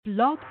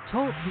Blog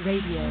Talk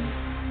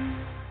Radio.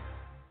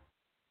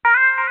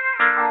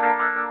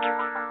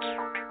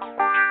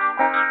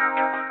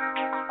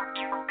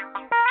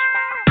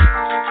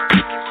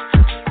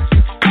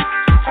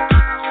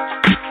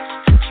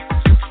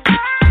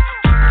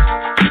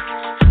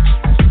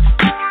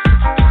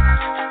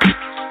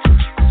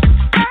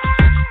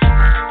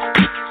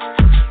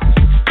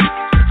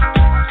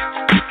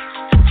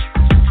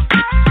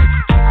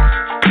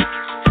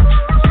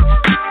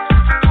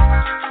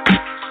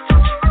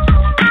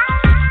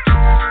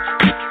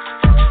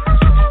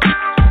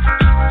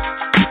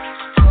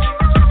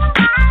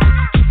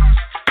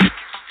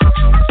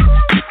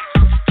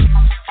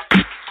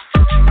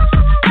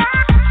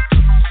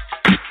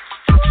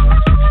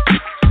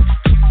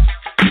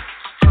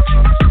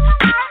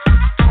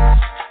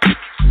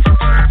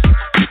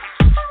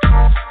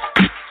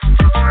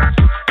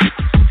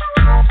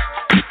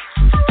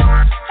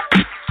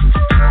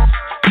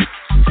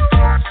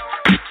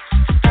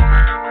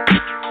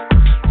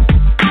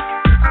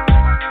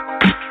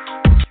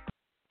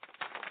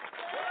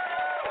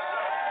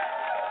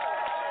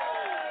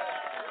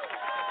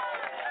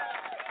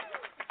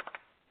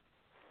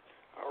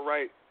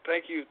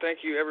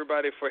 Thank you,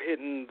 everybody, for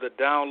hitting the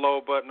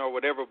download button or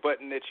whatever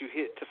button that you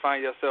hit to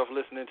find yourself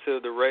listening to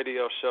the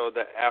radio show,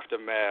 The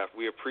Aftermath.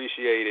 We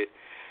appreciate it.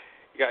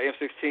 You got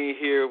M16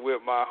 here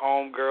with my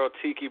homegirl,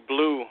 Tiki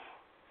Blue,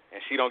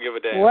 and she don't give a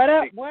damn. What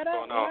up? Tiki, What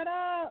up? What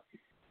up?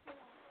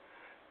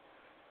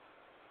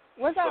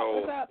 What's up?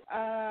 What's up?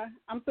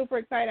 I'm super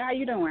excited. How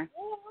you doing?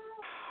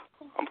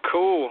 I'm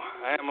cool.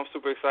 I'm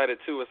super excited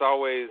too. It's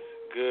always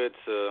good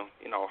to,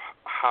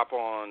 hop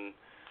on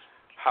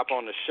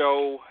the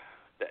show,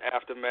 The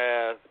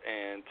Aftermath,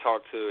 and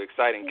talk to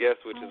exciting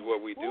guests, which is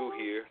what we do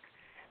here.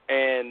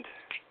 And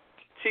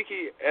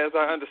Tiki, as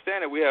I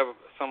understand it, we have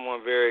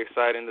someone very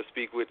exciting to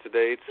speak with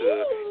today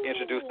to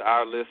introduce to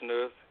our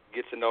listeners,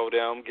 get to know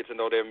them, get to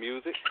know their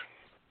music.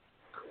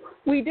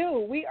 We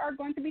do. We are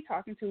going to be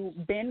talking to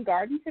Ben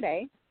Garden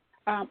today,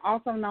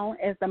 also known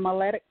as the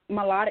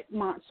Melodic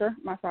Monster.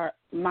 My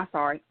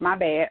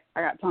bad.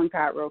 I got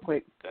tongue-tied real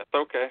quick. That's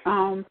okay.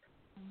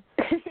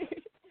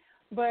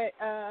 But,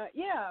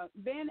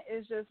 Ben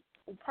is just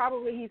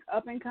he's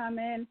up and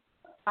coming.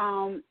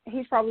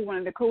 He's probably one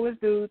of the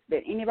coolest dudes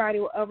that anybody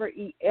will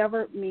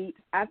ever meet.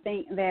 I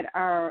think that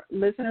our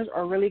listeners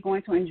are really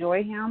going to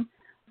enjoy him.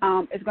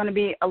 It's going to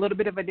be a little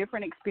bit of a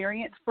different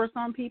experience for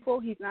some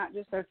people. He's not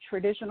just a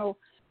traditional,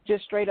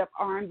 just straight up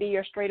R&B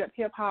or straight up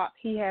hip hop.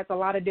 He has a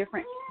lot of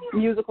different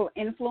musical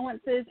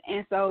influences,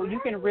 and so you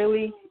can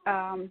really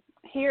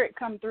hear it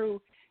come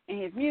through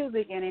in his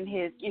music and in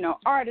his,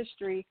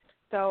 artistry.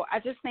 So I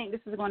just think this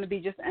is going to be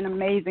just an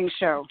amazing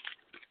show.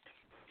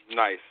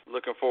 Nice.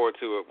 Looking forward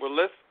to it. Well,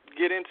 let's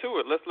get into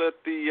it. Let's let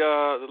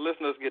the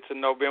listeners get to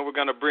know Ben. We're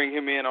going to bring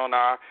him in on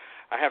our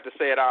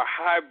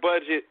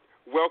high-budget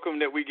welcome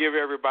that we give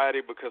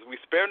everybody because we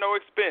spare no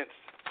expense.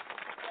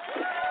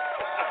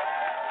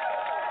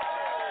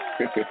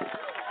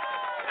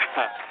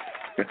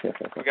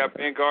 We got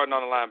Ben Garden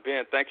on the line.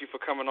 Ben, thank you for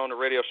coming on the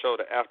radio show,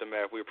 The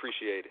Aftermath. We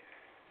appreciate it.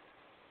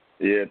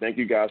 Yeah, thank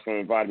you guys for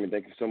inviting me.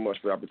 Thank you so much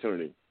for the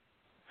opportunity.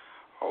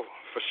 Oh,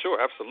 for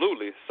sure,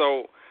 absolutely.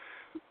 So,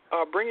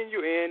 bringing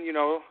you in,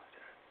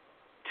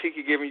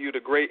 Tiki giving you the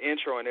great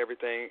intro and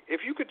everything.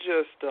 If you could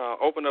just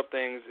open up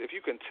things, if you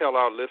can tell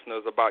our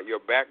listeners about your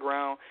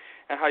background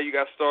and how you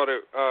got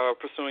started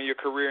pursuing your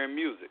career in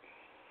music.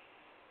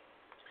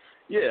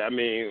 Yeah, I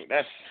mean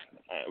that's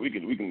we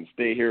can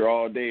stay here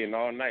all day and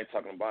all night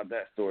talking about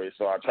that story.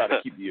 So I'll try to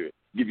give you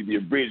the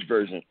abridged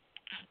version.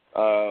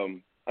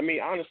 I mean,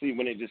 honestly,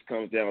 when it just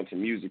comes down to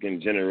music in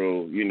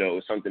general,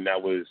 something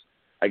that was,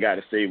 I got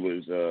to say,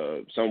 was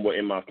somewhat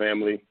in my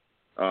family.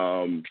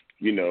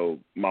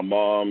 My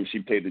mom, she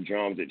played the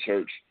drums at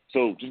church.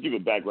 So just give a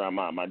background,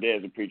 my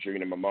dad's a preacher,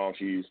 and then my mom,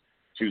 she was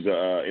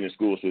in the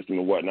school system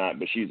and whatnot,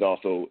 but she's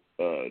also,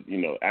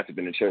 active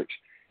in the church.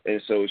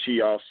 And so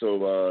she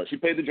also, she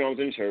played the drums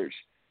in church,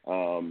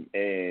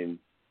 and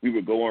we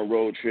would go on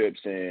road trips.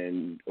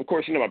 And, of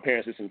course, my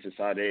parents listened to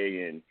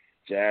Sade and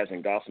jazz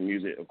and gospel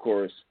music, of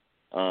course.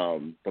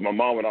 But my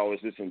mom would always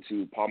listen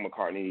to Paul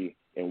McCartney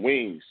and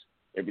Wings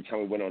every time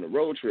we went on a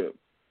road trip.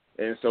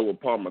 And so with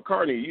Paul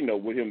McCartney,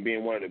 with him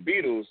being one of the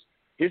Beatles,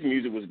 his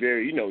music was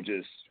very,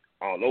 just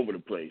all over the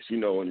place,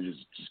 and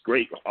just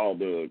great, all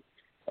the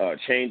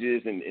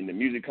changes in the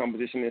music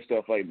composition and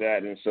stuff like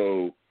that. And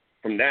so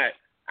from that,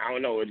 I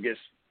don't know, it gets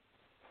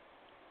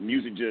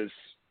music just,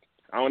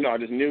 I don't know, I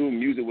just knew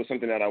music was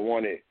something that I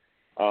wanted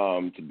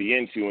to be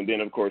into. And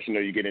then, of course,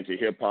 you get into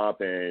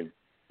hip-hop and,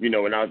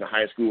 when I was in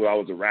high school, I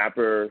was a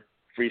rapper,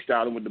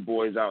 freestyling with the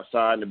boys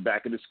outside in the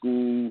back of the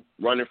school,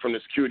 running from the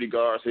security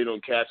guards so they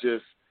don't catch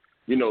us,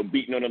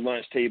 beating on the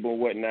lunch table and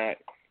whatnot.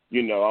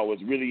 I was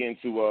really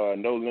into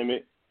No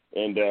Limit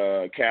and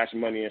Cash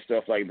Money and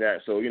stuff like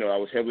that. So, I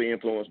was heavily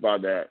influenced by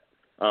that.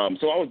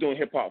 So I was doing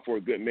hip-hop for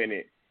a good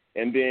minute.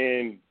 And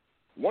then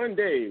one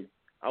day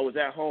I was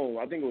at home,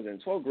 I think it was in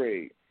 12th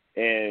grade,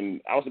 and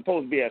I was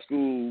supposed to be at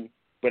school,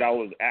 but I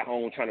was at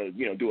home trying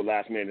to, do a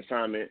last-minute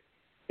assignment.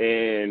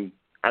 And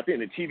I think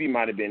the TV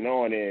might have been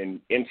on, and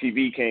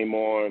MTV came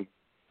on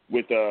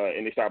with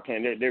and they started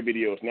playing their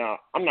videos. Now,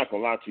 I'm not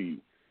gonna lie to you.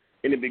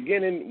 In the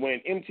beginning, when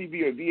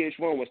MTV or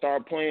VH1 would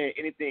start playing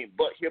anything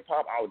but hip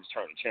hop, I would just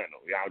turn the channel.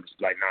 I was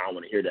just like, nah, I don't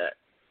want to hear that.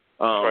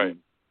 Right.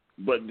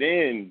 But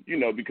then,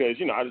 because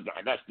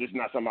that's just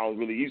not something I was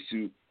really used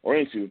to or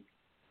into.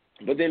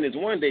 But then there's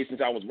one day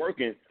since I was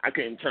working, I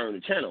couldn't turn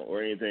the channel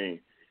or anything,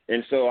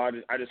 and so I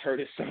just heard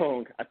this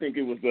song. I think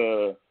it was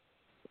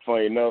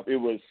funny enough, it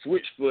was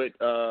Switchfoot,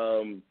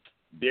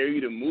 Dare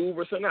You to Move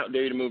or something. Not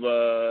Dare You to Move,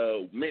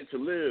 Meant to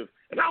Live.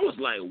 And I was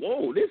like,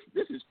 whoa, this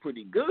is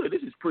pretty good.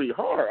 This is pretty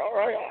hard. All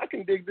right, I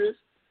can dig this,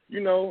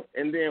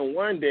 And then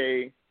one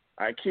day,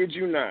 I kid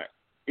you not,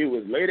 it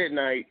was late at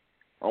night.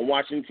 I'm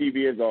watching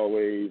TV as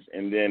always,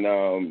 and then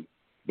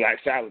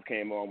Black Sabbath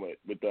came on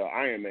with the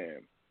Iron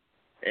Man.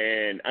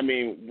 And, I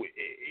mean,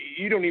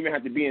 you don't even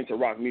have to be into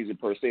rock music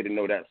per se to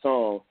know that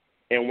song.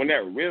 And when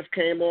that riff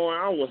came on,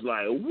 I was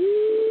like,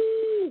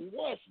 woo,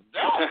 what's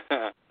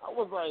that? I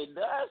was like,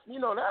 that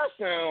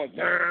sounds,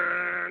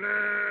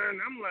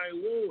 I'm like,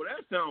 whoa,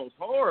 that sounds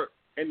hard.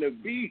 And the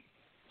beat,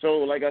 so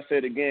like I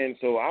said again,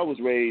 so I was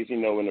raised,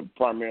 in a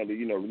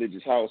primarily,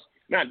 religious house.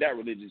 Not that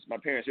religious. My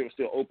parents, they were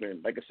still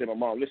open. Like I said, my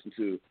mom listened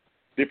to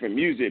different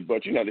music,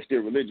 but, they're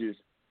still religious.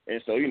 And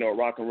so,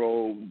 rock and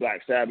roll,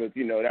 Black Sabbath,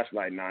 that's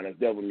like, nah, that's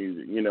devil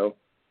music,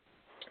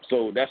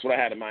 So that's what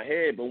I had in my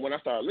head. But when I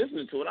started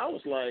listening to it, I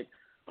was like,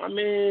 I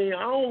mean,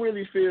 I don't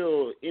really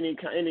feel any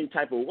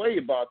type of way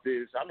about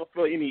this. I don't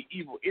feel any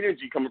evil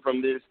energy coming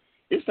from this.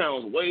 It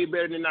sounds way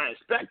better than I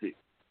expected.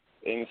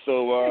 And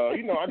so,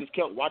 I just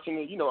kept watching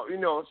it,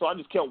 so I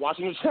just kept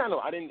watching the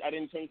channel. I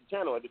didn't change the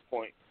channel at this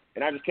point.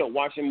 And I just kept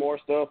watching more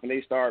stuff, and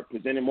they started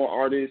presenting more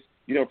artists,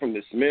 from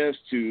the Smiths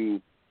to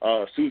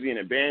Susie and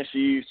the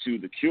Banshees to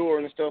The Cure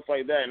and stuff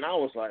like that. And I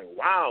was like,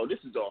 wow,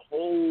 this is a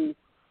whole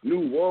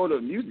new world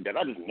of music that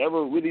I just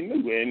never really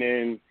knew. And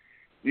then,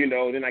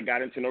 then I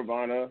got into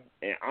Nirvana.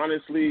 And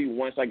honestly,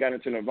 once I got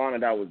into Nirvana,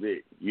 that was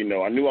it.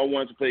 I knew I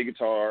wanted to play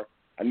guitar.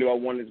 I knew I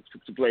wanted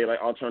to play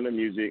like alternative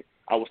music.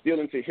 I was still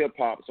into hip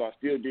hop, so I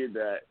still did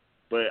that.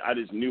 But I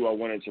just knew I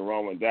wanted to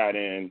run with that.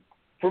 And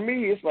for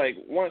me, it's like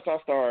once I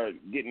start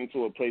getting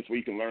into a place where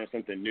you can learn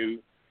something new,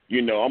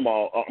 I'm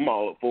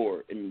all up for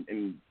it.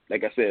 And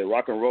like I said,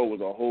 rock and roll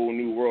was a whole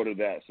new world of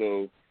that.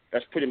 So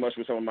that's pretty much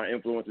where some of my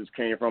influences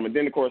came from. And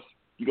then, of course,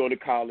 you go to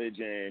college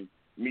and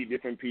meet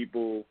different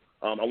people.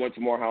 I went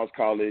to Morehouse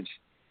College,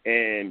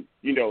 and,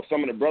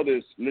 some of the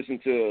brothers listen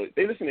to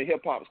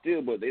hip-hop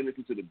still, but they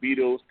listen to the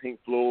Beatles, Pink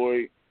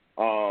Floyd,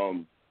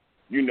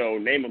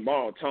 name them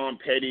all, Tom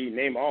Petty,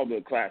 name all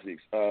the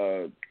classics,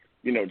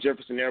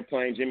 Jefferson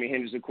Airplane, Jimi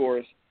Hendrix, of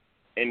course.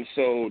 And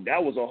so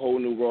that was a whole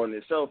new world in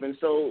itself. And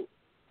so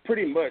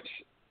pretty much,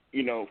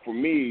 for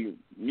me,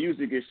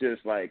 music is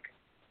just like,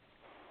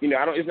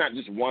 it's not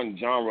just one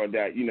genre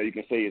that, you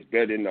can say is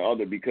better than the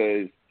other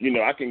because,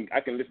 I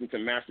can listen to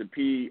Master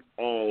P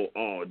all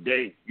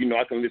day.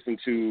 I can listen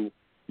to,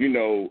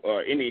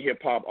 any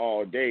hip hop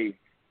all day.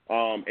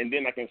 And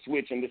then I can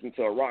switch and listen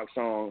to a rock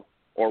song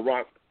or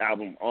rock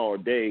album all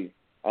day.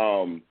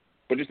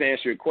 But just to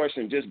answer your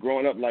question, just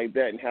growing up like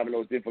that and having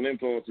those different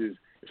influences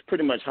is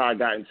pretty much how I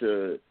got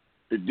into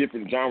the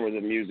different genres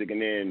of music,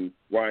 and then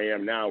where I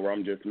am now, where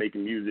I'm just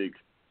making music,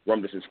 where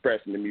I'm just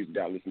expressing the music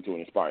that I listen to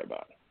and inspired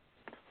by.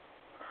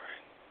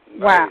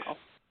 Wow.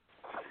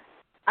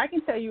 I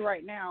can tell you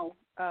right now,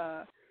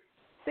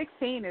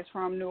 16 is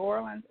from New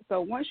Orleans.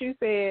 So once you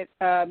said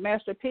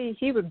Master P,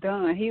 he was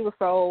done. He's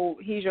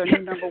your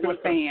new number one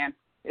fan.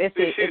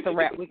 It's a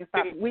wrap. We can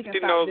stop this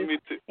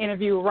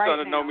interview right now. She's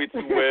starting to know me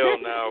too well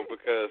now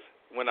because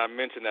when I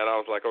mentioned that, I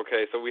was like,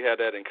 okay, so we had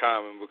that in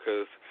common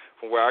because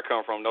from where I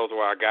come from, those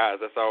were our guys.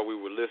 That's all we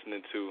were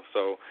listening to.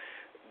 So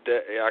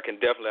I can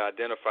definitely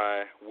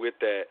identify with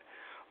that.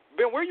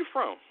 Ben, where are you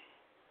from?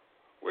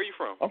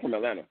 I'm from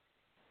Atlanta.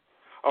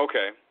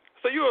 Okay.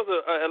 So you was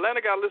an Atlanta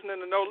guy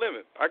listening to No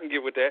Limit. I can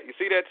get with that. You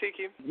see that,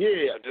 Tiki?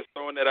 Yeah. Just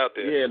throwing that out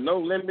there. Yeah, No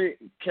Limit,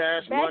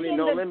 Cash Back Money,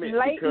 No Limit.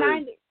 Late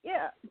 90s.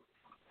 Yeah.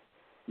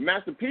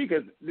 Master P,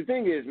 because the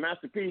thing is,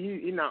 Master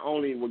P, he not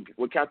only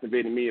what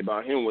captivated me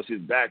about him was his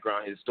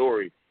background, his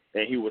story,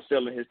 and he was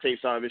selling his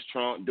tapes out of his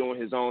trunk,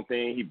 doing his own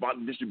thing. He bought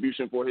the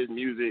distribution for his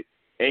music,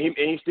 and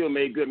he still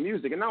made good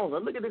music. And I was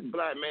like, look at this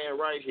black man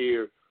right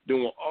here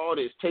doing all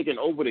this, taking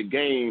over the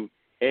game,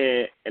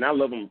 and I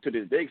love him to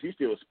this day because he's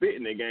still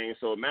spitting the game.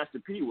 So Master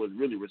P was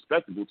really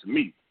respectable to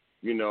me,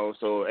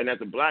 So, and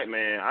as a black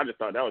man, I just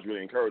thought that was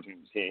really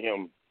encouraging seeing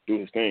him do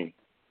his thing.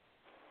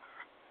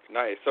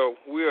 Nice. So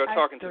we are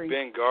talking to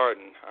Ben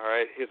Garden, all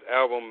right? His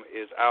album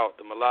is out,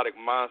 The Melodic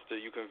Monster.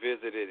 You can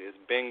visit it. It's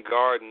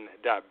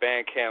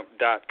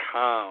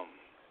bengarden.bandcamp.com.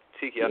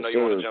 Tiki, I know you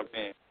want to jump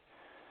in.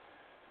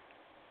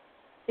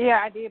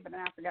 Yeah, I did, but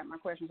then I forgot my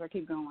question, so I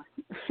keep going.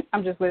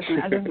 I'm just listening.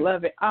 I just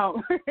love it.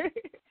 So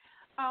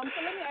let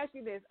me ask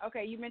you this.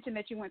 Okay, you mentioned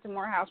that you went to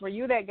Morehouse. Were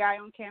you that guy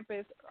on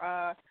campus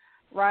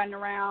riding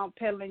around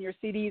peddling your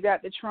CDs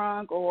out the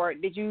trunk, or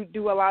did you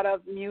do a lot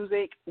of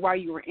music while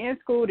you were in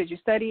school? Did you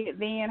study it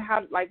then?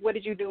 What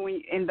did you do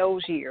in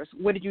those years?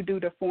 What did you do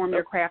to form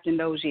your craft in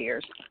those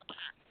years?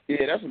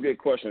 Yeah, that's a good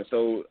question.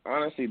 So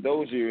honestly,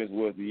 those years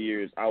was the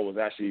years I was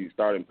actually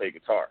starting to play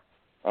guitar.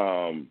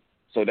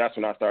 So that's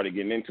when I started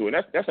getting into it.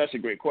 That's actually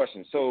a great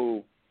question.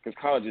 So because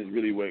college is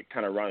really what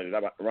kind of running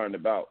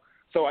about.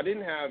 So I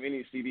didn't have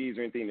any CDs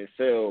or anything to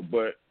sell,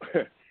 but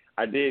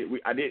I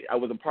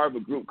was a part of a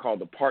group called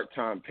the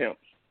Part-Time Pimps,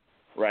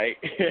 right?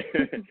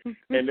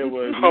 And there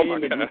was me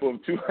and a group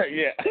of two.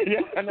 Yeah,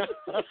 I know.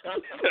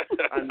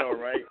 I know,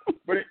 right?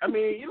 But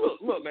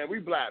look, man, we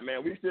black,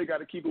 man. We still got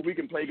to keep it. We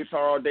can play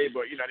guitar all day,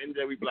 but at the end of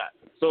the day, we black.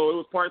 So it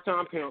was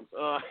Part-Time Pimps.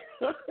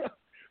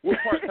 We're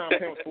part-time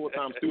pimps,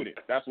 full-time students.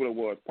 That's what it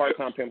was.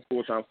 Part-time pimps,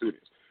 full-time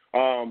students.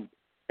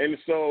 And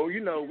so,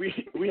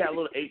 we had a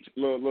little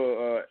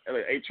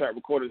 8-track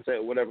recorder set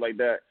or whatever like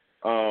that,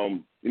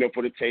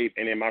 for the tape.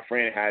 And then my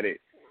friend had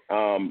it.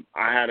 I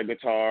had a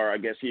guitar. I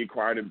guess he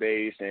acquired a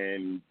bass,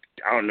 and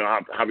I don't know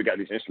how we got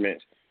these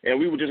instruments. And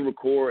we would just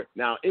record.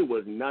 Now, it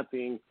was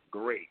nothing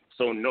great.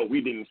 So, no,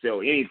 we didn't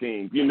sell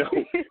anything.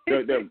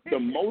 The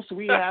most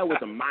we had was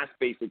a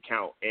MySpace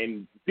account,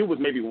 and it was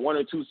maybe 1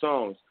 or 2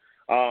 songs.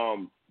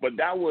 But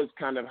that was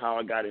kind of how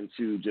I got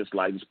into just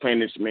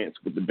playing instruments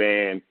with the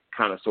band,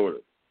 kind of, sort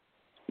of.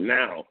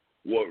 Now,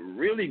 what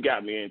really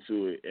got me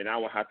into it, and I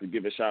will have to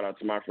give a shout out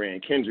to my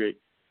friend Kendrick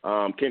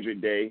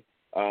Day,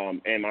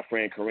 and my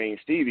friend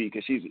Kareem Stevie,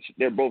 because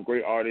they're both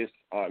great artists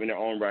in their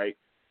own right.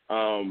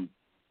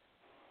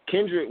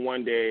 Kendrick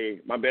one day,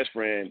 my best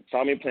friend,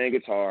 saw me playing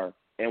guitar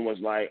and was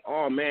like,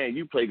 "Oh man,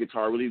 you play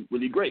guitar really,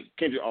 really great."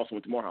 Kendrick also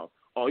went to Morehouse.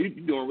 "Oh, you're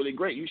doing really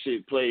great. You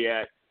should play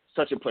at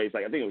such a place."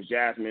 I think it was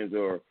Jasmine's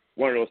or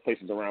one of those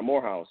places around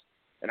Morehouse.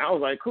 And I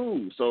was like,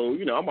 cool. So,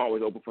 I'm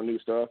always open for new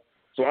stuff.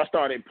 So I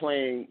started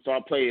playing. So I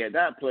played at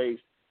that place,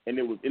 and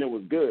it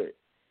was good.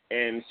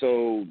 And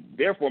so,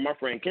 therefore, my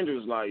friend Kendrick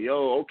was like,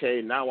 yo,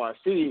 okay, now I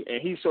see.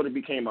 And he sort of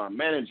became my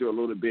manager a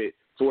little bit,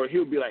 to where he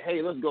would be like,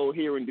 hey, let's go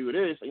here and do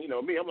this. And, me,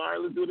 I'm like, all right,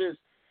 let's do this.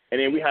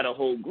 And then we had a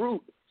whole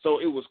group. So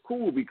it was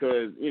cool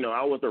because,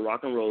 I was the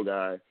rock and roll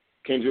guy.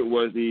 Kendrick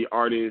was the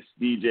artist,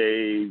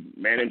 DJ,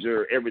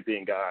 manager,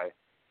 everything guy.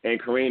 And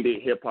Kareem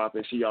did hip hop,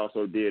 and she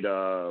also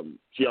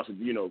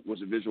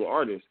was a visual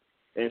artist.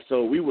 And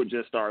so we would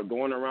just start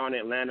going around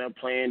Atlanta,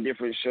 playing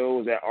different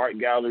shows at art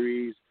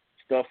galleries,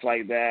 stuff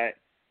like that.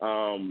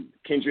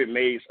 Kendrick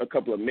made a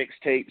couple of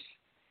mixtapes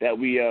that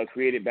we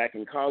created back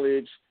in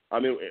college.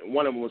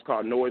 One of them was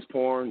called Noise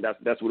Porn.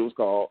 That's what it was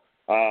called.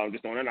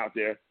 Just throwing it out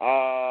there.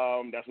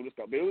 That's what it's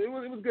called. But it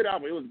was a good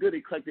album. It was a good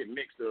eclectic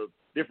mix of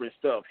different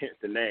stuff, hence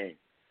the name.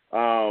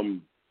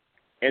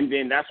 And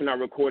then that's when I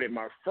recorded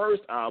my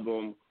first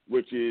album,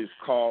 which is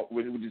called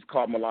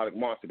Melodic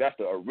Monster. That's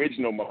the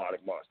original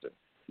Melodic Monster,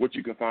 which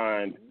you can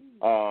find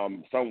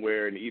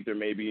somewhere in the ether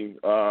maybe.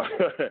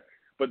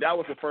 But that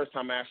was the first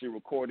time I actually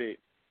recorded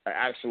an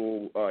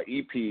actual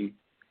EP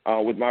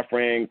with my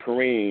friend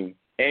Kareem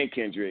and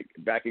Kendrick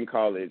back in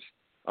college.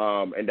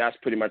 And that's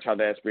pretty much how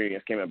that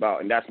experience came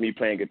about. And that's me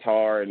playing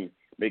guitar and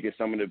making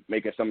some of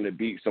the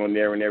beats on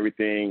there and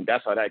everything.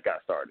 That's how that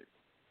got started.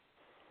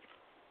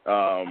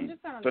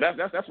 So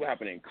that's what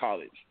happened in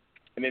college.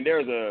 And then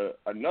there's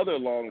another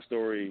long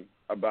story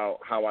about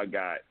how I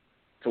got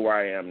to where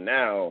I am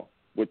now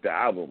with the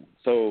album.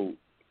 So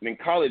in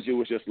college, it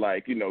was just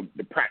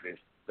the practice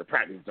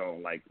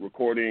zone, like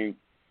recording,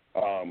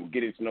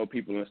 getting to know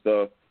people and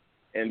stuff.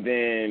 And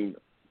then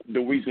the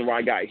reason why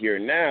I got here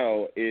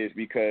now is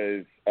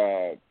because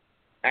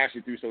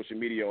actually through social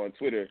media on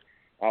Twitter,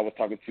 I was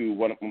talking to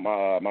one of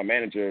my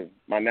manager,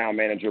 my now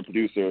manager,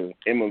 producer,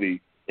 Emily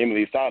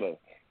Sada.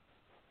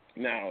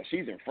 Now,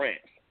 she's in France,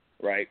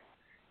 right?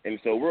 And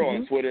so we're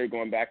on Twitter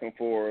going back and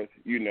forth,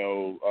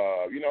 hey,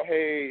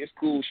 it's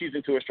cool. She's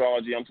into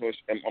astrology. I'm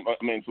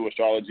into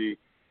astrology.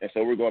 And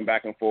so we're going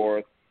back and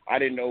forth. I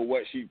didn't know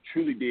what she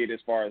truly did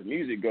as far as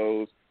music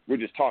goes. We're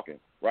just talking,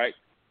 right?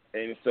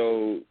 And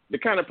so the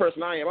kind of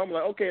person I am, I'm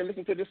like, okay,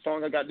 listen to this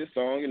song. I got this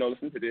song,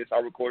 listen to this.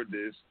 I recorded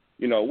this,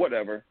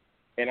 whatever.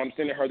 And I'm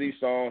sending her these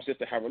songs just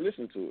to have her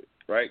listen to it,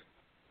 right?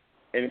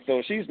 And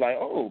so she's like,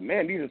 oh,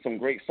 man, these are some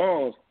great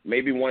songs.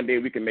 Maybe one day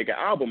we can make an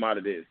album out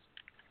of this.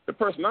 The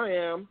person I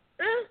am,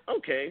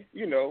 okay,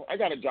 I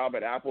got a job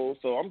at Apple,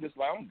 so I'm just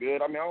like, I'm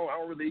good. I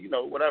don't really,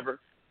 whatever.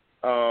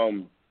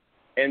 And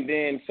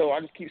then so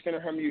I just keep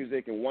sending her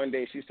music, and one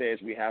day she says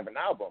we have an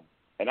album.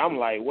 And I'm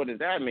like, what does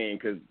that mean?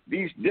 Because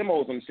these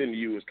demos I'm sending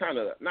you is kind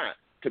of not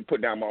to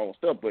put down my own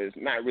stuff, but it's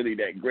not really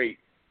that great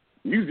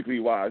musically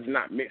wise. It's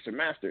not mixed or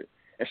mastered.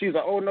 And she's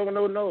like, oh, no.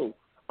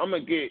 I'm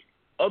going to get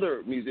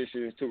other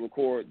musicians to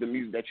record the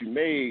music that you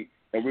made,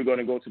 and we're going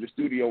to go to the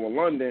studio in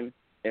London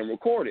and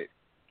record it.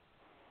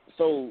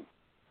 So,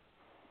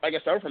 like I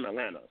said, I'm from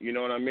Atlanta, you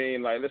know what I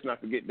mean? Like, let's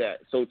not forget that.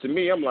 So, to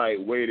me, I'm like,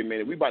 wait a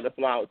minute, we about to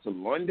fly out to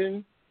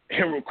London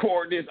and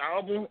record this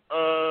album?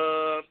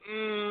 I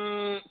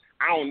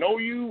don't know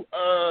you.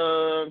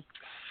 I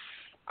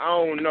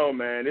don't know,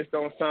 man. This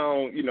don't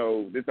sound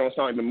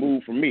like the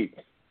move for me.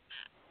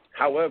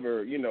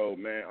 However, you know,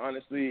 man,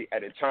 honestly,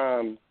 at the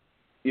time,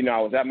 you know,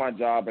 I was at my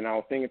job and I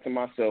was thinking to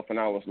myself, and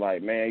I was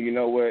like, man, you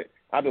know what?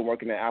 I've been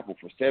working at Apple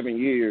for 7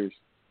 years,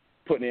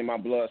 putting in my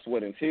blood,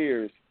 sweat, and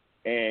tears.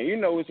 And, you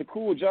know, it's a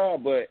cool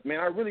job, but,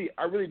 man, I really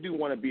do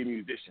want to be a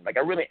musician. Like,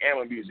 I really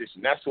am a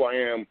musician. That's who I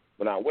am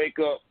when I wake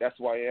up. That's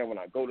who I am when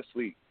I go to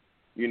sleep,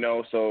 you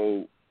know.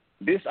 So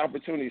this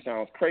opportunity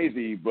sounds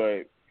crazy,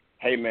 but,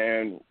 hey,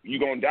 man, you're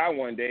going to die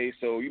one day,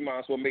 so you might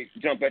as well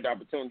jump at the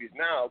opportunities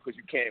now because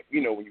you can't, you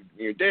know, when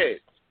you're dead.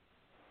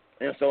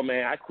 And so,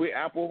 man, I quit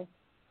Apple.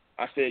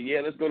 I said,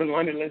 yeah, let's go to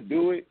London. Let's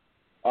do it.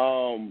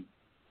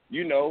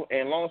 You know,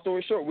 and long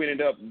story short, we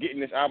ended up getting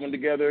this album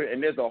together,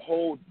 and I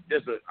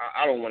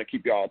don't want to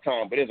keep y'all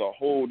time, but there's a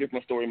whole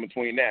different story in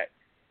between that.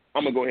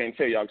 I'm going to go ahead and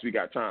tell y'all because we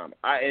got time.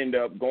 I ended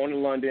up going to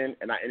London,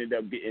 and I ended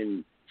up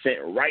getting sent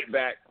right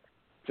back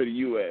to the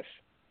U.S.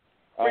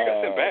 We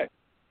got sent back?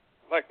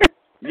 Like,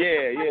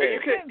 yeah.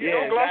 You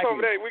don't gloss exactly.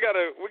 over that.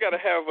 We gotta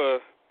have a,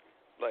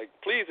 like,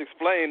 please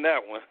explain that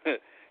one.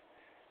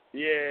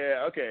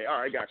 Yeah, okay,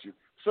 all right, got you.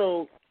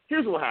 So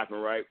here's what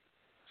happened, right?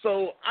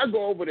 So I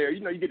go over there, you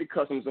know, you get the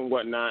customs and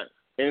whatnot,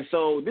 and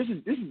so this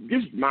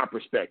is my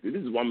perspective.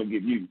 This is what I'm gonna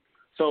give you.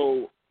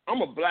 So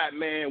I'm a black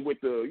man with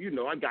the, you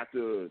know, I got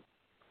the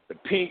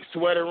pink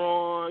sweater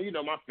on, you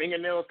know, my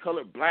fingernails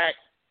colored black,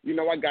 you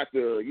know, I got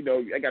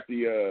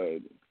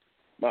the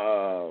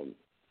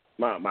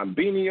my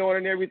beanie on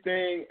and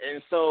everything,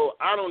 and so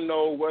I don't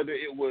know whether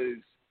it was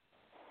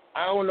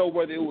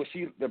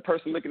the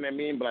person looking at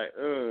me and be like,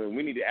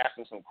 we need to ask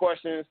him some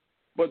questions.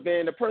 But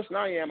then the person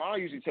I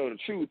usually tell the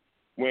truth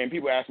when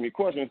people ask me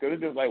questions because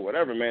it's just like,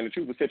 whatever, man, the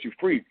truth will set you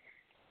free.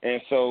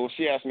 And so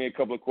she asked me a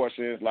couple of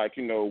questions like,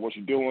 you know, what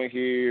you doing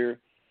here,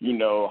 you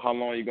know, how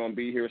long you going to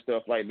be here,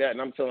 stuff like that.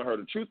 And I'm telling her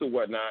the truth or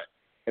whatnot.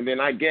 And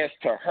then I guess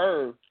to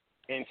her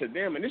and to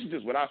them, and this is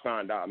just what I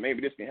found out,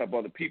 maybe this can help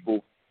other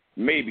people,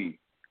 maybe.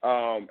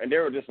 And they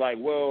were just like,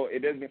 well, it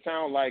doesn't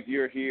sound like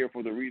you're here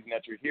for the reason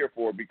that you're here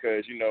for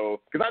because, you know,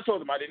 because I told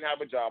them I didn't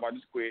have a job. I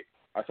just quit.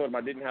 I told them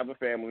I didn't have a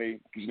family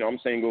because, you know, I'm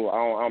single.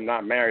 I'm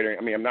not married.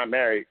 I'm not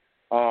married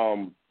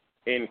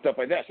and stuff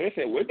like that. So they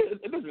said, well,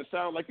 it doesn't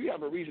sound like you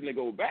have a reason to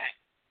go back.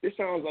 It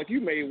sounds like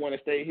you may want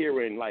to stay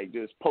here and, like,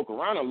 just poke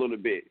around a little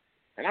bit.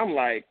 And I'm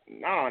like,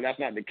 nah, that's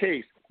not the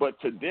case. But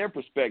to their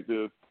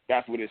perspective,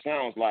 that's what it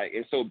sounds like.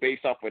 And so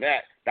based off of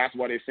that, that's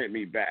why they sent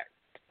me back.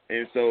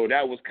 And so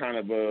that was kind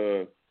of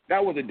a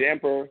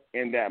damper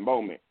in that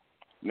moment.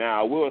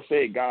 Now, I will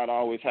say God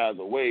always has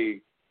a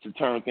way to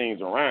turn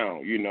things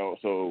around, you know.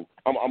 So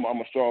I'm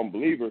a strong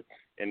believer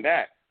in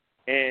that.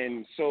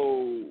 And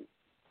so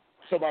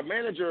my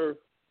manager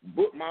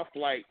booked my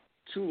flight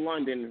to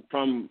London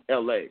from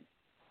L.A.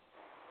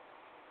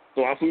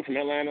 So I flew from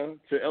Atlanta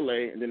to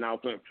L.A. and then I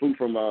flew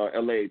from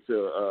L.A.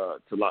 to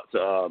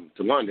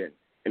London.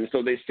 And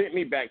so they sent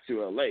me back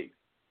to L.A.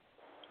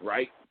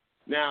 Right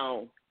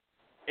now.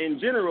 In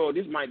general,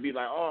 this might be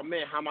like, oh,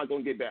 man, how am I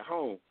going to get back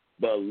home?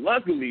 But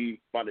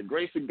luckily, by the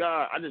grace of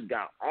God, I just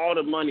got all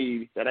the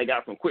money that I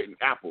got from quitting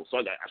Apple. So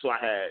I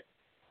had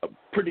a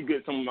pretty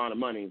good some amount of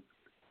money.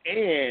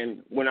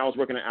 And when I was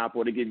working at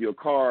Apple, they give you a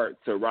card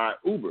to ride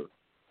Uber.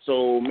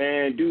 So,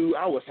 man, dude,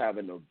 I was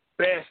having the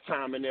best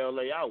time in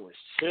L.A. I was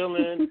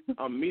chilling.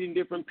 I'm meeting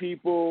different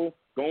people,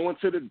 going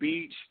to the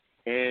beach.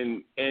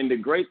 And the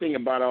great thing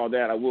about all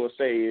that, I will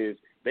say, is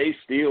they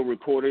still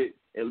recorded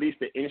at least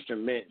the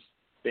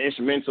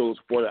instrumentals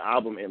for the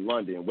album in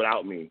London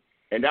without me.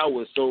 And that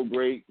was so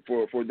great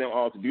for them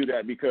all to do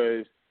that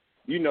because,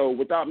 you know,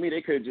 without me,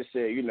 they could have just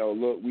said, you know,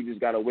 look, we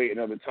just got to wait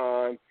another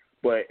time.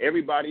 But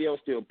everybody else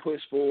still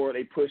pushed forward.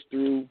 They pushed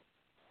through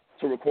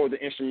to record the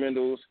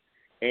instrumentals,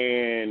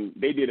 and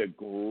they did a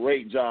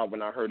great job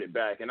when I heard it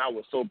back. And I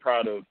was so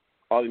proud of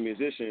all the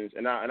musicians,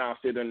 and I'll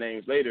say their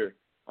names later.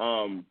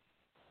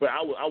 But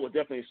I was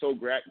definitely so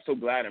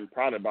glad and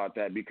proud about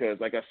that because,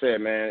 like I said,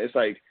 man, it's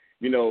like,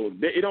 you know,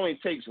 it only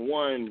takes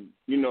one,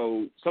 you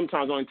know,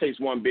 sometimes it only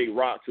takes one big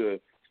rock to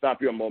stop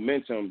your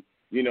momentum,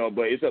 you know,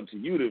 but it's up to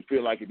you to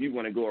feel like if you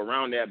want to go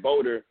around that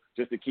boulder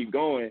just to keep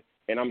going.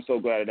 And I'm so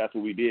glad that's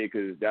what we did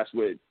because that's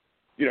what,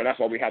 you know, that's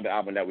why we have the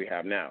album that we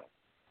have now.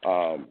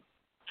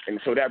 And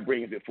so that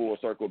brings it full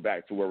circle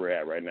back to where we're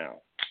at right now.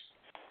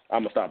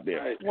 I'm going to stop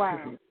there.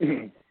 Wow.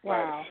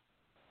 Wow.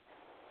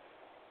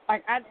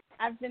 Like,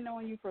 I've been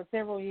knowing you for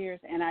several years,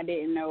 and I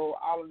didn't know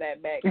all of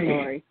that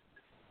backstory.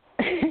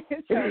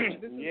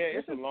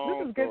 It's a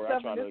long story.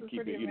 I try to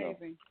keep it, you know.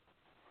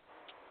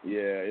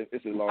 Yeah,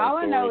 it's a long story. All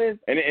I know is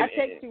I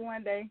text you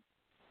one day.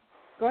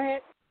 Go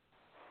ahead.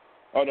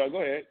 Oh, no,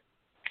 go ahead.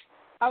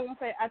 I was going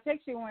to say, I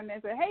text you one day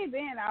and said, hey,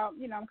 Ben,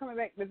 I'm coming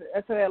back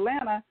to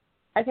Atlanta.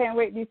 I can't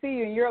wait to see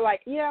you. And you're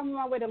like, yeah, I'm on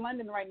my way to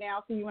London right now.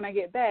 I'll see you when I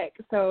get back.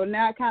 So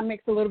now it kind of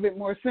makes a little bit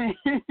more sense.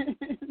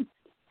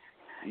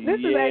 This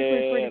is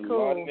actually pretty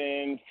cool.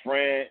 London,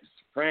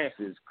 France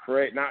is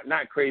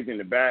not crazy in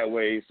the bad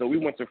way. So we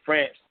went to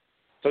France.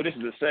 So this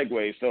is a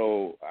segue.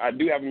 So I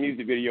do have a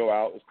music video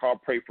out. It's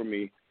called Pray For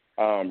Me.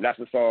 That's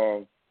the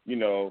song, you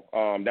know,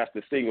 that's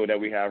the single that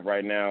we have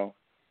right now.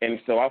 And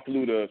so I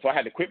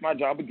had to quit my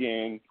job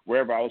again,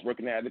 wherever I was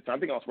working at the time. I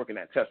think I was working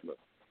at Tesla.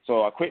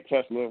 So I quit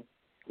Tesla,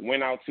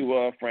 went out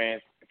to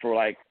France for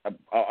like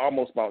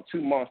almost about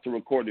 2 months to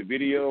record the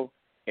video.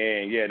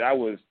 And yeah, that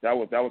was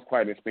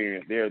quite an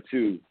experience there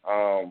too.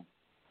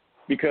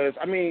 Because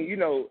I mean, you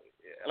know,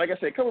 like I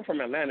said, coming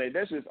from Atlanta,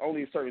 there's just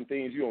only certain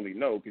things you only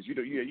know because you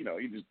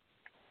just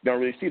don't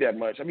really see that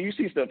much. I mean, you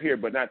see stuff here,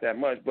 but not that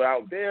much. But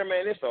out there,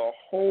 man, it's a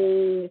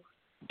whole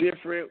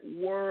different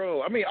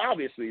world. I mean,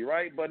 obviously,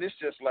 right? But it's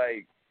just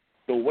like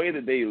the way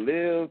that they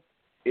live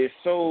is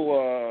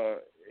so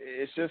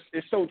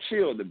it's so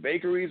chill. The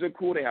bakeries are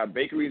cool. They have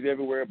bakeries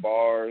everywhere,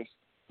 bars,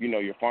 you know,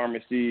 your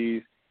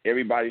pharmacies.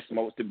 Everybody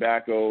smokes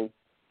tobacco.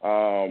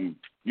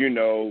 You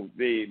know,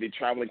 they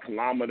travel in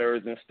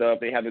kilometers and stuff.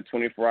 They have the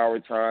 24-hour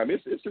time.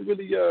 It's a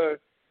really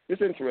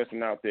it's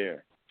interesting out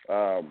there.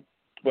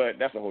 But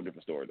that's a whole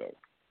different story, though.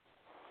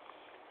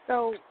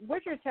 So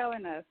what you're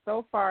telling us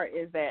so far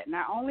is that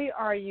not only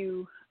are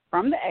you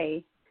from the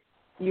A,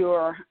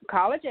 you're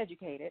college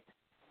educated,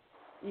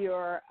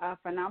 you're a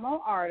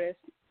phenomenal artist,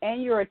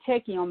 and you're a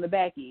techie on the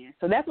back end.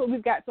 So that's what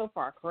we've got so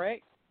far,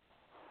 correct?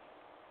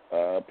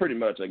 Pretty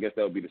much. I guess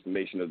that would be the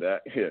summation of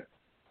that. Yeah.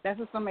 That's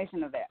a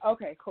summation of that.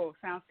 Okay, cool.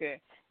 Sounds good.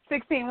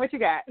 16, what you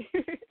got?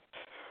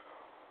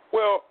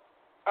 Well,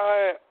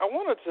 I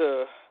wanted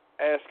to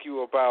ask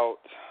you about,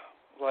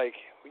 like,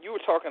 you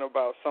were talking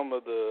about some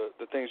of the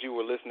things you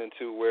were listening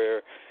to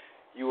where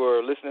you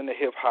were listening to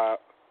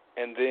hip-hop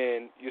and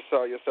then you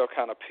saw yourself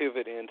kind of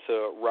pivot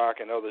into rock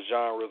and other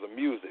genres of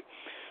music.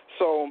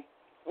 So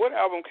what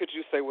album could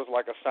you say was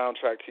like a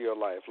soundtrack to your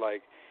life?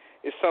 Like,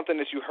 it's something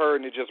that you heard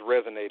and it just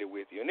resonated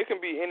with you. And it can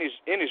be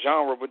any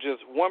genre, but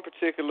just one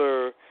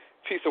particular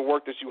piece of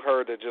work that you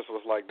heard that just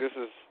was like, this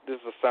is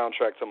a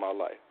soundtrack to my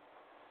life.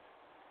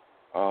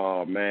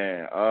 Oh,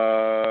 man.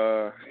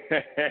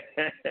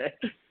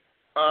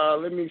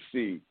 Let me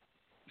see.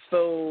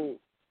 So,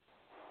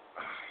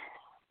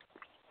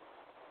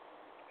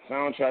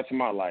 soundtrack to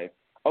my life.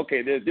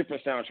 Okay, there's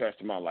different soundtracks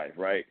to my life,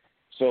 right?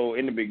 So,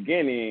 in the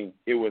beginning,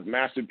 it was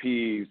Master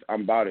P's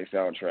I'm About It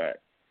soundtrack.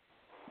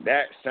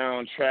 That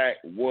soundtrack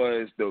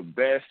was the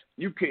best.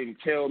 You couldn't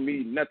tell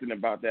me nothing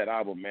about that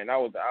album, man. That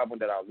was the album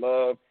that I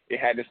loved. It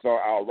had the song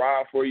I'll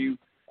Ride For You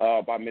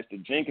by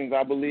Mr. Jenkins,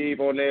 I believe,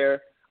 on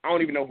there. I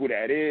don't even know who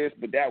that is,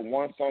 but that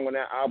one song on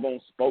that album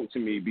spoke to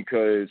me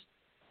because,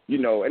 you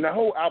know, and the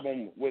whole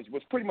album was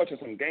pretty much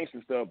some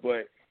gangster stuff,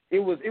 but it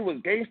was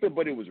gangster,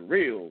 but it was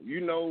real,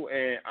 you know,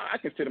 and I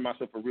consider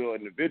myself a real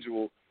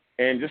individual,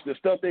 and just the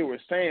stuff they were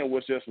saying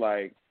was just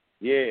like,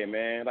 yeah,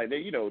 man, like they,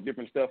 you know,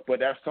 different stuff. But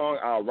that song,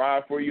 I'll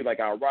Ride For You,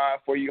 like I'll ride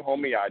for you,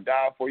 homie, I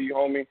die for you,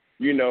 homie,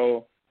 you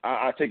know,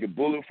 I take a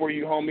bullet for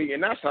you, homie,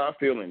 and that's how I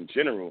feel in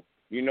general,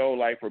 you know,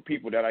 like for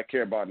people that I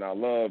care about and I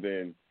love,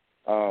 and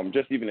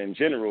just even in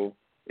general,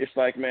 it's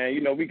like, man,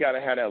 you know, we got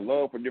to have that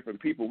love for different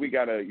people. We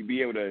got to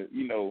be able to,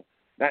 you know,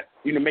 not,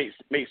 you know,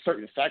 make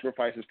certain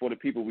sacrifices for the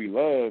people we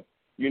love,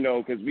 you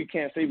know, because we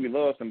can't say we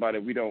love somebody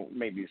if we don't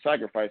make these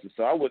sacrifices.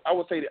 So I would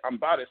say that I'm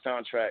About It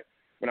soundtrack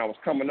when I was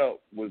coming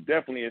up was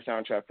definitely a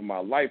soundtrack for my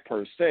life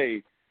per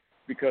se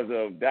because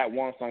of that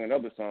one song and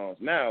other songs.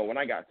 Now, when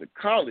I got to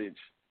college,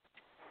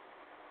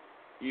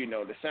 you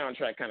know, the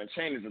soundtrack kind of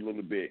changes a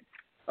little bit.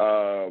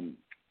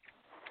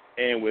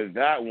 And with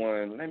that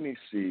one, let me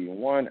see,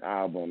 one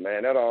album,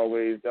 man, that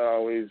always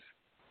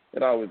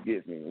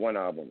gets me, one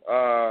album.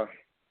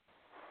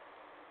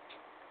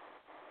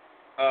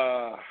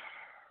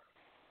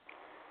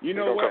 You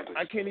know what?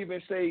 I can't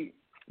even say.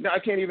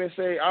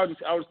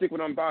 I'll stick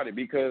with I'm About It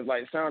because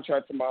like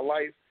soundtrack to my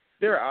life,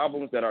 there are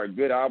albums that are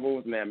good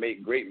albums and that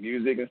make great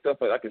music and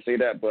stuff. I can say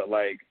that, but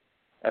like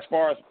as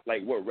far as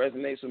like what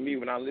resonates with me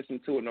when I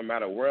listen to it, no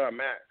matter where I'm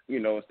at, you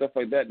know, and stuff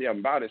like that, the I'm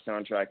About It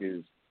soundtrack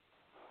is.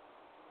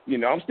 You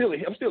know, I'm still a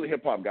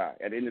hip hop guy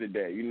at the end of the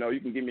day. You know,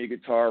 you can give me a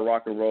guitar,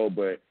 rock and roll,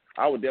 but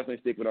I would definitely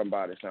stick with I'm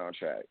About It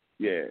soundtrack.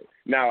 Yeah.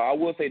 Now I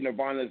will say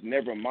Nirvana's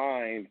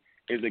Nevermind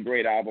is a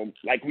great album,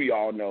 like we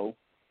all know.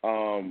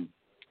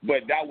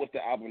 But that was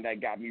the album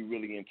that got me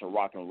really into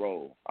rock and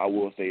roll. I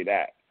will say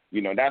that.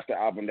 You know, that's the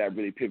album that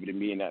really pivoted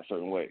me in that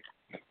certain way.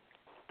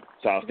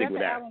 So I'll stick with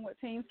that. Is that the album with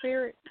Team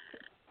Spirit?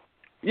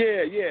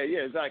 Yeah,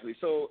 exactly.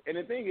 So, and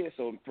the thing is,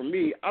 so for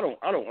me, I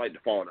don't like to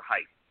fall into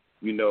hype.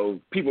 You know,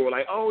 people were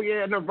like, oh,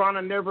 yeah,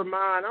 Nirvana,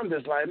 Nevermind. I'm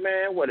just like,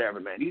 man, whatever,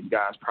 man. These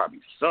guys probably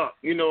suck.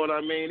 You know what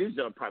I mean? These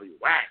are probably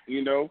whack,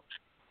 you know?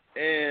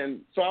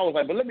 And so I was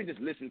like, but let me just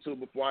listen to it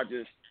before I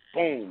just,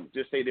 boom,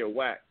 just say they're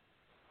whack.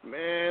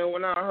 Man,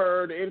 when I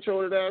heard the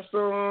intro to that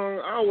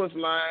song, I was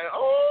like,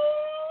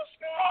 oh,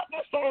 snap,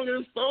 that song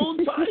is so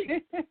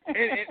tight.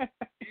 and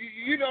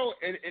you know,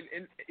 and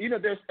you know,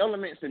 there's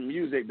elements in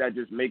music that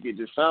just make it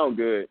just sound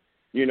good.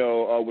 You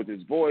know, with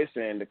his voice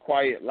and the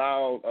quiet,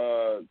 loud,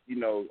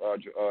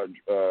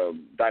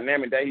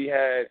 dynamic that he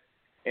had.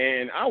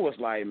 And I was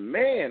like,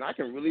 man, I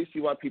can really see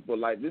why people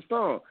like this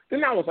song.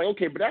 Then I was like,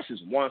 okay, but that's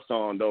just one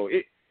song, though.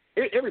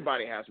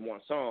 Everybody has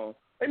one song.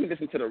 Let me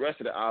listen to the rest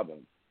of the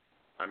album.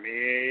 I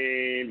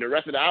mean, the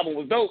rest of the album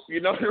was dope,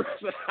 you know. The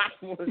rest of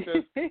the album was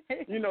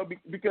just, you know,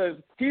 because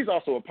he's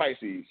also a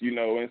Pisces, you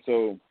know, and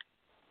so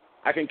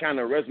I can kind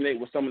of resonate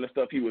with some of the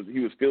stuff he was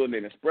feeling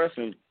and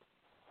expressing,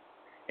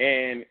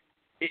 and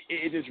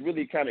it just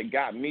really kind of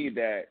got me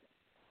that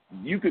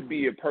you could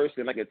be a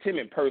person, like a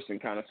timid person,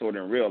 kind of sort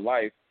of in real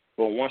life,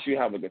 but once you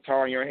have a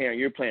guitar in your hand,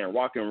 you're playing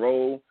rock and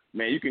roll,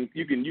 man, you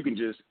can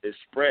just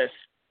express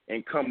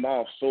and come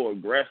off so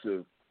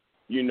aggressive,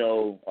 you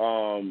know.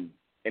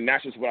 And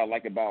that's just what I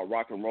like about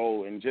rock and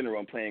roll in general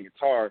and playing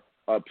guitar,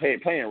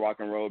 playing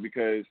rock and roll,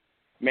 because,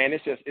 man,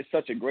 it's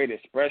such a great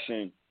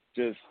expression,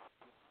 just,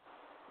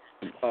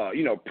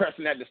 you know,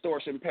 pressing that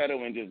distortion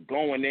pedal and just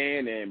going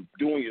in and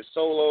doing your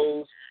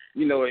solos.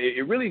 You know,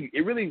 it really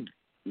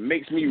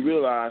makes me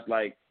realize,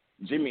 like,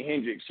 Jimi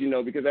Hendrix, you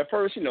know, because at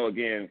first, you know,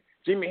 again,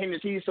 Jimi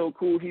Hendrix, he's so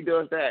cool, he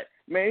does that.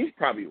 Man, he's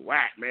probably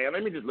whack, man.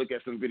 Let me just look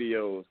at some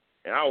videos.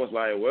 And I was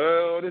like,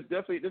 well, this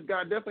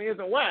guy definitely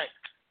isn't whack.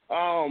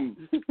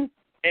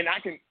 And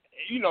I can,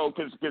 you know,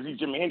 because he's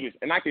Jimi Hendrix,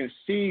 and I can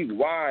see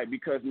why,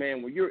 because,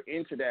 man, when you're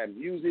into that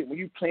music, when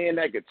you playing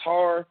that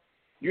guitar,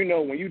 you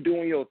know, when you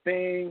doing your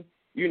thing,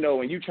 you know,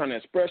 when you trying to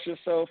express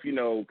yourself, you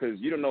know, because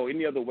you don't know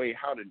any other way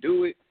how to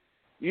do it,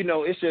 you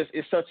know, it's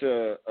such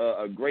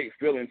a great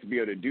feeling to be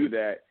able to do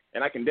that.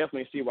 And I can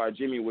definitely see why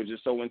Jimmy was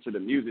just so into the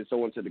music,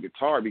 so into the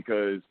guitar,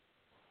 because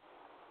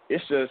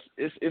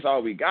it's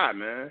all we got,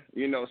 man.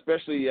 You know,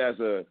 especially as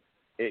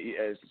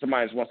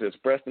somebody that wants to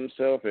express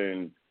themselves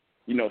and,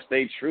 you know,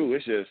 stay true.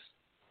 It's just,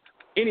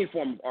 any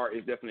form of art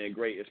is definitely a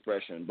great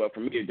expression, but for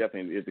me, it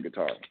definitely is the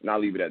guitar, and I'll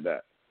leave it at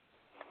that.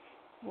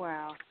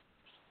 Wow.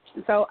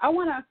 So I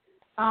want to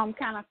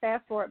kind of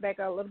fast forward back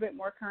a little bit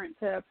more current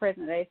to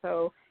present day,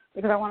 so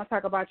because I want to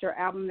talk about your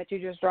album that you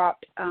just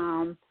dropped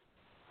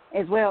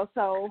as well.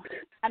 So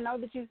I know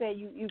that you said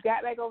you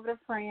got back over to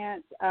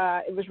France.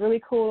 It was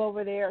really cool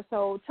over there.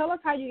 So tell us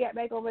how you got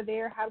back over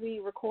there. How do we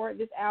record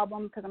this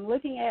album? Because I'm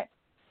looking at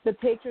the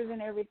pictures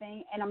and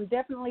everything, and I'm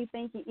definitely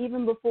thinking,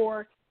 even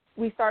before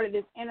we started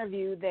this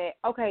interview, that,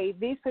 okay,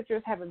 these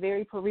pictures have a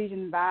very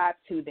Parisian vibe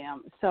to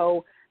them.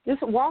 So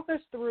just walk us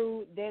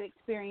through that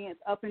experience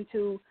up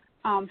into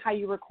how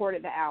you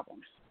recorded the album.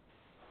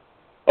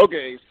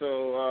 Okay,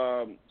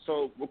 so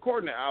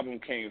recording the album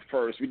came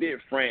first. We did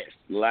France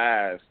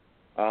last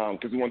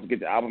because we wanted to get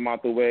the album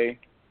out the way.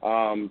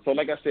 So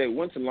like I said,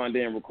 went to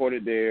London,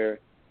 recorded there,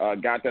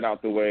 got that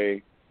out the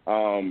way.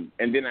 And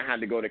then I had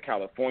to go to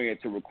California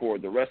to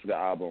record the rest of the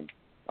album,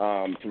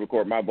 to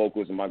record my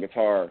vocals and my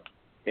guitar.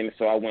 And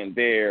so I went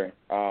there,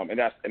 and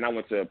I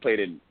went to play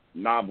the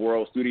Knob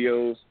World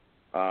Studios,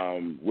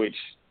 which,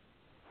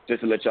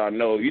 just to let y'all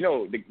know, you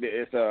know,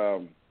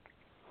 it's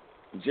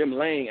Jim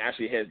Lang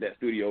actually has that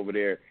studio over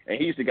there,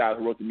 and he's the guy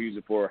who wrote the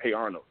music for Hey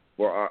Arnold,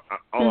 or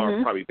all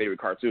our probably favorite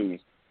cartoons.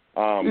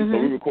 So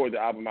we recorded the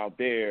album out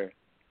there.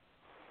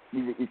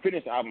 We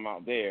finished the album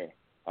out there,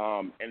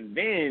 and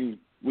then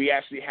we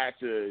actually had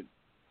to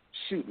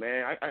shoot,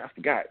 man. I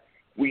forgot.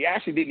 We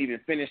actually didn't even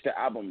finish the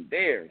album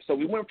there. So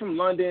we went from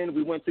London,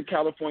 we went to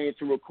California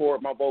to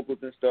record my vocals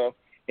and stuff,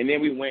 and then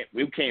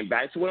we came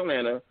back to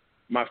Atlanta.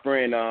 My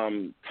friend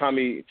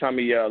Tommy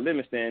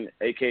Livingston,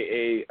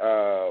 aka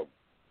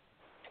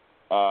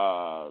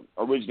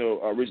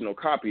Original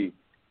Copy,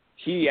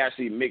 he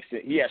actually mixed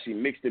it. He actually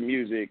mixed the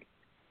music,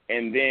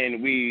 and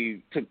then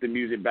we took the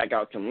music back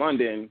out to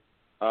London.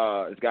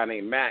 This guy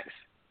named Max,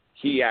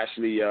 he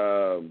actually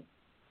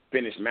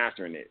finished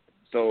mastering it.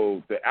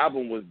 So the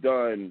album was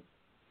done.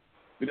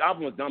 The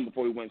album was done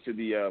before we went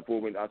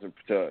out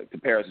to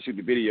Paris to shoot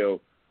the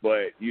video.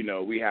 But you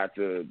know, we had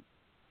to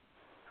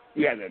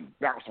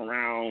bounce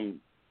around,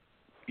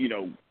 you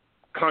know,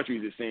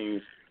 countries, it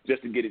seems,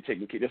 just to get it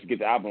taken, just to get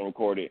the album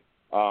recorded.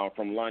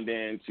 From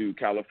London to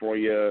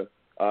California,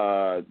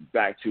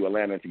 back to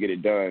Atlanta to get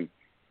it done.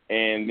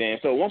 And then,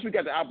 so once we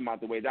got the album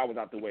out the way, that was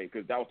out the way,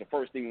 because that was the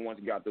first thing we wanted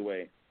to get out the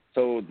way.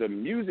 So the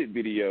music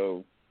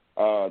video,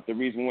 the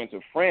reason we went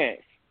to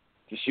France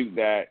to shoot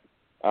that,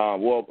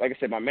 well, like I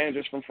said, my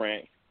manager's from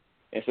France,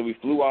 and so we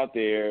flew out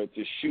there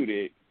to shoot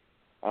it.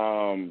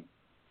 And,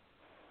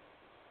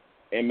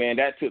 man,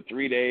 that took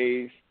 3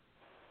 days.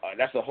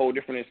 That's a whole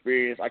different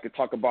experience. I could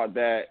talk about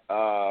that.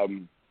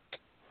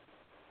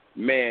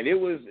 Man, it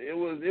was a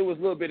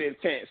little bit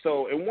intense.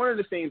 So in one of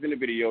the scenes in the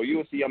video,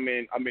 you'll see I'm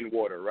in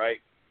water, right?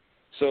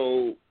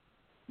 So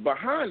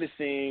behind the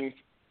scenes,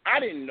 I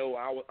didn't know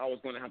I was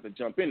going to have to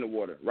jump in the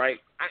water, right?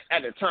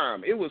 At the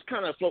time, it was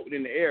kind of floating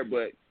in the air,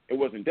 but it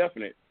wasn't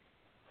definite.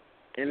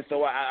 And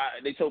so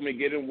they told me to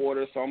get in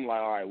water, so I'm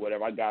like, all right,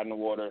 whatever. I got in the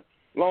water.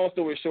 Long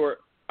story short,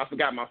 I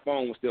forgot my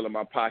phone was still in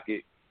my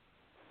pocket.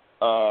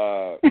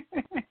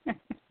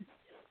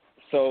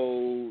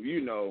 So,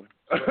 you know,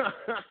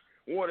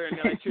 water and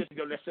electricity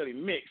don't necessarily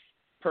mix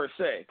per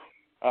se.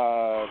 So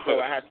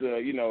I had to,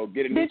 you know,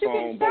 get a new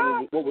phone.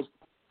 But what was?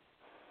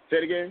 Say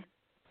it again.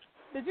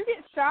 Did you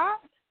get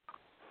shocked?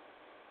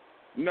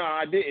 No,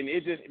 I didn't.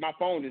 My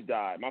phone just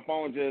died. My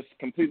phone just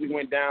completely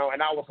went down,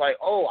 and I was like,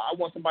 oh, I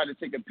want somebody to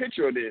take a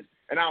picture of this.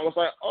 And I was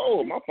like,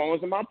 oh, my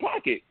phone's in my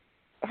pocket.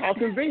 How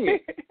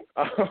convenient.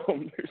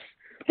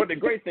 But the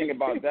great thing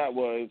about that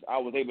was I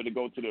was able to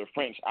go to the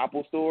French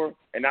Apple store,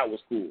 and that was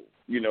cool.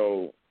 You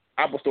know,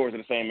 Apple stores are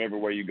the same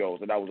everywhere you go,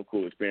 so that was a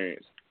cool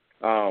experience.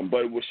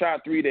 But it was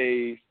shot 3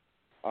 days.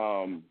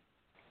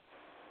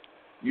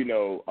 You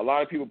know, a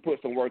lot of people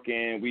put some work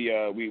in.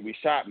 We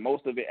shot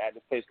most of it at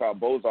this place called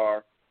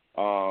Beaux-Arts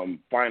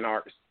Fine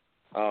Arts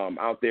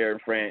out there in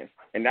France,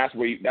 and that's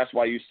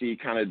why you see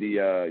kind of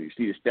the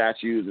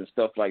statues and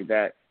stuff like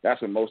that.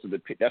 That's where most of the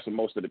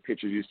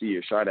pictures you see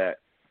are shot at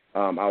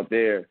out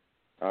there.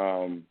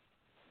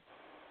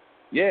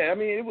 Yeah, I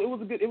mean, it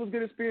was a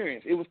good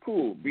experience. It was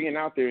cool being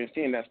out there and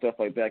seeing that stuff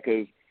like that,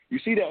 because you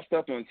see that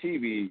stuff on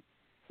TV,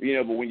 you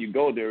know, but when you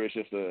go there, it's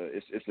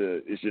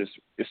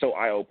so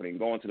eye opening.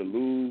 Going to the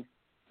Louvre,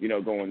 you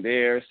know, going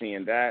there,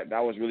 seeing that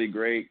was really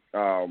great.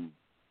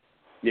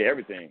 Yeah,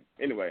 everything.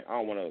 Anyway, I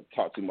don't want to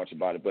talk too much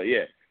about it, but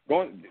yeah,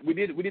 we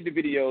did the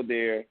video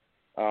there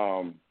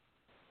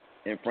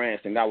in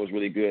France, and that was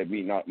really good.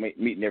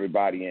 Meeting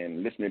everybody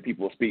and listening to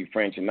people speak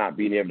French and not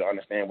being able to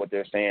understand what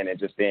they're saying and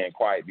just staying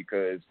quiet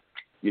because,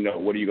 you know,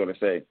 what are you going to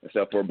say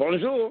except for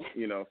bonjour,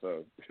 you know?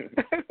 So.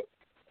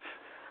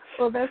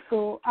 Well, that's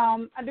cool.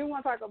 I do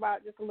want to talk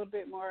about just a little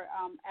bit more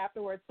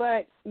afterwards,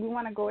 but we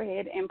want to go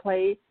ahead and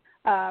play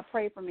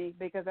 "Pray for Me"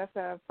 because that's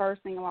the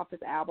first single off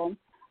this album.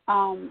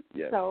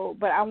 Yes. So,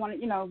 but I want to,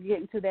 you know, get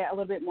into that a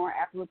little bit more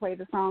after we play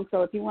the song.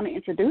 So, if you want to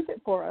introduce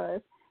it for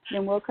us,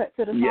 then we'll cut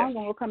to the song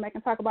and we'll come back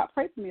and talk about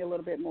 "Pray for Me" a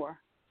little bit more.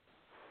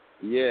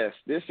 Yes,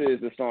 this is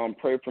the song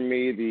 "Pray for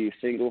Me," the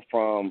single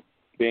from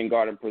Ben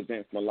Garden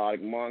Presents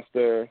Melodic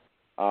Monster.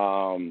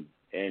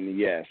 And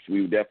yes,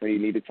 we definitely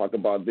need to talk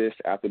about this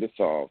after the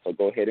song. So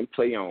go ahead and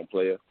play on,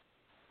 player.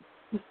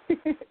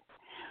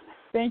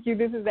 Thank you.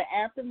 This is the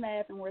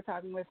Aftermath, and we're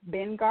talking with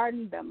Ben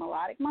Garden, the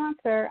Melodic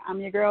Monster. I'm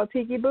your girl,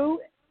 Tiki Blue,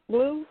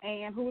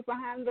 and who's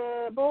behind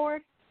the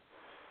board?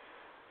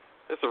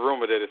 It's a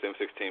rumor that it's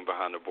M16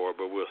 behind the board,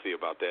 but we'll see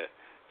about that.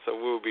 So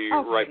we'll be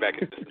right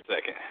back in just a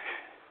second.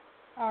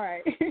 All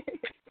right.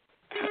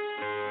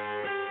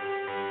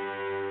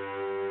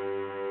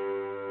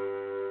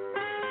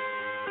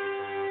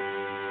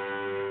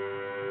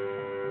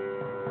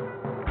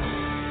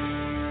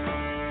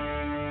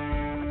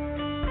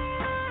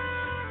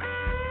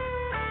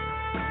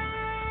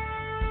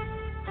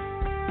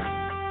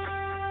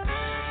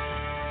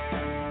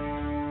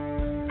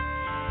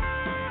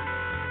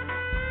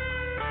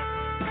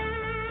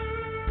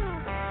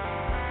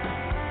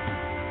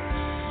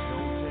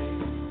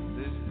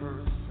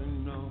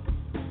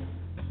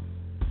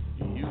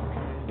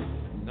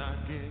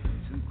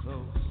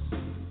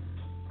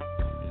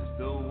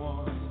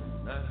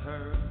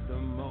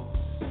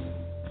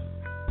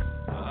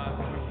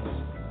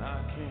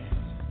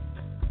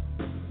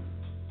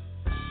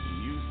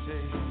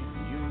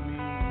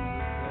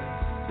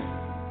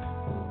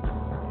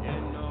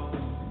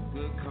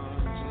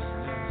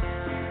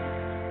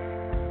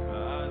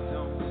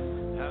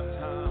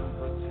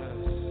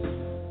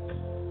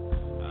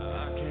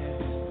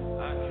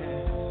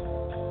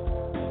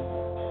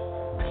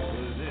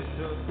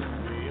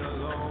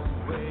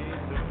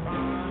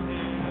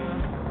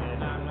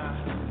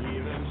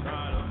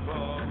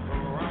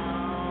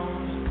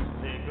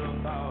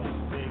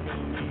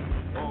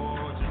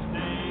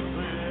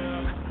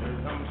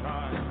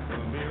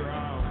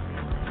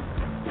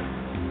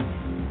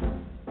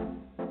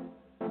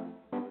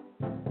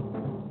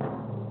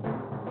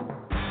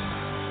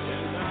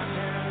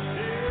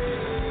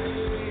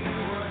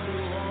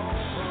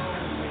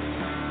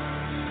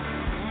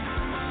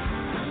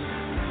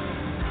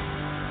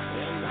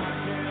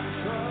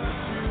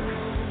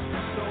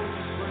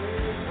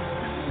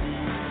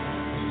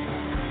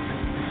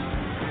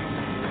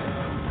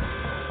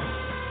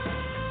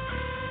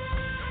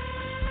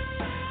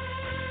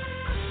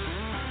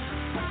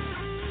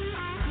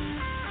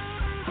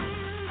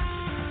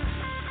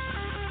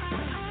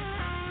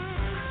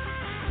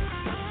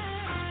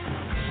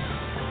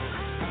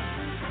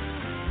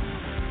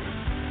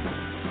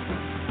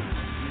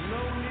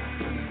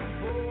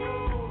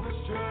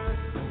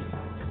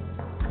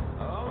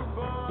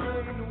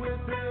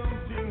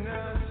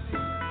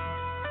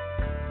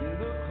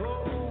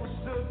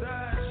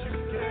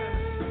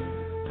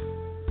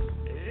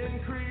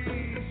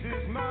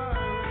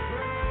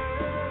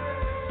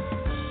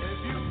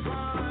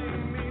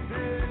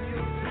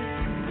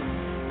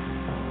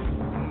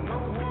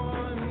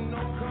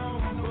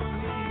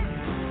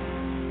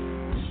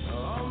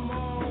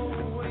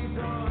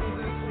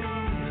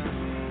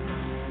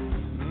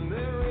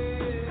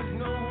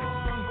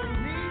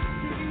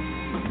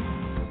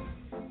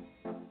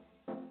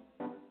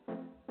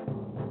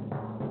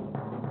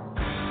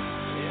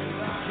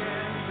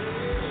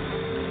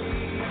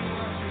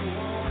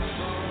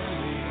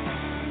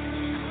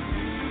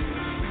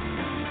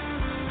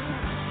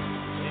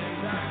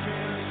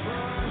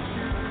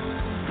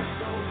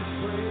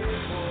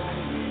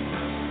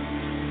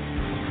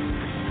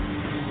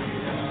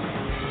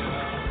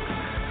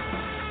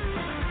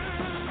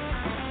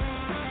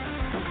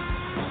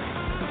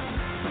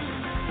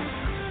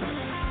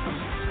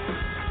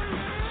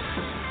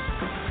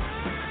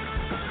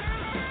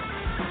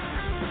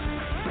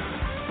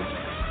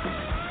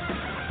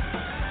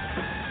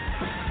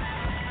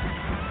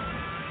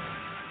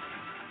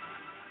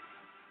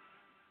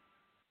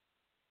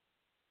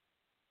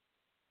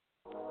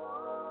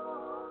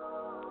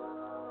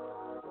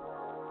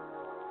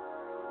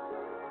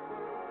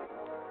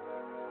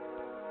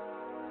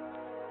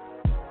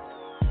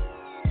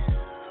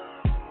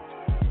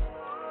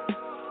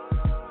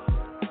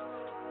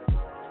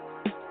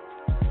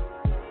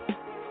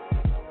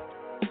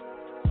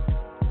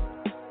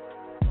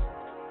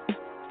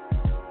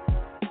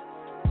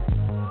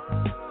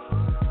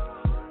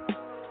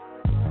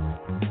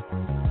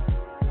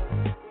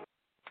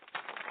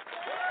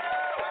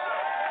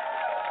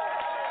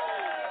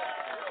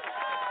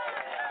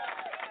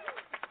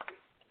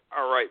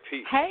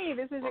 Peace. Hey,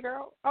 this is your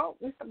girl. Oh,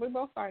 we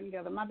both starting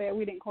together. My bad,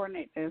 we didn't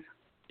coordinate this.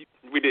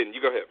 We didn't.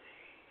 You go ahead.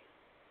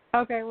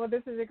 Okay, well,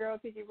 this is your girl,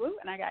 Tiki Blue,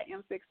 and I got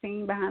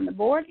M16 behind the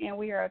board, and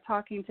we are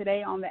talking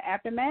today on the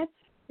Aftermath.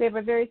 We have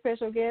a very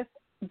special guest,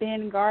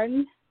 Ben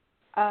Garden,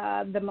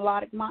 the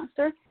Melodic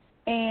Monster,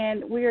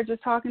 and we are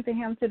just talking to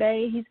him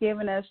today. He's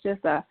given us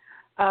just a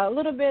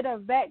little bit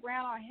of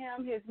background on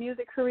him, his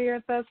music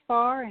career thus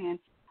far, and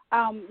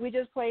we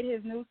just played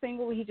his new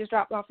single. He just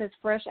dropped off his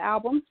fresh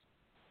album,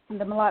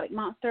 The Melodic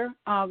Monster.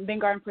 Ben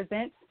Garden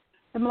presents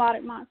The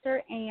Melodic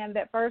Monster, and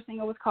that first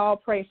single was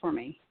called Pray For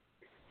Me.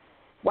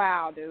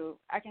 Wow, dude.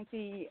 I can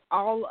see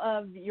all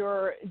of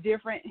your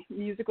different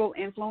musical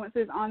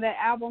influences on that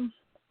album.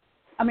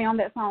 On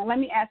that song. Let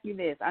me ask you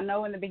this. I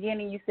know in the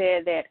beginning you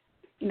said that,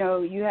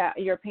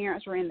 your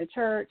parents were in the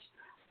church,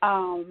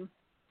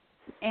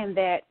 and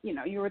that,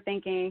 you were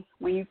thinking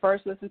when you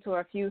first listened to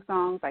a few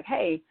songs like,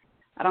 hey,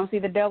 I don't see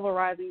the devil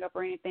rising up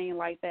or anything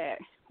like that.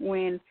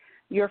 When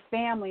your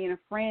family and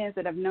friends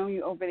that have known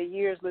you over the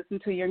years listen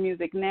to your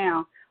music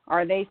now,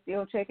 are they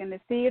still checking to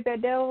see if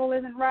that devil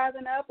isn't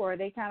rising up, or are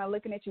they kind of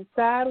looking at you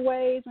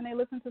sideways when they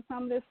listen to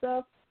some of this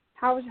stuff?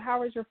 How is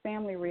your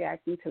family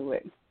reacting to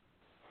it?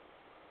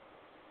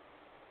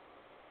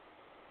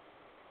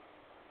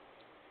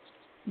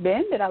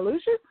 Ben, did I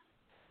lose you?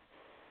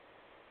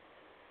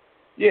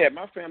 Yeah,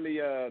 my family,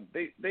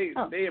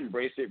 they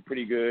embrace it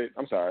pretty good.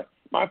 I'm sorry.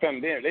 My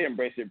family, they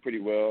embrace it pretty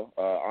well,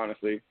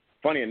 honestly.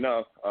 Funny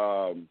enough,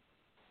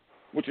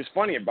 which is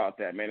funny about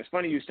that, man. It's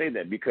funny you say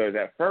that because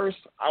at first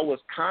I was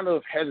kind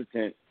of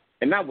hesitant,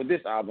 and not with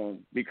this album,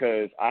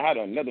 because I had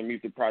another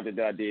music project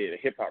that I did, a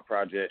hip-hop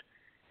project,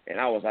 and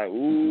I was like,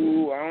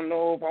 ooh, I don't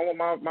know if I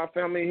want my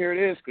family to hear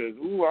this because,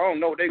 ooh, I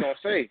don't know what they're going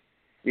to say,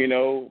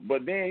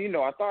 But then,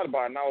 I thought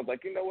about it, and I was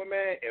like, you know what,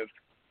 man, if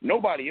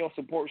nobody else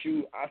supports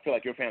you, I feel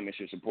like your family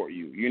should support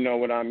you. You know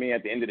what I mean?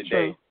 At the end of the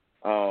day,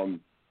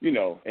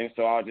 and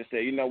so I'll just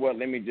say, you know what,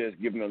 let me just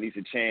give them at least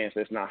a chance.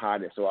 Let's not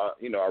hide it. So I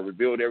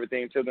revealed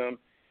everything to them,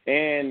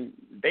 and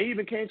they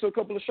even came to a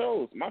couple of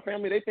shows. My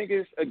family, they think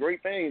it's a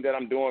great thing that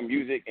I'm doing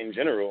music in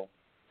general,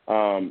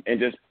 and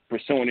just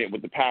pursuing it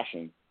with the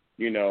passion,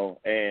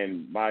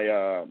 And my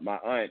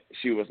aunt,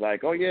 she was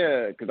like, oh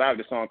yeah, because I have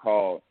this song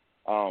called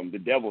 "The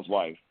Devil's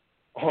Wife"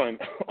 on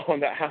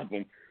that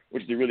album,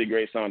 which is a really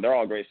great song. They're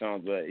all great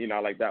songs, but, I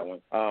like that one.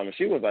 And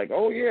she was like,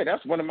 oh, yeah,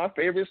 that's one of my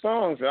favorite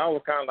songs. And I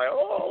was kind of like,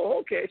 oh,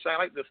 okay. So I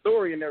like the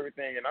story and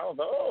everything. And I was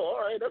like, oh,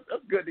 all right, that's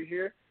good to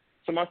hear.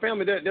 So my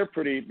family,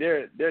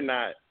 they're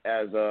not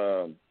as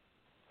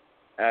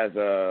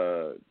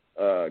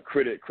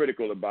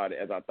critical about it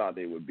as I thought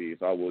they would be.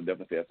 So I will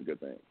definitely say that's a good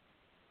thing.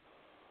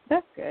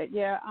 That's good.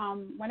 Yeah.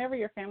 Whenever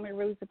your family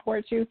really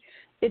supports you,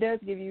 it does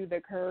give you the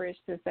courage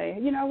to say,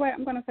 you know what,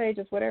 I'm going to say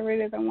just whatever it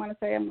is I want to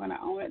say. I'm going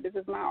to own it. This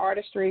is my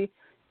artistry,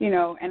 and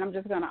I'm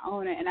just going to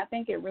own it. And I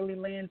think it really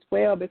lends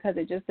well because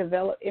it just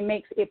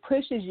it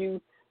pushes you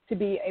to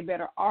be a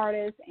better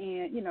artist,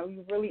 and,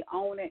 you really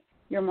own it.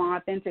 You're more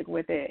authentic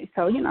with it.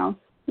 So,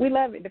 we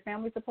love it. The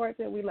family supports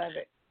it. We love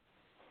it.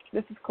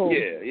 This is cool.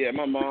 Yeah.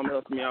 My mom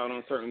helps me out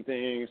on certain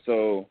things.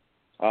 So,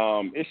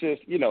 it's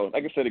just,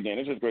 like I said again,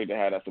 it's just great to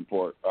have that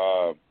support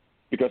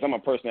because I'm a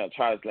person that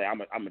tries to, I'm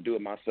going to do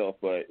it myself,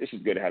 but it's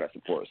just good to have that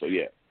support. So,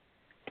 yeah.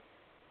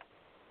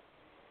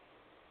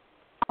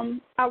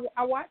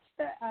 I watched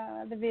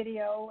the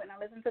video and I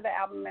listened to the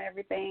album and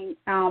everything.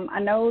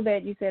 I know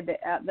that you said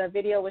that the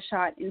video was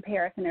shot in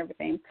Paris and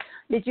everything.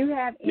 Did you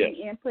have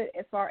any input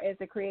as far as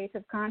the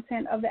creative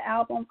content of the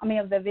album,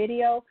 of the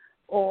video,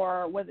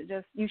 or was it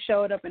just you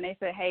showed up and they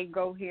said, hey,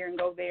 go here and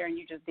go there, and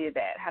you just did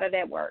that? How did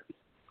that work?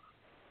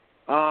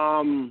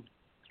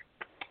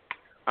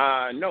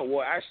 No,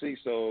 well, actually,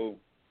 so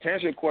to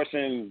answer your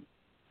question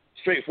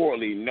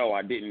straightforwardly, no,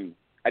 I didn't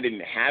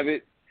have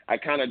it. I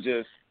kind of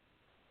just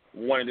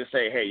wanted to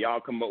say, hey, y'all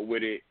come up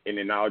with it, and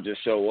then I'll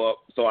just show up.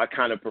 So I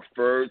kind of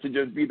preferred to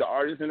just be the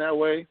artist in that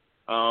way,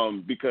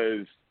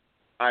 because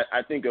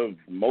I think of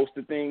most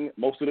of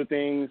the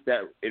things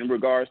that in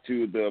regards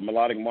to the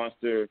Melodic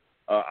Monster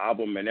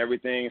album and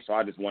everything. So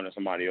I just wanted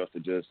somebody else to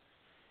just,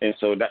 and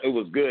so that it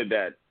was good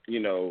that, we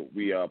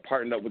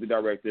partnered up with the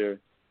director.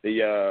 They,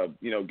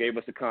 gave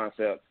us the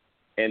concept,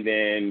 and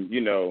then,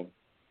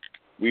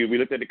 we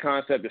looked at the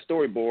concept, the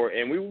storyboard,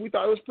 and we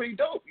thought it was pretty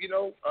dope. We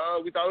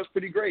thought it was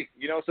pretty great.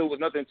 So it was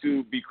nothing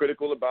to be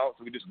critical about.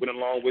 So we just went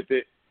along with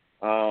it.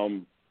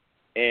 And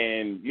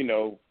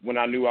when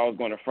I knew I was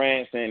going to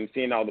France and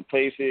seeing all the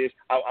places,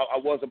 I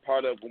was a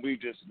part of when we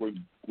just were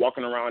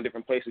walking around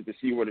different places to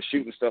see where to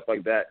shoot and stuff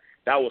like that.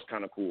 That was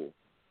kind of cool.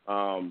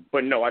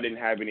 But no, I didn't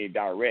have any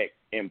direct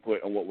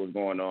input on what was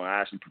going on. I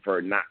actually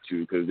preferred not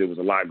to because there was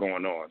a lot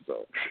going on.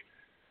 So,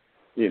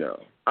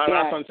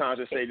 I sometimes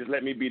just say, just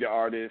let me be the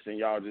artist and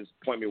y'all just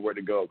point me where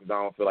to go because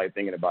I don't feel like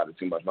thinking about it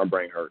too much. My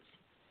brain hurts.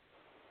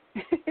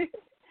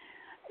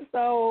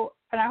 So,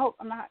 and I hope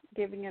I'm not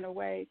giving it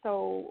away.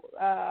 So,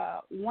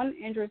 one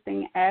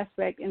interesting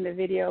aspect in the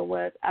video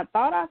was I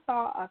thought I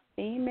saw a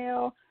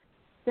female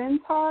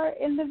centaur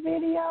in the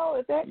video.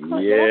 Is that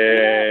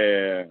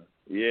correct?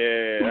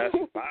 Yeah, that's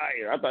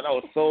fire. I thought that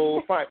was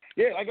so fire.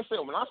 Yeah, like I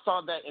said, when I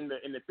saw that in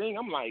the thing,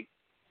 I'm like,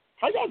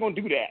 how y'all gonna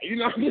do that? You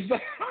know, I'm just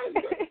like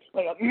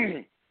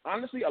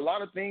honestly, a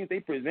lot of things they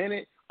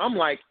presented, I'm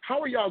like,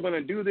 how are y'all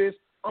gonna do this?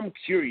 I'm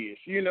curious.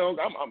 You know,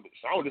 I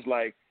was just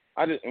like,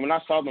 when I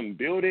saw them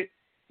build it,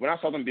 when I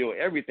saw them build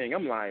everything,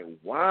 I'm like,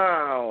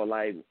 wow,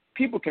 like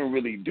people can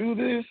really do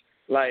this.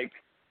 Like,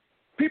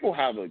 people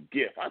have a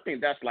gift. I think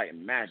that's like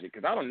magic,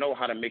 because I don't know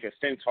how to make a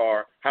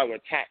centaur, how to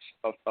attach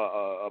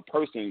a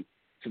person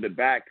to the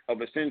back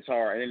of a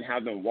centaur and then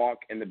have them walk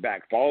in the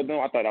back. Follow them.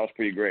 I thought that was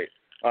pretty great.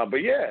 But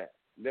yeah,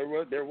 there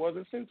was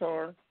a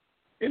centaur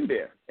in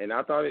there, and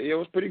I thought it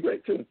was pretty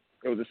great too.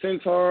 It was a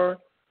centaur.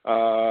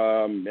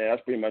 Yeah,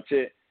 that's pretty much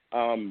it.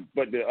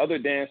 But the other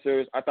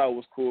dancers, I thought it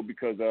was cool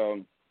because,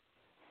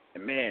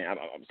 man,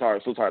 I'm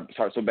sorry,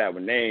 so bad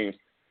with names.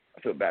 I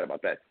feel bad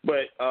about that.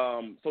 But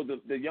so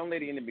the young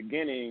lady in the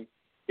beginning,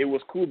 it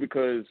was cool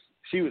because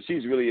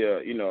she's really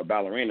a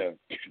ballerina.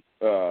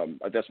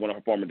 That's one of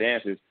her former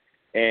dances,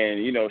 and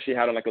she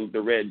had on like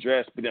the red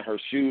dress, but then her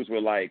shoes were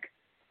like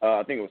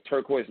I think it was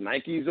turquoise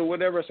Nikes or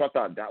whatever. So I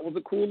thought that was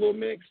a cool little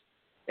mix.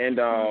 And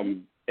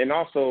and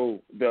also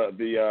the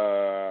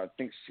I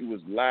think she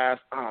was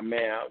last. Oh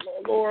man,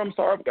 Lord, I'm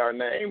sorry, I forgot her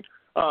name.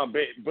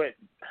 But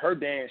her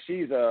dance,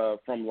 she's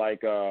from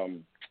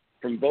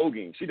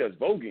voguing. She does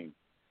voguing.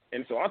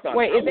 And so I thought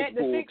Wait, that is that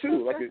was cool the thick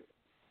too. sister?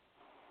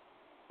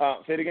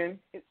 Say it again.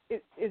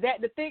 Is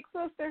that the thick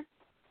sister?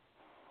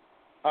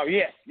 Oh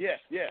yes,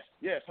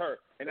 her.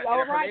 And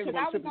All her right, name was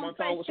because I on the tip was of my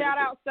gonna tongue. say shout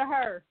outs to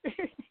her.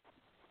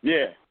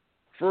 Yeah,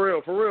 for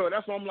real.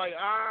 That's why I'm like,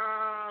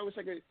 I wish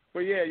I could.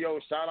 But yeah,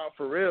 shout out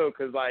for real,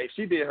 because like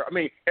she did her. I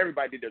mean,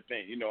 everybody did their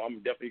thing. I'm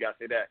definitely gotta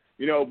say that.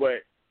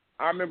 But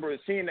I remember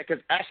seeing that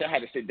because actually I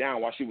had to sit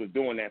down while she was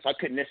doing that, so I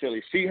couldn't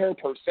necessarily see her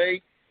per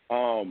se.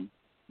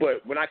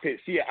 But when I could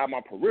see it out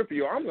my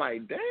peripheral, I'm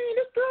like, dang,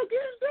 this girl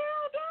gets down.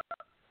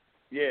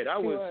 Yeah,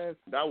 that was great.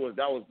 That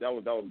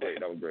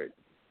was great.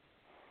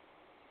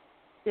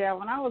 Yeah,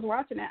 when I was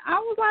watching it, I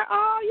was like,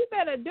 oh, you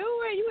better do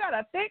it. You got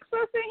a thick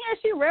sister in here.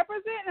 She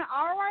representing.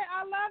 All right,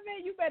 I love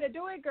it. You better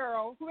do it,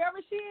 girl.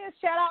 Whoever she is,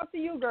 shout out to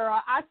you,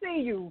 girl. I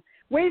see you.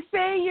 We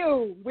see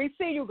you. We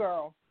see you,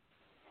 girl.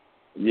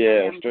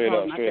 Yeah, straight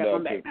up.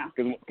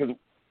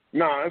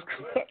 No, it's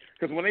cool.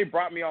 Because when they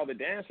brought me all the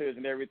dancers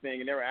and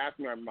everything, and they were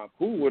asking me, am I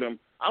cool with them?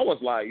 I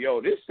was like,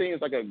 this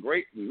seems like a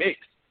great mix,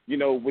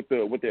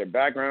 with their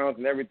backgrounds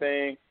and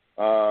everything.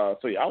 So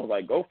yeah, I was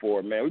like, go for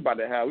it, man. We about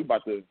to,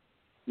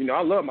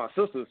 I love my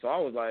sisters, so I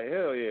was like,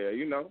 hell yeah,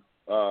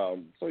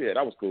 So yeah,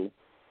 that was cool.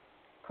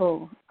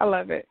 Cool. I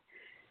love it.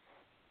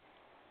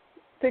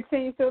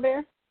 16, you still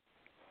there?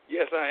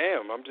 Yes, I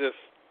am. I'm just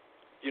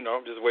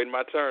waiting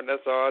my turn.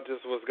 That's all. I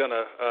just was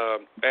gonna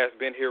ask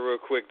Ben here real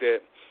quick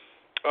that.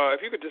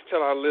 If you could just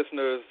tell our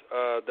listeners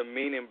the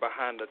meaning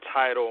behind the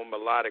title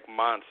 "Melodic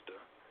Monster."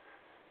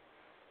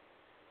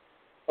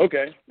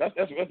 Okay, that's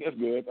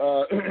good.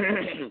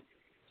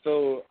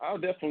 So I'll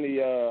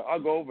definitely I'll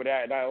go over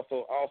that, and I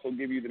also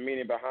give you the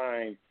meaning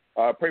behind.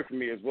 Pray for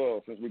me as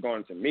well, since we're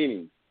going into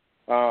meanings.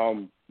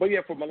 But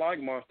yeah, for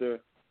Melodic Monster,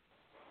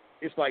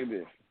 it's like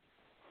this.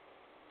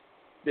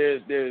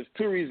 There's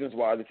two reasons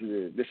why this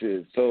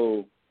is.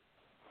 So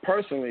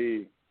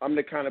personally, I'm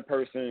the kind of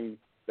person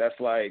that's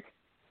like,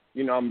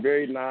 I'm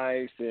very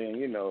nice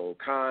and,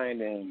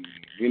 kind and,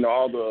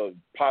 all the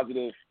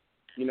positive,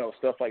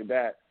 stuff like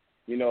that,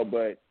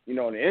 but,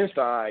 on the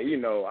inside,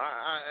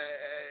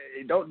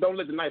 I don't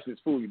let the niceness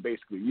fool you,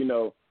 basically,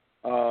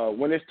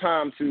 when it's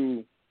time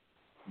to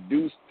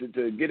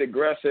get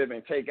aggressive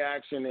and take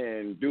action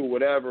and do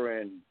whatever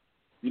and,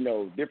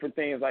 different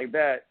things like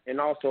that.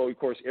 And also, of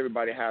course,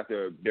 everybody has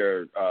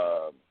their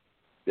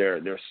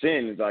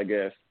sins, I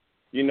guess.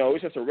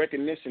 It's just a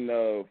recognition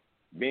of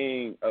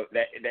being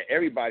that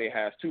everybody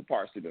has two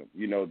parts to them.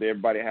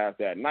 Everybody has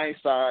that nice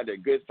side,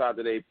 that good side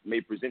that they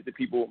may present to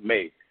people,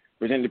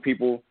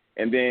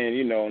 and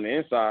then, on the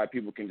inside,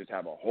 people can just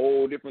have a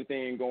whole different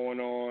thing going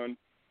on.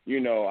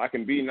 I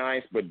can be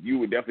nice, but you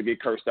would definitely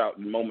get cursed out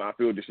the moment I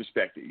feel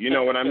disrespected. You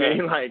know what I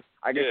mean? Like,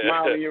 I can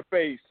smile in your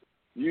face,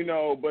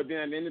 but then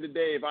at the end of the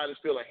day, if I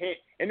just feel a hint,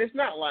 and it's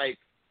not like,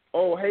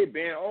 oh, hey,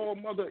 Ben, oh,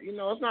 mother,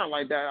 it's not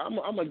like that. I'm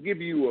gonna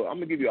give you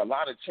a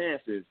lot of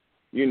chances,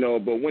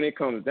 but when it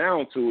comes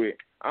down to it,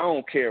 I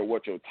don't care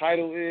what your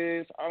title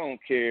is. I don't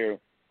care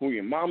who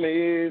your mama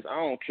is. I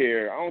don't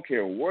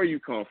care where you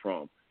come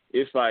from.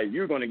 It's like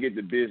you're going to get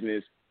the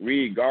business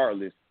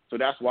regardless. So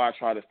that's why I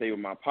try to stay with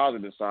my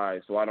positive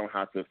side, so I don't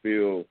have to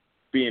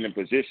be in a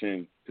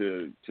position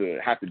to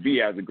have to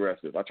be as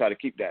aggressive. I try to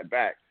keep that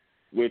back,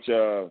 which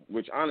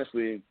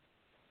honestly,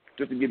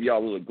 just to give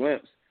y'all a little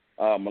glimpse,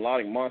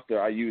 Melodic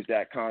Monster, I use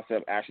that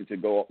concept actually to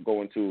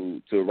go into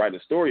to write a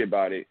story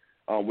about it,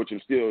 which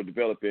I'm still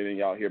developing, and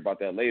y'all hear about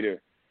that later,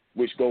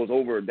 which goes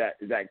over that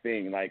exact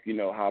thing, like,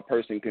 how a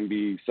person can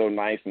be so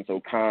nice and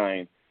so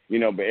kind,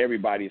 but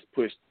everybody's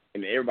pushed,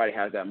 and everybody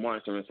has that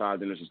monster inside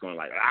them that's just going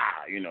like,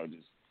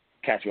 just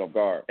catch you off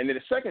guard. And then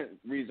the second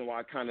reason why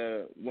I kind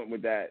of went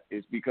with that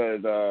is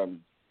because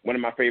one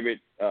of my favorite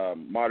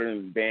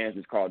modern bands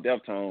is called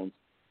Deftones.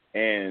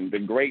 And the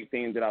great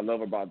thing that I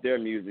love about their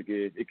music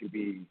is it can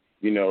be,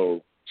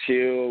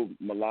 chill,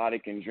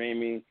 melodic, and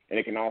dreamy, and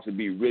it can also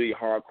be really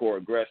hardcore,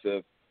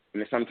 aggressive,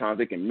 and then sometimes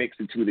they can mix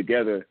the two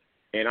together.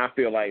 And I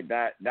feel like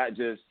that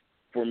just,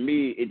 for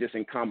me, it just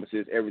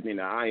encompasses everything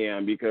that I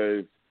am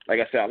because, like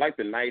I said, I like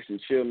the nice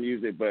and chill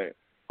music, but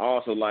I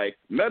also like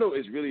metal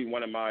is really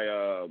one of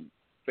my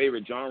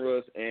favorite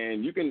genres,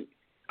 and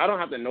I don't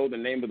have to know the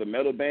name of the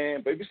metal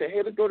band, but if you say,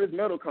 hey, let's go to this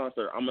metal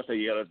concert, I'm going to say,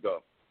 yeah, let's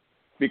go.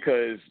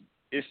 Because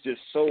it's just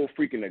so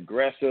freaking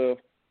aggressive,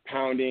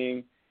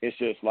 pounding. It's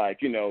just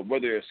like,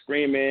 whether it's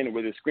screaming,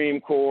 whether it's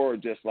screamcore, or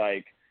just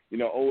like,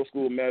 old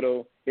school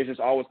metal, it's just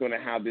always going to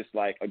have this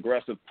like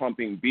aggressive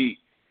pumping beat.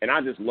 And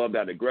I just love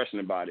that aggression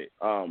about it.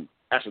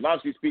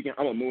 Astrologically speaking,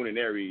 I'm a moon in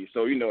Aries.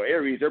 So,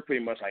 Aries, they're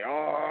pretty much like,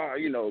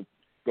 go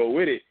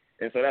with it.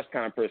 And so that's the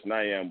kind of person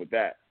I am with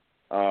that.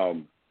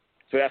 So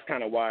that's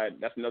kind of why,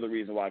 that's another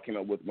reason why I came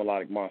up with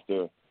Melodic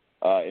Monster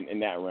in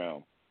that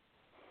realm.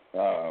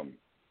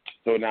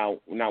 So now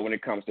when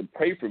it comes to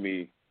Pray For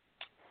Me,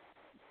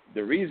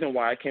 the reason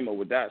why I came up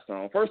with that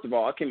song, first of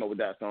all, I came up with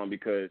that song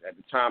because at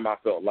the time I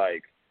felt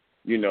like,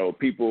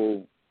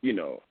 people, I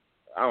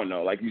don't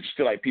know, like you just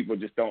feel like people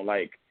just don't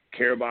like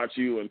care about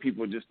you and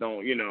people just don't,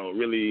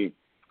 really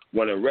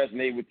want to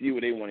resonate with you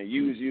or they want to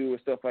use you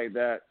and stuff like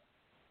that.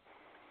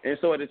 And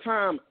so at the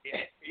time,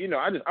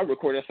 I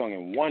recorded that song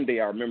in one day.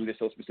 I remember this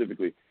so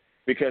specifically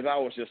because I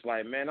was just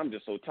like, man, I'm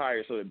just so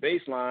tired. So the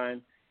bass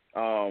line,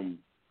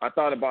 I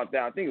thought about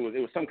that. I think it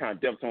was some kind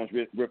of Deftones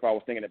riff I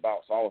was thinking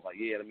about. So I was like,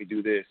 yeah, let me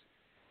do this.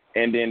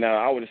 And then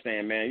I was just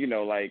saying, man,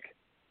 like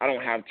I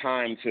don't have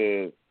time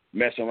to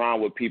mess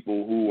around with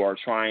people who are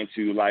trying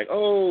to like,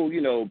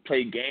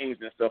 play games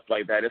and stuff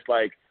like that. It's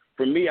like,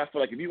 for me, I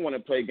feel like if you want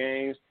to play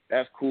games,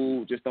 that's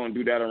cool. Just don't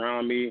do that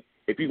around me.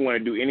 If you want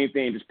to do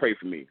anything, just pray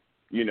for me.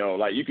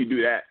 Like you can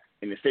do that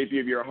in the safety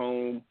of your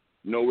home,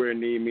 nowhere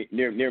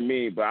near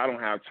me, but I don't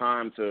have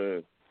time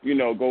to,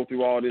 go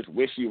through all this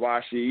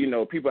wishy-washy.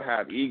 People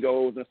have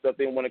egos and stuff.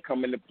 They want to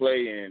come into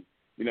play and,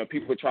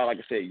 people try, like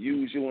I said,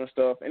 use you and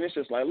stuff. And it's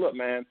just like, look,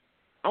 man,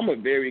 I'm a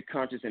very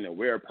conscious and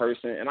aware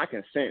person, and I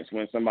can sense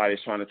when somebody's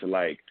trying to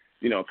like,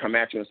 come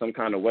at you in some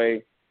kind of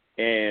way.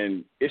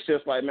 And it's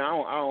just like, man,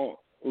 I don't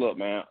look,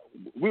 man,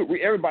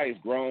 we everybody's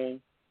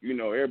grown.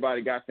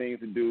 Everybody got things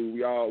to do.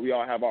 We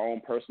all have our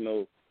own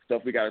personal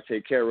stuff we got to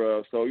take care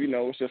of. So,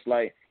 it's just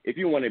like, if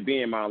you want to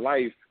be in my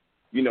life,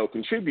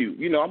 contribute.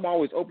 I'm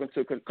always open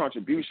to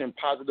contribution,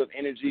 positive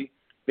energy,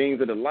 things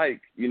of the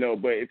like,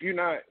 but if you're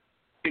not,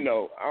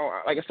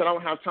 like I said, I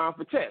don't have time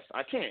for tests.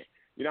 I can't.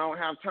 I don't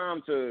have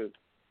time to,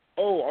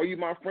 are you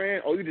my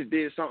friend? You just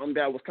did something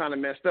that was kind of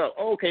messed up.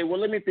 Okay, well,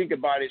 let me think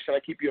about it. Should I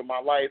keep you in my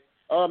life?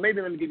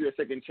 Maybe let me give you a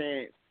second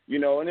chance,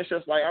 and it's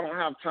just like, I don't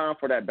have time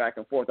for that back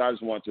and forth. I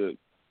just want to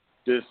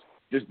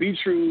just be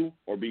true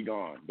or be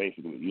gone,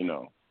 basically,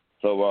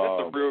 So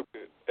that's a real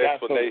good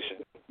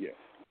explanation. Yeah.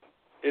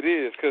 It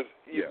is, because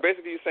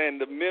basically you're saying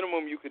the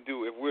minimum you could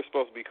do, if we're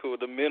supposed to be cool,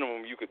 the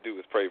minimum you could do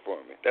is pray for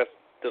me. That's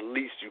the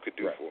least you could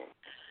do for me.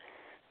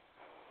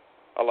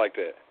 I like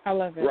that. I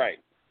love it. Right.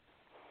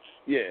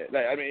 Yeah.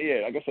 Like I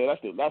said,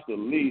 that's the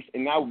least,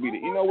 and that would be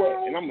the,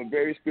 what? And I'm a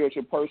very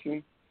spiritual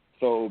person,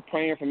 so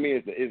praying for me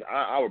is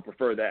I would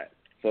prefer that.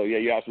 So yeah,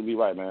 you're absolutely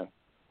right, man.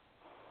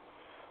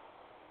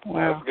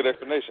 Wow. That's a good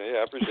explanation.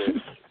 Yeah, I appreciate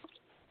it.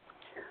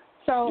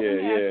 So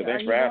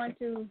thanks for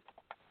asking.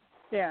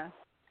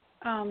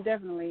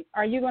 Definitely.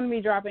 Are you going to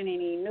be dropping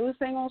any new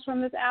singles from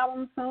this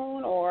album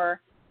soon, or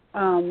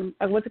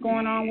what's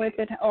going on with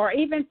it? Or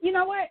even,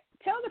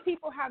 tell the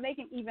people how they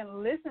can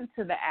even listen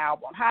to the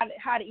album, how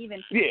to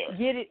even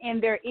get it in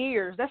their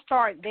ears. Let's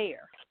start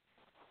there.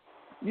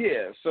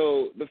 Yeah,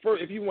 so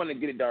if you want to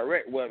get a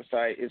direct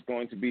website, it's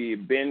going to be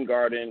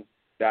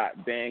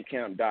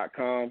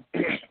bengarden.bandcamp.com,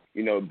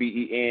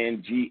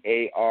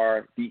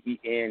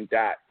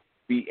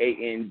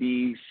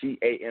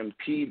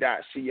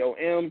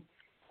 BenGarden.bandcamp.com.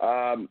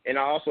 And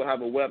I also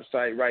have a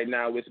website right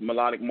now. It's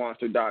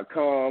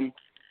melodicmonster.com.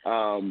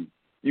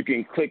 You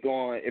can click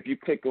on,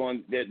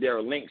 there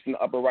are links in the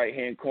upper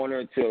right-hand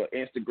corner to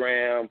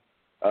Instagram,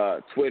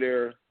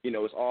 Twitter.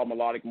 It's all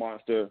Melodic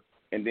Monster.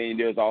 And then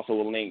there's also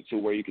a link to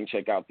where you can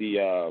check out the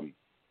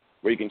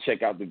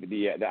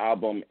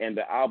album, and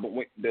the album.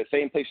 The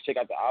same place to check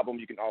out the album,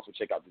 you can also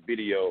check out the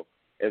video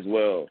as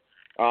well.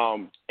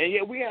 And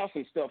we have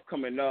some stuff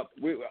coming up.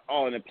 We're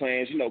all in the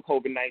plans.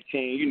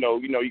 COVID-19. You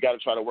got to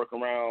try to work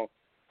around,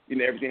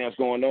 everything that's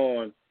going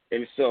on.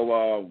 And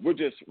so we're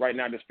just right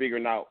now just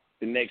figuring out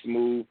the next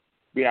move.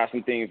 We have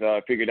some things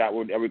figured out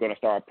that we're going to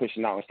start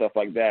pushing out and stuff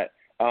like that.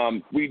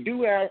 We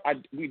do have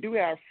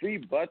free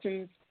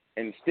buttons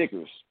and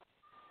stickers.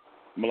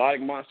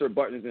 Melodic Monster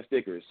buttons and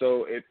stickers.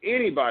 So if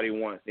anybody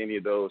wants any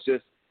of those,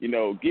 just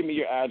give me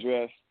your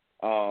address,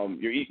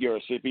 your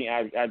shipping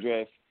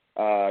address.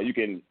 You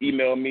can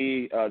email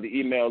me. The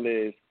email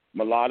is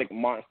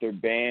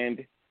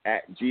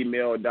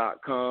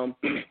melodicmonsterband@gmail.com.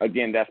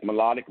 Again, that's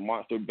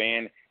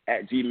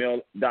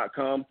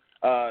melodicmonsterband@gmail.com.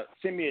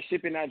 send me a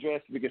shipping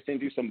address. We can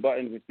send you some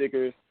buttons and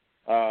stickers.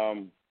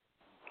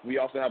 We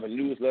also have a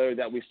newsletter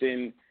that we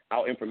send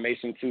out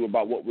information to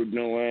about what we're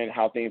doing,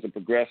 how things are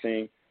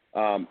progressing.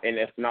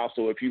 And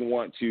also, if you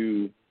want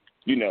to,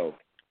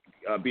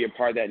 be a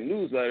part of that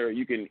newsletter,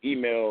 you can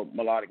email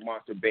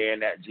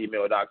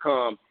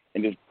melodicmonsterband@gmail.com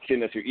and just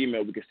send us your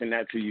email. We can send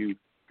that to you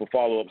for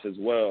follow-ups as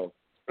well.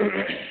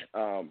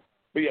 But,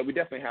 yeah, we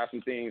definitely have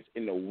some things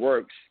in the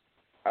works.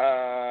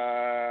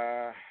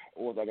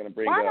 What was I going to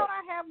bring up? Why don't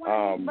I have one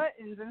of these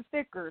buttons and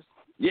stickers?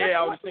 Yeah,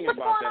 I was just thinking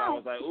about that. I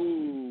was like,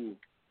 ooh.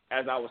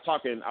 As I was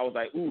talking, I was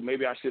like, ooh,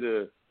 maybe I should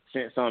have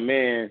sent some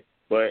in,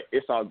 but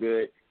it's all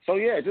good. So,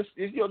 yeah, just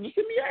send me your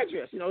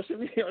address. Send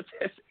me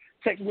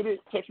text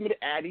me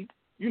the Addy,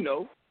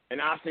 and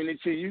I'll send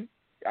it to you.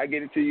 I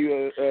get it to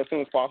you as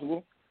soon as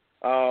possible.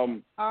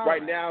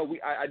 Right now,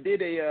 I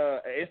did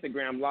a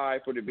Instagram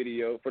live for the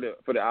video for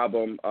the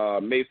album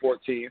May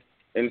 14th,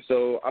 and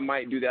so I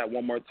might do that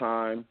one more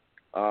time,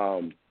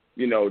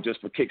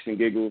 just for kicks and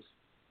giggles,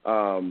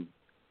 and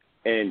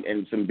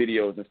some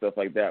videos and stuff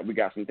like that. We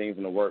got some things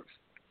in the works.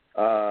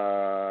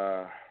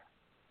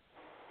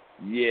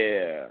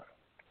 Yeah,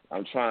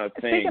 I'm trying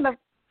to think.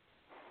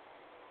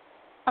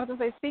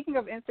 Speaking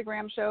of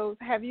Instagram shows,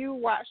 have you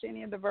watched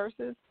any of the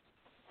Verses?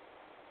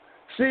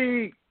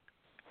 See,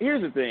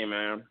 here's the thing,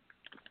 man.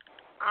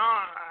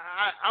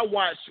 I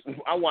watched.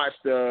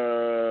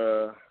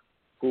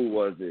 Who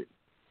was it?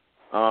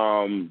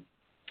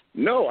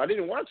 No, I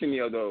didn't watch any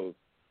of those.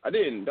 I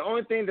didn't. The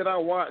only thing that I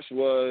watched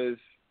was,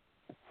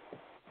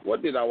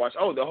 what did I watch?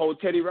 Oh, the whole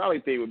Teddy Riley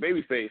thing with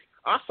Babyface.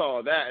 I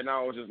saw that and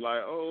I was just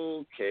like,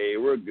 okay,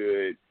 we're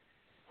good.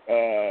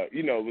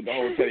 With the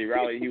whole Teddy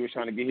Riley, he was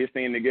trying to get his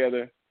thing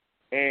together.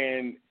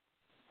 And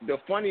the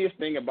funniest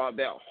thing about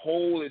that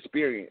whole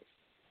experience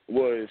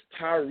was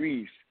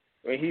Tyrese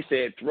when he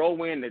said,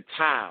 throw in the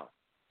towel.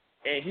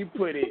 And he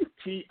put it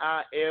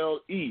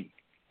T-I-L-E.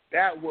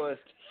 That was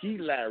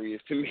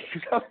hilarious to me.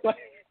 I was like,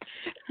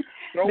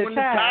 throw in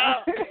the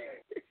towel.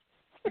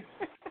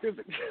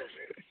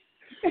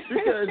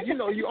 Because,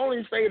 you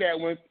only say that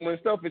when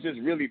stuff is just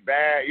really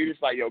bad. You're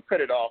just like, yo,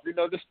 cut it off.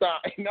 Just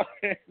stop.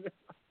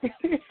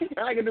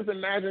 I can just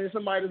imagine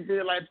somebody just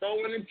being like,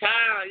 throw in the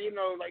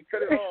towel, like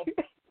cut it off.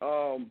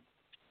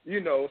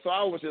 So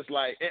I was just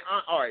like,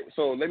 all right,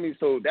 so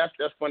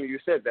that's funny you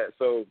said that.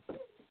 So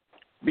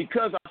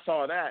because I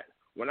saw that,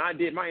 when I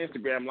did my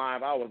Instagram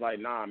live, I was like,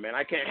 nah, man,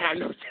 I can't have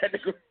no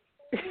technical.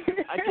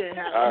 I can't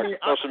have.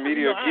 Social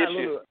media will get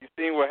you. You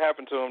seen what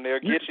happened to them? They'll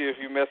get you if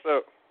you mess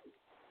up.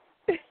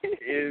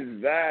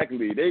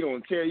 Exactly. They're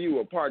going to tear you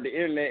apart. The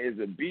internet is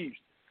a beast.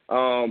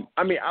 I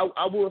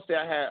will say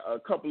I had a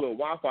couple of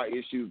Wi-Fi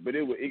issues, but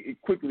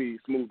it quickly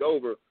smoothed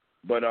over.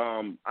 But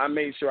I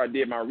made sure I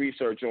did my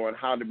research on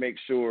how to make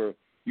sure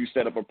you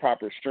set up a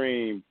proper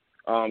stream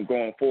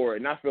going forward.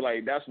 And I feel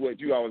like that's what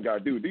you always got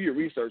to do. Do your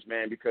research,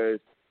 man, because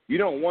you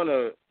don't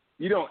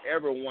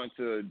ever want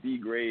to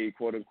degrade,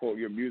 quote unquote,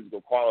 your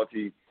musical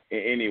quality in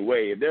any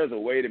way. If there's a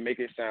way to make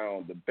it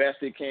sound the best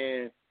it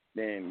can,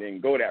 then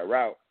go that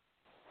route.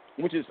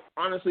 Which is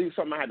honestly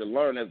something I had to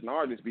learn as an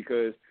artist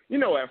because,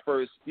 at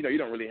first, you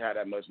don't really have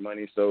that much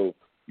money, so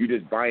you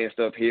just buying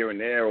stuff here and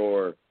there,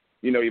 or,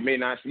 you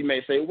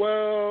may say,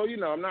 well,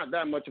 I'm not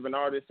that much of an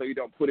artist, so you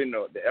don't put in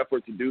the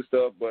effort to do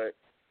stuff. But,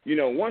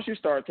 once you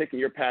start taking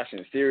your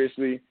passion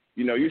seriously,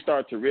 you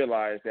start to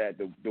realize that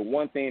the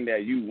one thing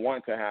that you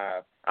want to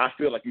have, I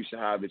feel like you should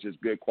have is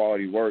just good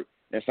quality work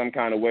in some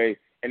kind of way.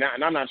 And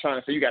I'm not trying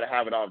to say you got to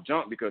have it off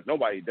jump because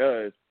nobody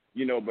does.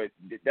 But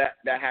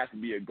that has to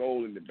be a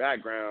goal in the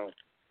background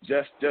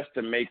just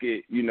to make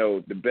it,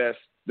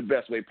 the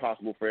best way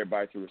possible for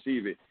everybody to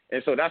receive it.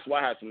 And so that's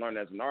why I had to learn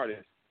as an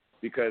artist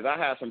because I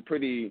had some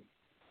pretty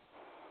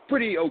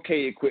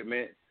okay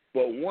equipment,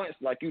 but once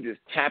you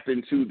just tap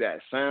into that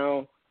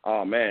sound,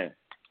 oh man,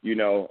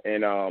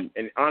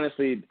 and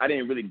honestly, I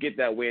didn't really get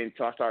that way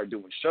until I started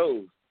doing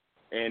shows.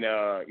 And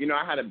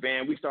I had a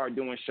band. We started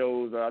doing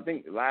shows. I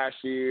think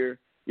last year.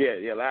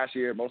 Yeah, last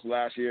year, most of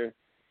last year.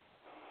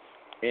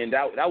 And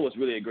that was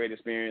really a great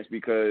experience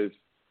because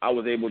I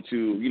was able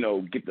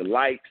to, get the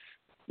lights.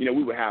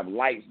 We would have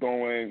lights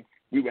going.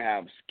 We would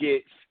have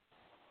skits,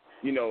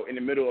 in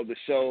the middle of the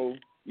show,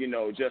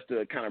 just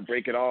to kind of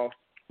break it off,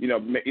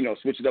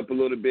 switch it up a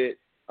little bit.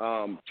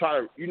 Try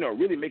to,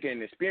 really make it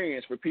an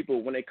experience for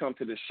people when they come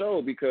to the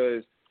show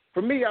because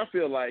for me, I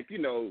feel like,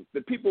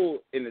 the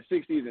people in the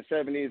 60s and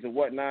 70s and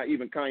whatnot,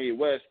 even Kanye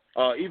West,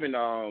 even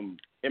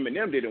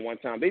Eminem did it one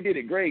time. They did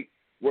it great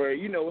where,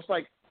 it's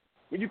like,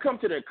 when you come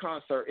to their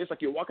concert, it's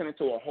like you're walking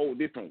into a whole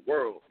different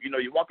world.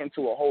 You walk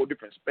into a whole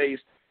different space.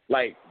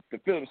 Like the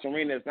Phillips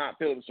Arena is not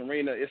Phillips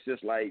Arena. It's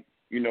just like,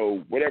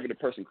 whatever the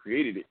person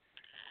created it.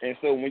 And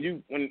so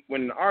when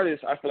an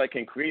artist, I feel like,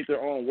 can create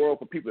their own world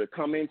for people to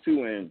come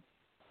into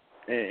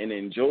and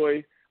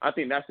enjoy, I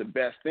think that's the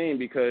best thing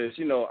because,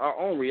 our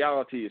own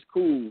reality is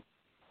cool,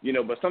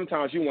 but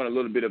sometimes you want a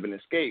little bit of an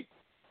escape.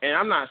 And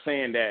I'm not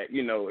saying that,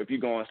 if you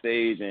go on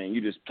stage and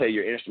you just play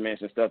your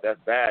instruments and stuff,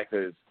 that's bad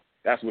because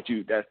that's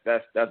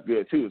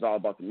good too. It's all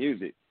about the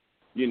music.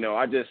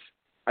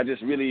 I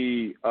just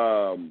really,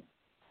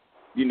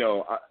 you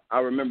know, I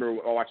remember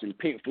watching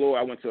Pink Floyd.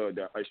 I went to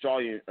the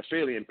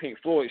Australian Pink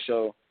Floyd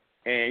show,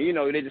 and, you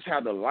know, they just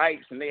have the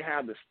lights and they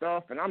have the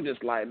stuff, and I'm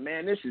just like,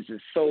 man, this is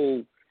just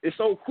it's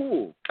so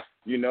cool,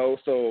 you know.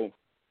 So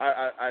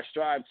I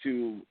strive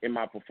to, in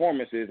my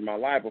performances, my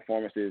live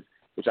performances,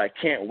 which I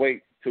can't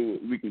wait till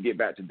we can get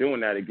back to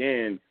doing that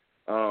again.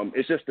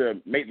 It's just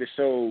to make the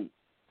show,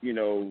 you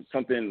know,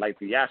 something like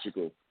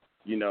theatrical,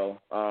 you know.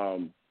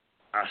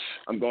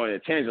 I'm going to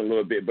tangent a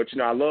little bit, but, you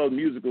know, I love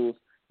musicals.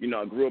 You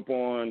know, I grew up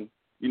on,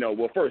 you know,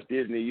 well, first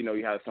Disney, you know,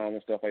 you had songs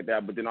and stuff like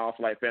that, but then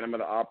also like Phantom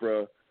of the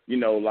Opera, you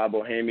know, La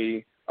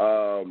Boheme,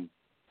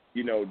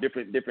 you know,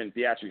 different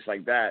theatrics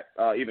like that,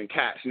 even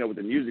Cats, you know, with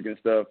the music and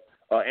stuff,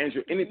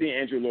 anything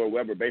Andrew Lloyd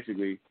Webber,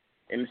 basically.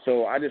 And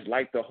so I just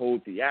like the whole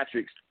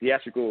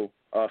theatrical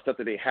stuff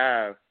that they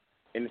have.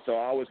 And so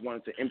I always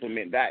wanted to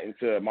implement that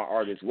into my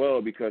art as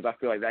well, because I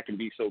feel like that can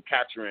be so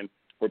capturing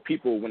for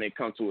people when they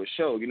come to a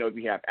show. You know, if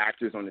you have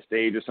actors on the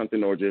stage or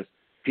something, or just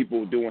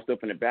people doing stuff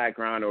in the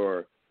background,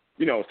 or,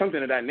 you know,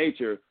 something of that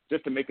nature,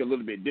 just to make it a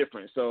little bit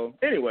different. So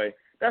anyway,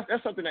 that's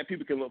something that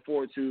people can look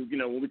forward to, you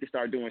know, when we can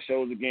start doing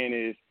shows again.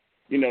 Is,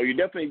 you know, you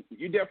definitely,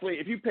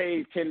 if you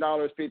pay $10,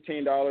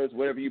 $15,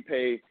 whatever you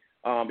pay,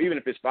 even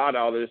if it's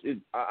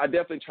 $5, I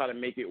definitely try to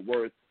make it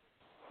worth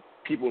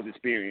people's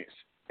experience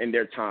and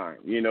their time,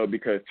 you know,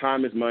 because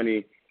time is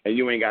money and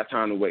you ain't got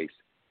time to waste,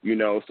 you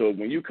know. So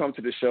when you come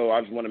to the show, I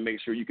just want to make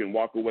sure you can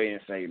walk away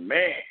and say,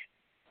 man,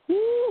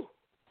 whoo,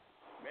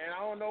 man,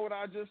 I don't know what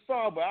I just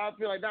saw, but I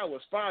feel like that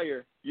was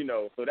fire, you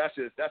know. So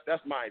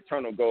that's my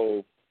eternal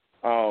goal.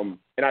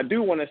 And I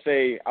do want to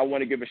say, I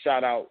want to give a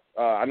shout out.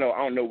 I know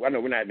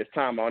we're not at this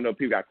time. I don't know if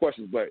people got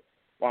questions, but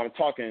while I'm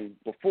talking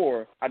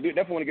before, I do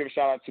definitely want to give a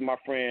shout out to my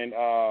friend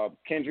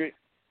Kendrick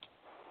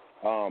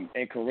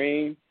and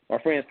Kareem.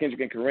 My friends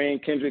Kendrick and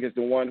Kareem. Kendrick is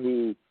the one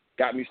who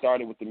got me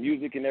started with the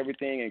music and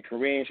everything, and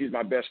Kareem, she's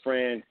my best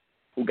friend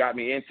who got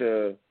me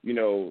into, you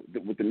know,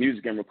 with the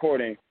music and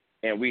recording.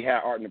 And we had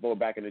Art Nouveau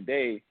back in the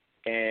day.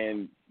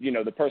 And, you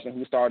know, the person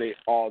who started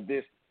all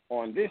this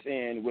on this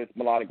end with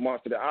Melodic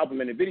Monster, the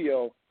album and the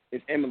video,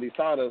 is Emily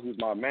Sada, who's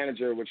my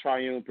manager with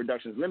Triune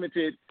Productions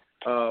Limited.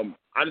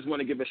 I just want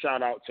to give a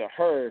shout out to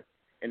her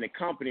and the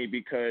company,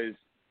 because,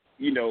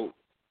 you know,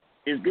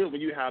 it's good when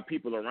you have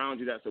people around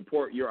you that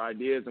support your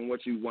ideas and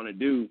what you want to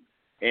do.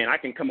 And I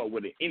can come up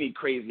with any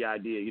crazy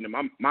idea. You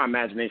know, my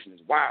imagination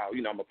is wild.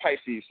 You know, I'm a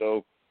Pisces,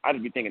 so I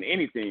just be thinking of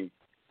anything.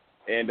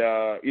 And,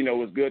 you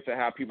know, it's good to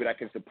have people that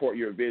can support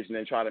your vision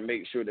and try to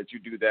make sure that you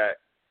do that,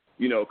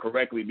 you know,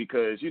 correctly,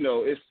 because, you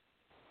know,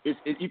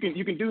 you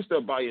can do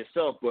stuff by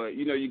yourself, but,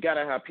 you know, you got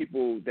to have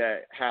people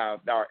that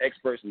are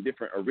experts in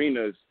different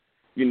arenas,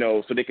 you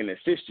know, so they can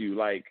assist you.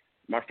 Like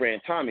my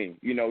friend Tommy,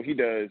 you know, he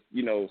does,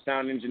 you know,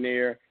 sound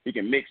engineer. He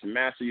can mix and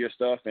master your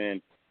stuff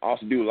and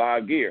also do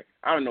live gear.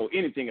 I don't know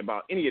anything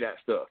about any of that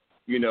stuff.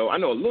 You know, I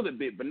know a little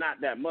bit, but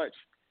not that much.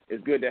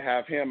 It's good to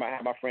have him. I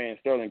have my friend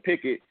Sterling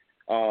Pickett.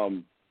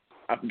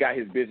 I forgot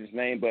his business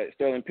name, but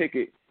Sterling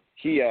Pickett,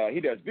 he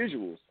does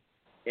visuals.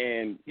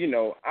 And, you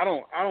know, I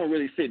don't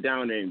really sit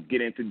down and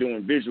get into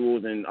doing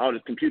visuals and all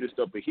this computer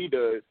stuff, but he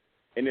does.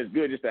 And it's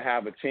good just to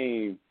have a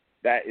team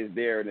that is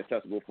there and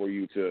accessible for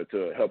you to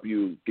help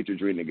you get your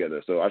dream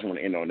together. So I just want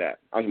to end on that.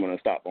 I just want to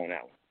stop on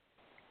that one.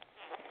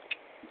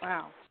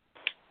 Wow.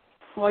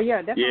 Well,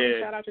 yeah,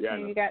 definitely shout out to the I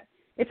team. know.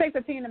 It takes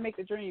a team to make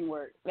the dream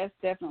work. That's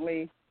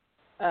definitely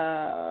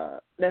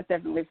for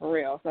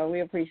real. So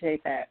we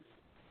appreciate that.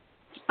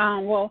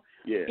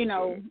 You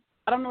know,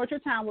 I don't know what your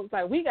time looks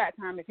like. We got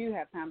time if you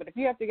have time, but if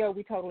you have to go,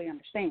 we totally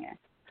understand.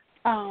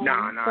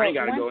 Nah, I ain't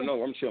got to go.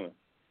 No, I'm chilling.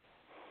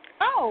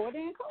 Oh, well,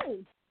 then cool.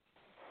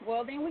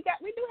 Well, then we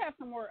do have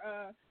some more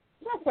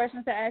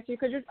questions to ask you,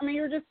 because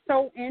you're just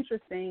so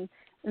interesting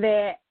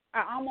that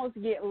I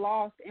almost get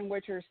lost in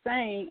what you're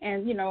saying.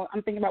 And, you know,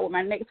 I'm thinking about what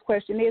my next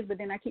question is, but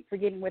then I keep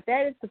forgetting what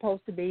that is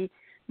supposed to be,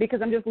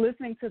 because I'm just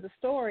listening to the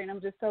story and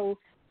I'm just so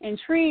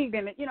intrigued,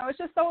 and, you know, it's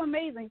just so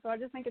amazing. So I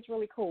just think it's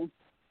really cool.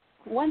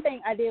 One thing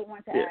I did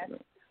want to ask,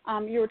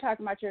 you were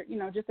talking about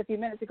just a few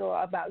minutes ago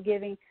about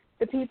giving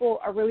the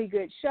people a really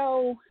good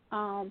show,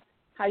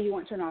 how you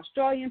went to an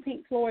Australian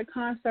Pink Floyd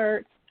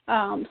concert.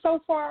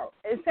 So far,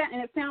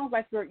 it sounds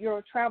like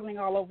you're traveling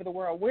all over the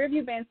world. Where have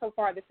you been so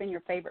far that's been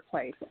your favorite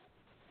place?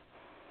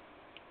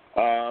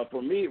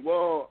 For me,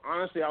 well,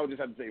 honestly, I would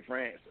just have to say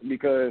France,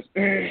 because,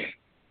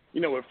 you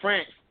know, with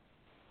France,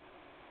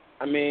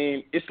 I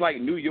mean, it's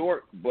like New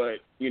York, but,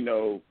 you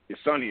know, it's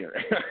sunnier.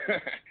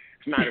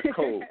 It's not as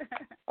cold.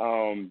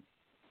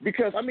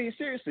 Because, I mean,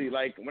 seriously,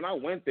 like, when I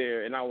went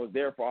there and I was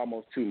there for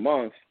almost 2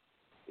 months,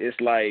 it's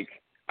like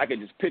I could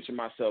just picture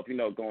myself, you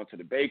know, going to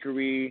the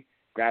bakery,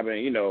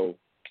 grabbing, you know,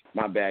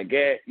 my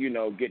baguette, you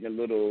know, getting a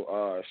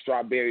little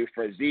strawberry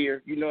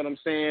fraisier, you know what I'm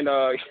saying?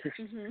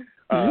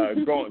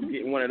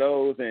 Getting one of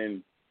those,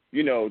 and,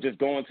 you know, just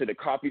going to the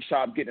coffee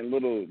shop, getting a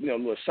little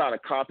shot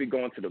of coffee,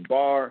 going to the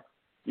bar,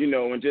 you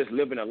know, and just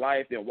living a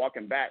life, then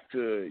walking back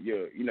to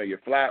your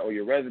flat or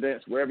your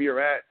residence, wherever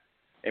you're at.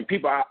 And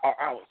people are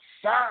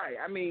outside.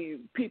 I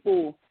mean,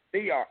 people,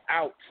 they are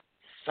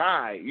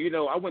outside. You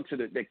know, I went to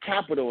the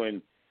Capitol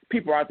and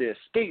people out there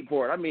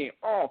skateboard. I mean,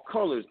 all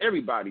colors,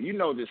 everybody. You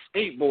know, just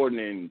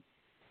skateboarding and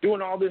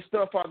doing all this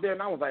stuff out there.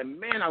 And I was like,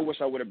 man, I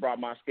wish I would have brought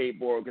my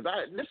skateboard because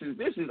I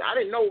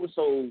didn't know it was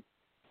so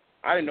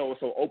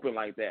open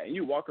like that. And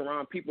you walk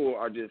around, people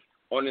are just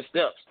on the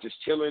steps, just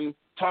chilling,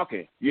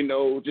 talking. You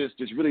know, just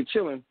really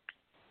chilling.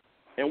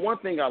 And one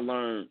thing I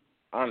learned,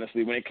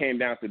 honestly, when it came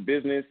down to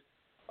business,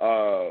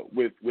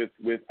 with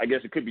I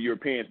guess it could be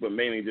Europeans, but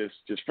mainly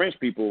just French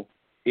people,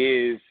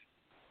 is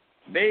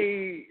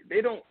they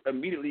don't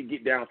immediately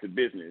get down to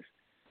business.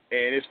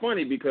 And it's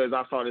funny because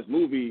I saw this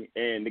movie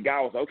and the guy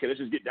was like, okay, let's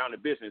just get down to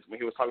business when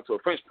he was talking to a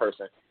French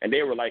person. And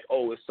they were like,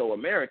 oh, it's so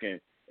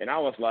American. And I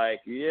was like,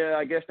 yeah,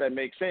 I guess that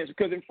makes sense.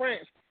 Because in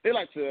France, they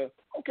like to,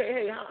 okay,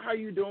 hey, how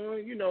you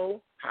doing? You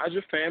know, how's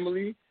your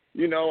family?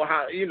 You know,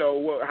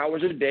 how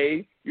was your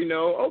day? You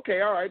know,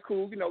 okay, all right,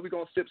 cool. You know, we're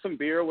going to sip some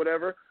beer or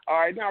whatever. All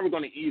right, now we're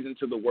going to ease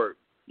into the work.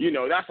 You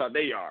know, that's how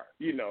they are,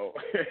 you know.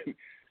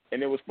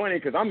 And it was funny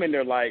because I'm in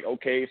there like,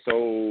 okay,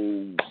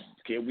 so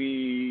can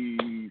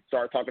we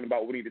start talking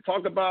about what we need to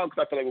talk about?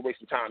 Because I feel like we're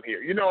wasting time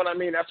here. You know what I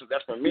mean? That's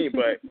for me.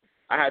 But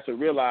I had to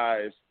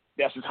realize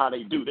that's just how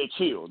they do. They're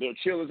chill. They're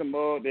chill as a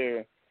mug.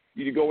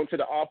 You go into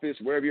the office,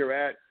 wherever you're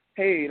at.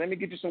 Hey, let me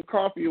get you some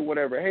coffee or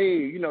whatever. Hey,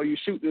 you know, you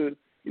shoot the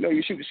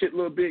shit a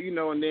little bit, you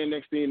know, and then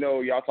next thing you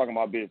know, y'all talking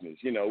about business,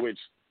 you know, which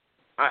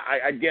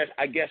I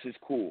guess is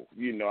cool.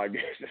 You know, I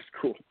guess that's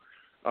cool.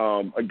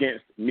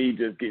 Against me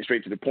just getting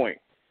straight to the point.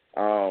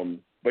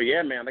 But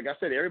yeah, man, like I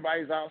said,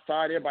 everybody's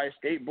outside, everybody's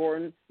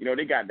skateboarding. You know,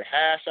 they got the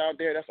hash out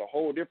there. That's a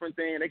whole different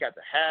thing. They got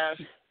the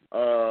hash,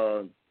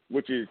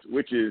 which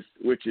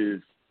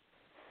is,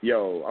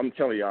 yo, I'm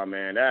telling y'all,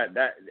 man,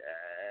 that's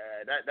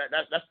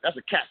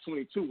a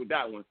catch-22 with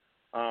that one.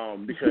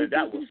 Because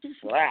that will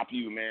slap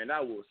you, man.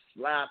 That will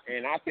slap,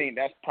 and I think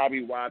that's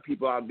probably why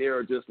people out there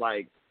are just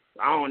like,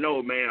 I don't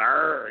know, man,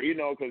 you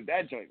know, because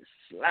that joint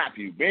slap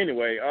you. But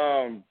anyway,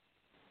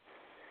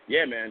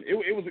 yeah, man,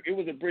 it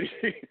was a pretty,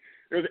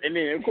 and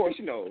then of course,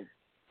 you know,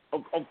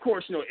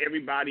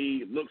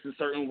 everybody looks a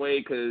certain way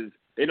because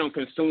they don't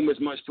consume as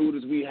much food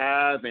as we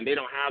have, and they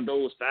don't have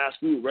those fast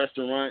food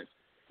restaurants.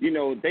 You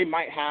know, they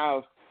might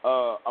have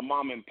a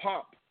mom and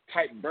pop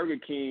type Burger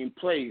King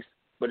place,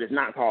 but it's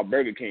not called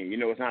Burger King. You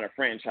know, it's not a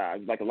franchise.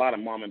 It's like a lot of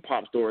mom and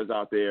pop stores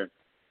out there.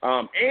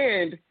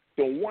 And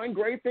the one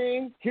great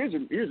thing, here's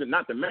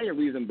not the main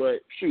reason,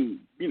 but shoot,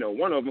 you know,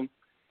 one of them,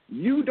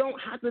 you don't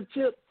have to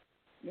tip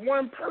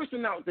one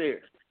person out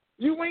there.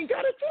 You ain't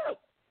got to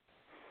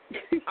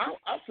tip.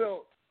 I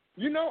felt,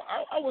 you know,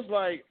 I was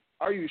like,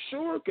 are you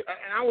sure?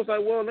 And I was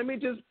like, well, let me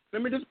just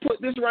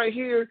put this right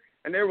here.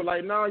 And they were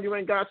like, no, you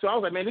ain't got to. I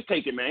was like, man, just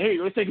take it, man. Hey,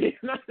 let's take it.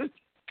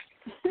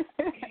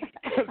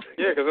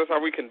 Yeah, because that's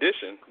how we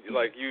condition.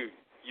 Like you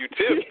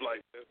tip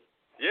like this.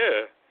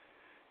 Yeah.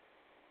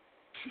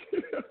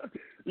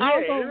 Yeah,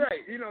 you're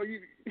right. You know, you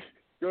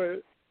go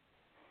ahead.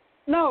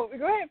 No,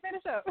 go ahead,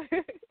 finish up.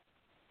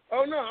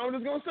 Oh no, I was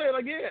just gonna say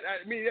like, yeah.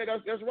 I mean, yeah,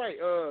 that's right.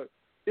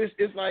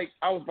 It's like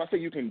I was about to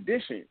say you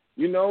condition,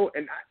 you know,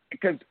 and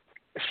because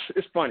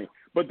it's funny,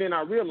 but then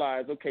I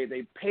realized, okay,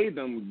 they pay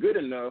them good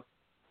enough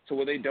to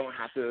where they don't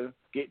have to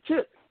get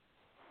tipped,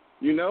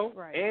 you know.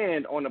 Right.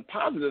 And on the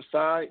positive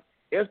side,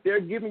 if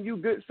they're giving you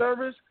good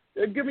service,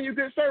 they're giving you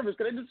good service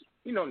because they just,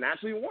 you know,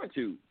 naturally want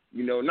to,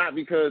 you know, not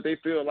because they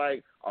feel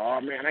like, oh,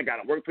 man, I got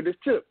to work for this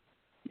tip,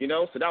 you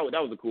know. So that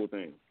was a cool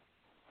thing.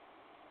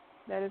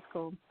 That is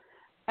cool.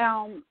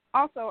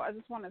 Also, I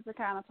just wanted to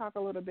kind of talk a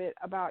little bit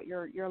about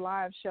your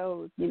live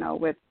shows, you know,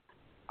 with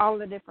all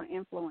the different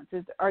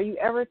influences. Are you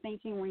ever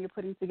thinking when you're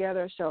putting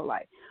together a show,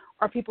 like,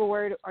 are you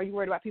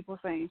worried about people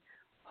saying,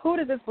 who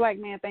does this black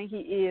man think he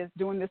is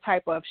doing this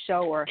type of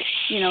show or,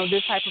 you know,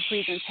 this type of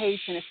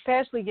presentation,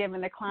 especially given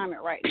the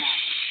climate right now?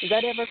 Does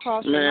that ever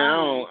cross your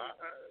mind?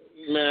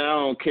 I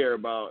don't care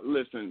about,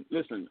 listen,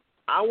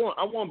 I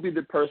won't be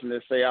the person to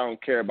say I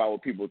don't care about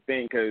what people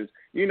think because,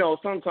 you know,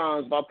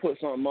 sometimes if I put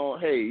something on,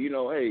 hey, you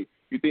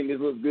think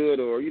this looks good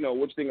or, you know,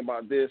 what you think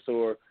about this,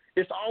 or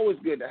it's always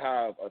good to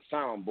have a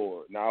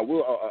soundboard. Now,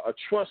 a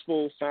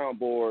trustful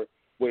soundboard,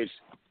 which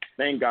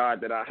thank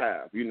God that I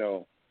have, you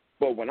know.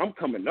 But when I'm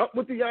coming up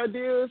with the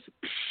ideas,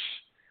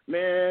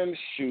 man,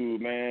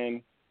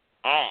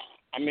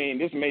 I mean,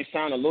 this may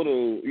sound a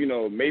little, you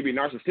know, maybe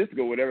narcissistic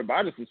or whatever, but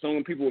I just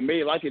assume people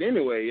may like it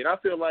anyway. And I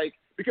feel like,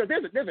 because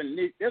there's a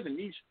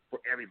niche for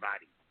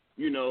everybody,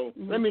 you know.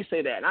 Mm-hmm. Let me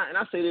say that. And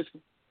I say this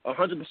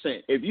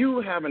 100%. If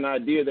you have an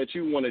idea that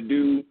you want to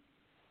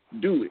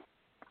do it.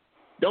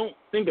 Don't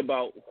think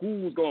about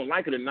who's going to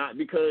like it or not,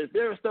 because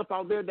there's stuff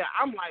out there that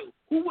I'm like,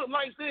 who would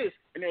like this?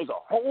 And there's a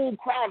whole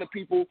crowd of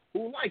people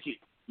who like it.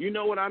 You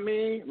know what I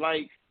mean?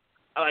 Like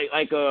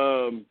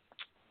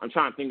I'm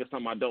trying to think of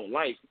something I don't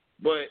like,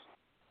 but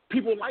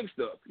people like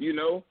stuff, you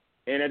know?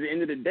 And at the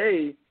end of the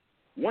day,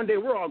 one day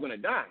we're all going to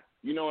die.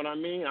 You know what I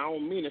mean? I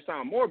don't mean to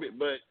sound morbid,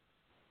 but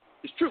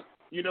it's true.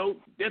 You know,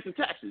 death and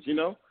taxes, you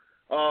know?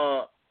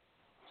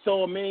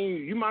 So, I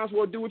mean, you might as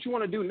well do what you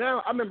want to do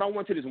now. I remember I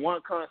went to this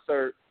one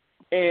concert,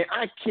 and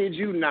I kid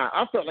you not,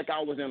 I felt like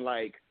I was in,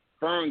 like,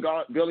 Fern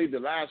Gully, the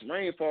last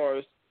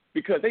rainforest,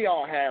 because they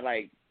all had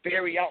like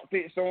fairy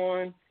outfits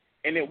on,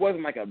 and it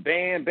wasn't like a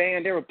band.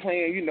 They were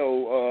playing, you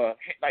know,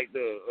 like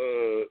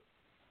the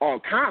all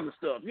kinds of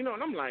stuff, you know.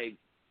 And I'm like,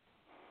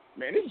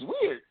 man, this is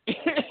weird. This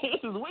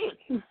is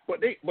weird.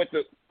 But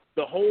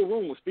the whole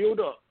room was filled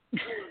up.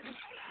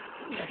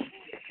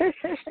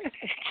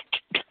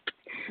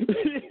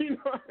 You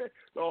know,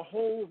 the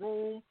whole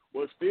room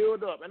was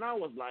filled up, and I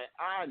was like,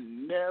 I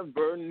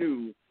never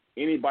knew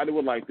anybody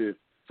would like this.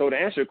 So to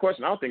answer your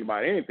question, I don't think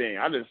about anything.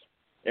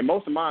 And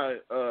most of my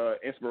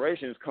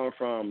inspirations come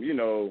from, you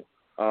know,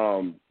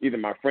 either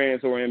my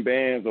friends who are in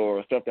bands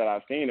or stuff that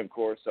I've seen, of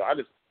course. So I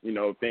just, you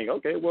know, think,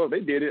 okay, well, they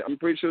did it. I'm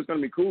pretty sure it's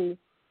gonna be cool.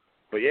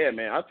 But yeah,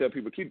 man, I tell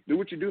people, do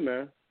what you do,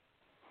 man.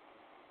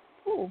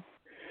 Cool.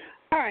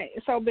 All right,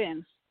 so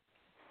Ben,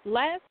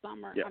 last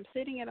summer, yeah. I'm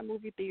sitting at a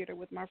movie theater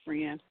with my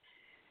friend,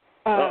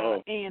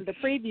 and the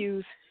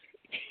previews,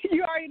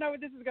 you already know where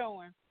this is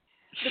going.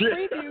 The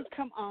previews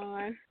come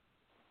on,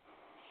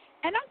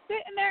 and I'm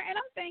sitting there, and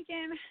I'm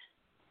thinking,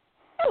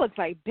 it looks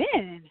like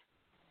Ben.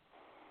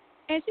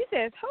 And she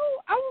says, who?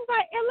 I was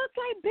like, it looks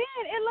like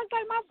Ben. It looks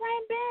like my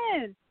friend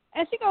Ben.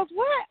 And she goes,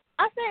 what?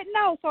 I said,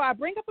 no. So I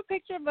bring up a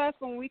picture of us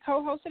when we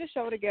co-hosted a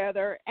show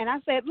together, and I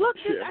said, look,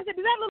 I said,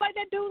 does that look like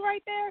that dude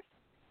right there?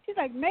 She's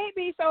like,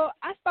 maybe. So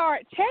I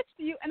start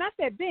texting you, and I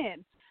said,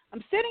 Ben,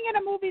 I'm sitting in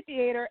a movie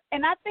theater,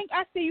 and I think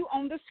I see you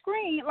on the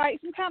screen, like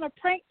some kind of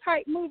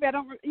prank-type movie.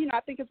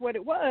 I think it's what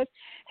it was.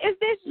 Is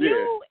this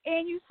you?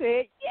 And you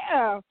said,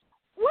 yeah.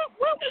 What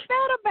was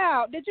that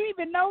about? Did you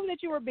even know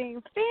that you were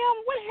being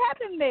filmed? What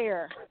happened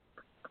there?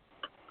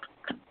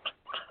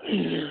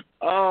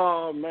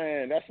 Oh,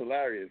 man, that's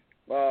hilarious.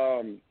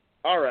 All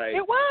right.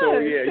 It was. So,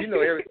 yeah, you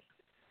know,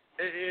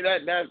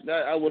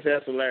 that I would say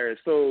that's hilarious.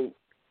 So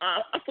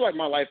I feel like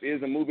my life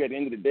is a movie at the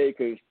end of the day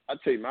because I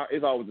tell you,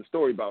 it's always a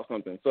story about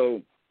something.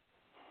 So,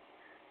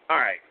 all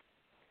right.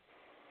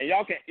 And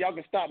y'all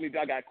can stop me if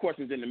I got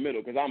questions in the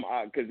middle because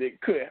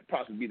it could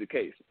possibly be the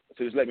case.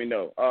 So just let me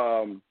know.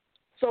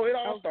 So it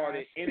all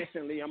started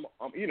innocently. I'm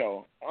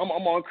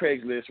on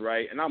Craigslist,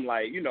 right? And I'm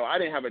like, you know, I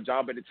didn't have a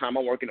job at the time.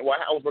 I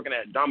was working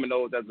at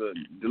Domino's as a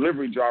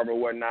delivery driver or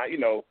whatnot, you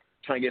know,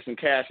 trying to get some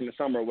cash in the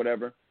summer or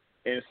whatever.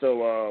 And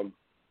so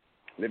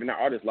living that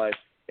artist life.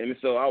 And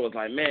so I was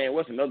like, man,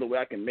 what's another way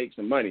I can make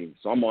some money?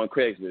 So I'm on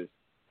Craigslist.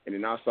 And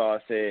then I saw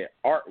it said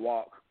art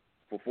walk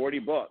for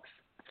 $40.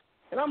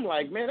 And I'm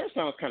like, man, that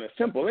sounds kind of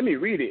simple. Let me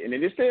read it. And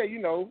then it said, you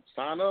know,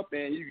 sign up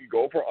and you can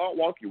go for art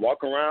walk. You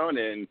walk around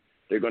and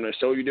they're going to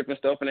show you different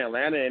stuff in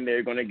Atlanta, and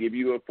they're going to give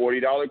you a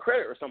 $40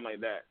 credit or something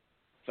like that.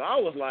 So I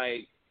was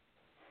like,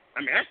 I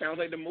mean, that sounds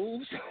like the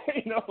moves.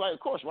 You know, like, of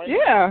course, right?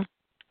 Yeah.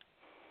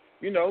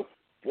 You know,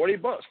 $40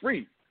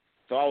 free.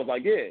 So I was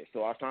like, yeah.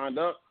 So I signed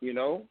up, you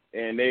know,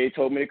 and they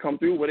told me to come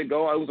through. Where'd it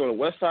go? I was on the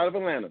west side of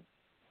Atlanta,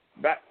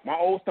 back my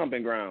old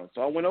stomping ground.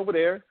 So I went over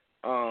there,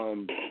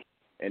 and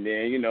then,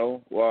 you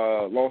know,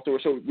 long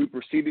story short, we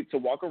proceeded to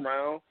walk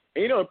around.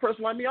 And, you know, a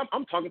person like me,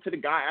 I'm talking to the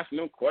guy, asking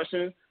him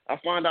questions. I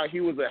found out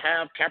he was a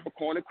half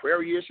Capricorn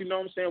Aquarius, you know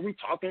what I'm saying? We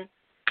talking,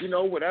 you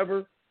know,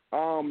 whatever.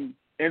 And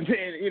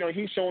then, you know,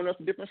 he's showing us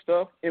different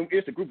stuff. And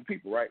it's a group of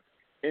people, right?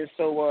 And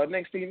so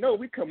next thing you know,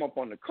 we come up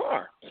on the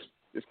car.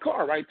 This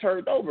car, right,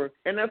 turned over.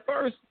 And at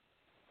first,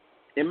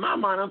 in my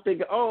mind, I'm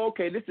thinking, oh,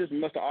 okay, this just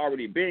must have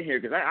already been here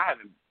because I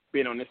haven't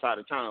been on this side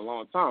of town in a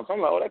long time. So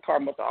I'm like, oh, that car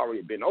must have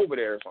already been over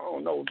there. So I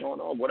don't know what's going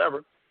on,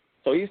 whatever.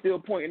 So he's still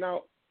pointing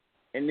out.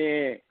 And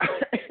then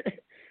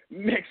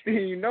next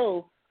thing you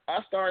know, I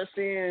started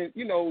seeing,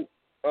 you know,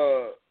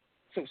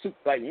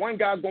 like one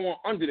guy going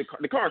under the car.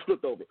 The car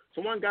flipped over.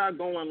 So one guy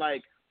going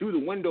like through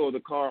the window of the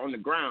car on the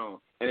ground,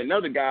 and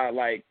another guy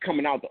like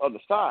coming out the other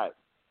side.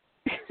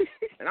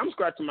 And I'm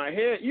scratching my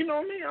head. You know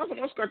what I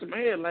mean? I'm scratching my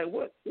head like,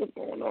 what's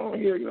going on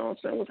here? You know what I'm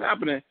saying? What's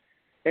happening?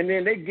 And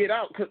then they get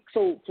out.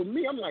 So for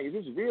me, I'm like, is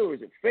this real or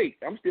is it fake?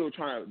 I'm still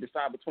trying to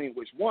decide between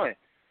which one.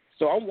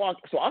 So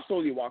I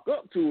slowly walk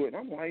up to it, and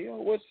I'm like, yo,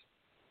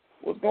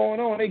 what's going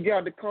on? They get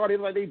out the car,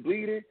 they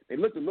bleeding. They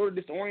look a little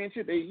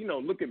disoriented. They, you know,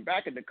 looking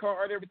back at the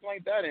car and everything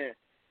like that. And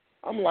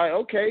I'm like,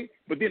 okay.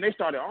 But then they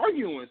started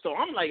arguing. So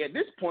I'm like, at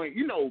this point,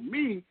 you know,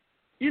 me,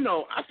 you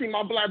know, I see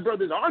my black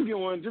brothers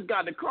arguing, just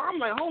got in the car. I'm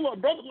like, hold up,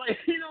 brother. Like,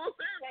 you know what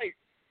I'm saying? Like,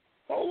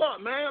 hold up,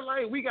 man.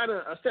 Like, we got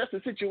to assess the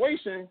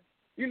situation,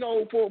 you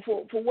know, for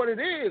what it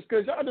is.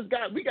 Because y'all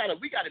we got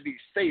to be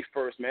safe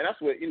first, man.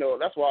 That's what, you know,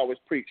 that's what I always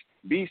preach.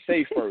 Be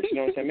safe first. You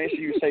know what I'm saying? Make sure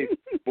you're safe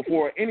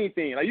before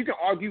anything. Like, you can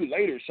argue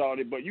later,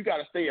 shawty, but you got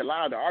to stay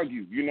alive to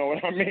argue. You know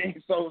what I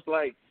mean? So it's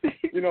like,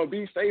 you know,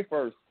 be safe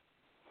first.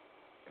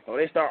 So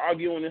they start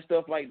arguing and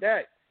stuff like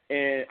that.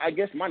 And I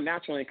guess my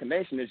natural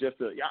inclination is just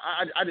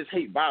I just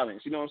hate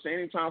violence. You know what I'm saying?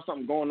 Anytime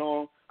something's going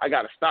on, I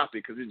got to stop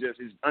it because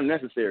it's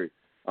unnecessary.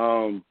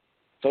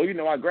 So, you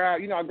know, I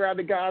grabbed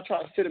the guy, I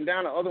tried to sit him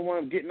down, the other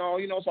one getting all,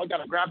 you know, so I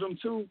got to grab them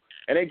too.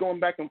 And they going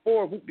back and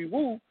forth,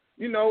 whoop-de-woo,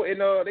 you know, and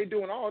they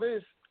doing all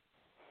this.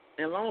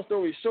 And long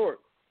story short,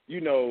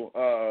 you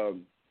know,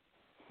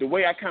 the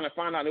way I kind of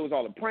found out it was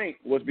all a prank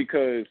was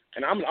because,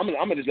 and I'm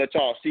going to just let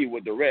y'all see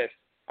with the rest,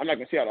 I'm not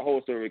gonna see out the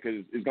whole story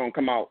because it's gonna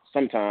come out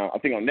sometime. I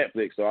think on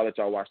Netflix, so I'll let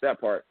y'all watch that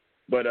part.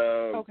 But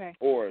okay.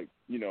 Or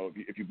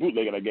if you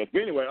bootleg it, I guess.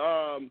 But anyway,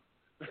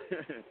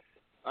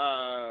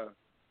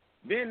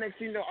 then next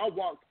thing you know, I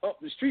walked up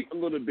the street a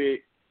little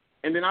bit,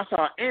 and then I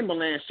saw an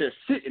ambulance just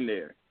sitting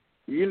there.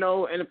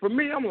 And for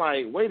me, I'm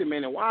like, wait a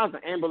minute, why is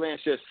the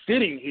ambulance just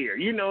sitting here?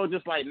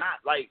 Just like not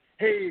like,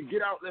 hey,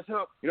 get out, let's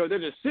help. They're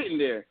just sitting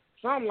there.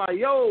 So I'm like,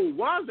 yo,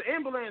 why is the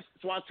ambulance?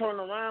 So I turn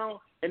around,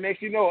 and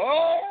next you know,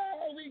 oh,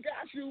 we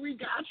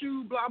got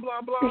you, blah,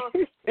 blah, blah.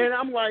 And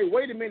I'm like,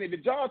 wait a minute,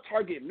 did y'all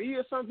target me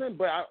or something?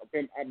 But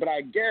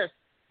I guess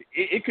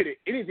it could have,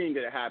 anything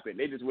could have happened.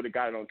 They just would have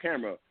got it on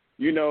camera,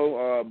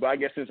 But I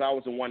guess since I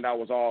was the one that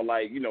was all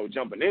like,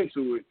 jumping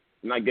into it,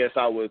 and I guess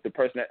I was the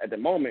person at the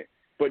moment.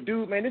 But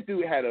dude, man, this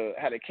dude had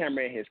a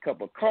camera in his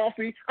cup of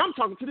coffee. I'm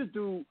talking to this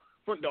dude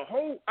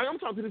I'm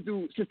talking to this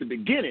dude since the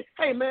beginning.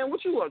 Hey man,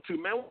 what you up to,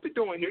 man? What you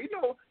doing here?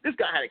 This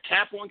guy had a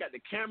cap on, got the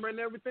camera and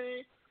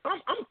everything. I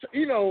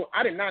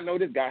did not know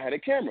this guy had a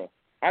camera.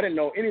 I didn't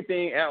know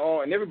anything at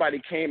all, and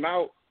everybody came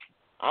out.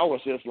 I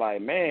was just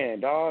like, man,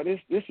 dog, this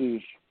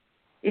is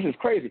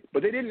crazy.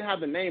 But they didn't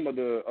have the name of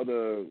I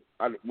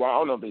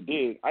don't know if they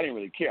did. I didn't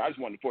really care. I just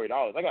wanted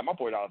 $40. I got my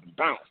 $40 and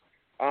bounced.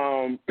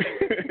 I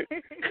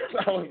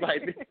was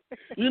like,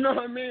 you know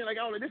what I mean? Like,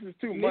 I was like, this is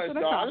too much,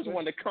 dog. I just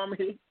wanted to come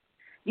here.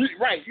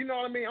 Right, you know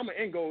what I mean? I'm an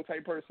end goal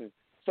type person.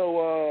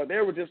 So they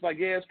were just like,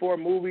 yeah, it's for a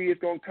movie.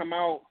 It's going to come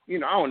out. I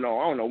don't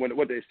know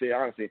what they said,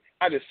 honestly.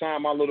 I just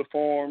signed my little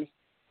forms,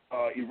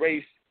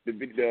 erased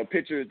the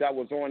pictures that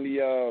was on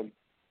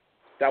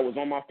that was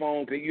on my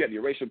phone. Because you had to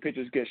erase your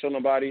pictures, you can't show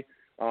nobody.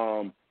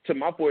 Took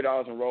my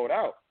 $40 and rolled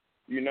out,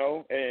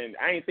 and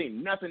I didn't think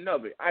nothing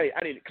of it. I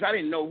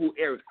didn't know who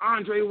Eric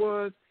Andre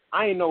was.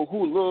 I didn't know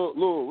who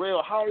Lil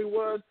Rel Howery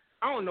was.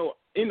 I don't know,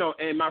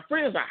 and my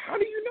friends like, how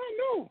do you not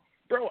know?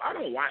 Bro, I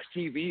don't watch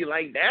TV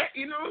like that,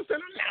 you know what I'm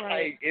saying? I'm not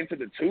like into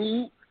the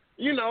tube,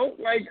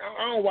 like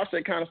I don't watch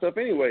that kind of stuff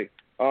anyway.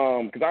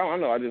 Because I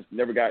don't know, I just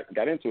never got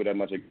into it that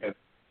much, I guess.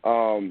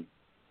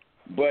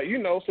 But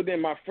so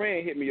then my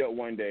friend hit me up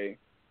one day,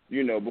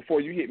 before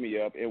you hit me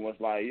up, and was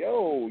like,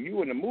 yo,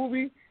 you in the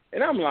movie?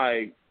 And I'm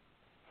like,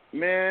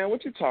 man,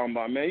 what you talking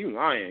about, man? You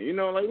lying,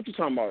 like what you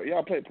talking about?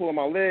 Y'all pulling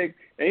my leg?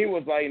 And he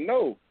was like,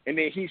 no. And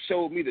then he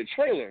showed me the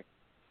trailer.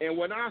 And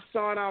when I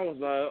saw it, I was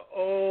like,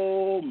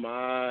 oh,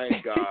 my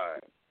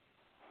God.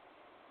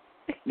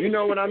 You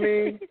know what I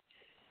mean?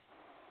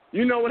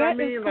 You know what that I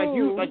mean?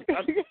 Cool.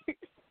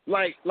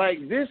 Like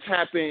this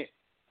happened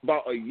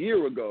about a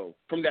year ago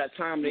from that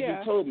time that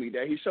he told me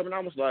that he showed me. And I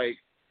was like,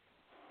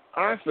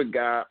 I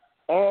forgot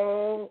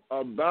all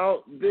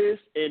about this,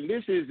 and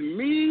this is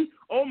me.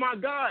 Oh, my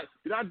God.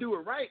 Did I do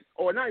it right?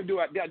 Or not did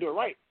I do it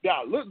right? Did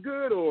I look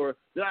good? Or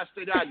did I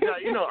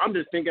I'm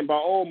just thinking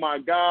about, oh, my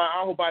God,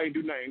 I hope I didn't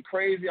do nothing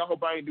crazy. I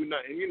hope I didn't do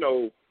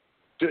nothing,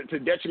 to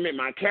detriment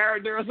my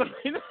character or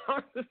something.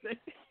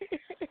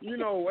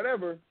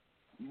 Whatever.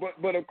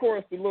 But of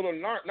course, the little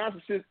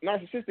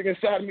narcissistic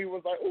inside of me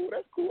was like, oh,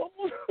 that's cool.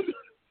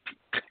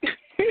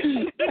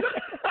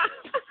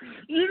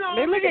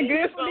 They're looking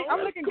good from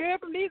I'm looking good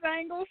from these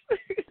angles.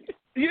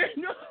 Yeah,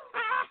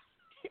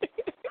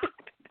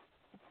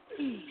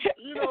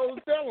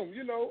 tell them,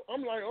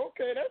 I'm like,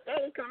 okay,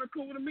 that was kind of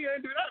cool to me. I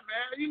didn't do that,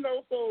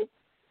 man, so,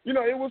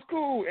 it was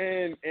cool.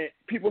 And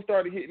people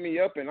started hitting me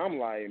up, and I'm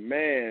like,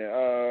 man,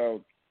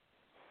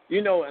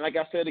 and like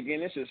I said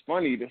again, it's just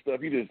funny, the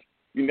stuff you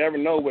never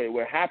know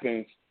what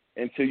happens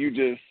until you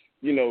just,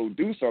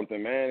 do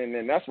something, man. And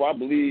then that's why I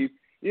believe,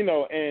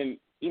 I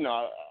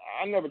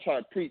never try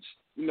to preach,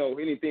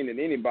 anything to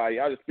anybody.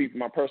 I just speak from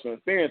my personal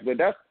experience. But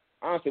that's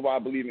honestly why I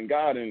believe in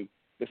God and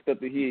the stuff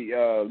that He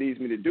leads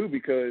me to do.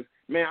 Because,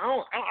 man,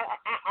 I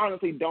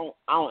honestly don't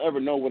ever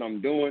know what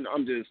I'm doing.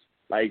 I'm just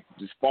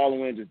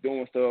following, just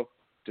doing stuff,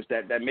 just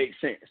that makes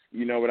sense.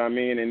 You know what I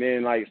mean? And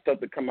then stuff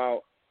to come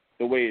out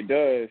the way it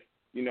does.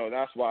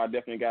 That's why I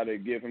definitely got to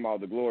give Him all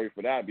the glory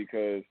for that.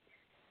 Because,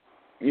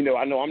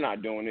 I know I'm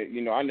not doing it.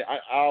 I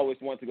always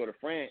wanted to go to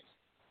France.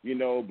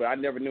 But I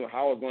never knew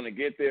how I was going to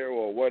get there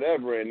or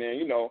whatever. And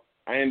then,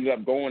 I ended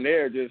up going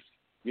there just,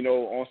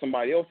 on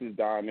somebody else's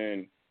dime.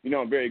 And,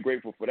 I'm very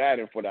grateful for that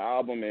and for the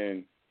album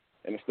and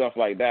stuff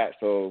like that.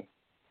 So,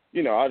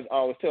 I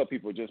always tell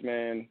people just,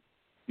 man,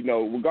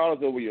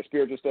 regardless of your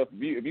spiritual stuff,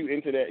 if you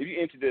into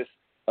this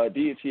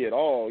deity at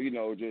all,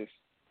 just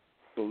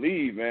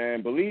believe,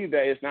 man. Believe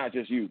that it's not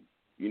just you.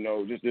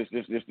 Just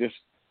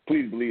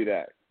please believe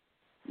that,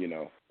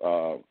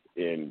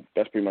 and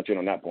that's pretty much it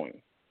on that point.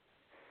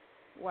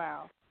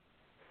 Wow.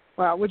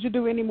 Would you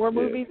do any more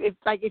movies?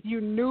 If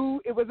you knew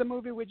it was a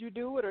movie, would you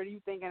do it? Or are you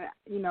thinking,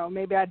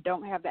 maybe I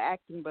don't have the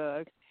acting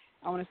bug.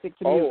 I want to stick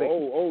to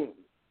music.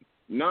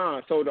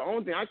 Nah. So the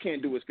only thing I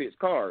can't do is fix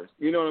cars.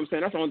 You know what I'm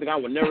saying? That's the only thing I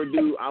would never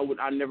do.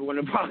 I never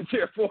want to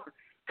volunteer for.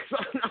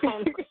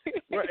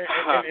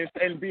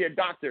 And be a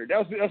doctor.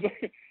 That's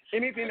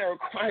anything that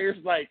requires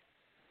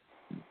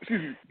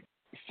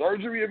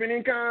surgery of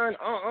any kind.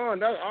 I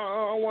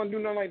don't want to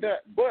do nothing like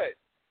that. But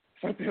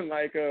something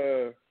like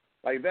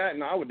that,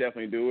 no, I would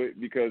definitely do it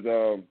because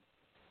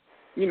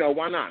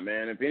why not,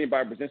 man? If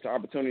anybody presents the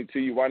opportunity to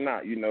you, why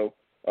not?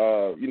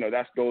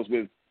 That goes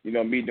with,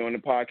 me doing the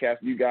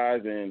podcast with you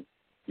guys and,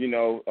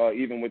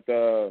 even with,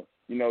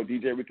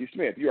 DJ Ricky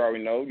Smith. You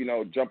already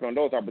know, jumping on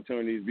those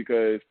opportunities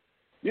because,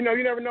 you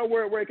never know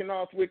where it can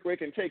where it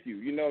can take you.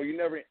 You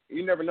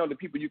never know the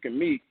people you can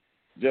meet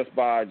just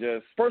by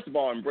first of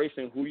all,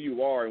 embracing who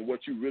you are and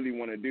what you really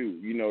want to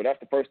do. That's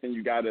the first thing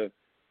you gotta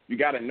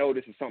know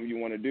this is something you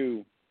want to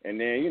do. And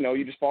then,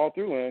 you just fall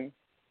through. And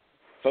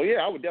so,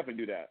 yeah, I would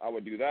definitely do that. I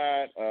would do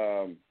that.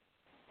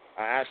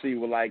 I actually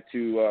would like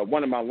to,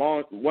 one of my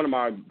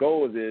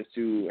goals is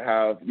to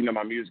have,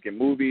 my music in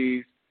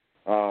movies.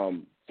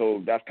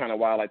 So that's kind of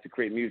why I like to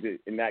create music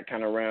in that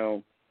kind of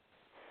realm.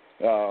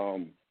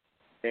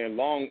 And a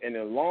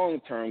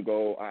long-term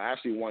goal, I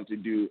actually want to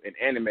do an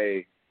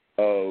anime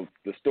of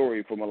the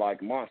story for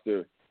Malika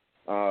Monster.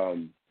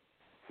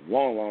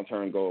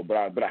 Long-term goal.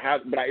 But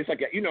it's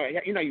like,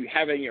 you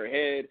have it in your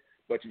head,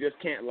 but you just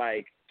can't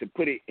to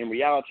put it in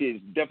reality.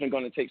 It's definitely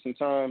going to take some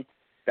time.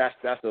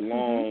 That's a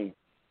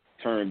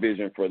long-term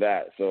vision for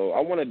that. So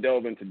I want to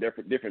delve into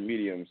different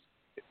mediums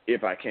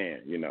if I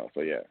can,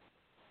 So yeah.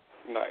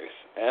 Nice.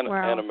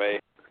 Wow. Anime. I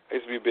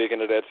used to be big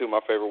into that too. My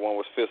favorite one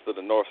was Fist of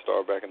the North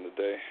Star back in the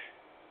day.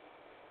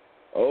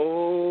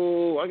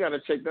 Oh, I gotta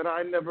check that out.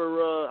 I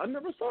never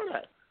saw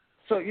that.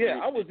 So yeah,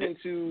 I was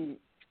into.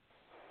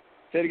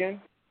 Say it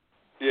again.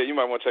 Yeah, you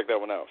might want to check that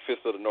one out.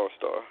 Fist of the North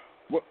Star.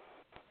 What?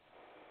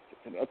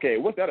 Okay,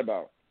 what's that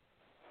about?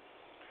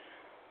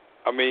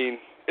 I mean,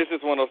 it's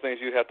just one of those things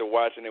you have to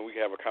watch, and then we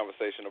can have a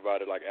conversation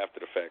about it after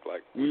the fact.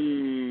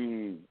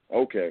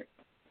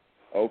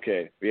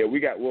 Okay. Yeah,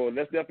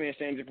 let's definitely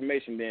exchange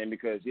information then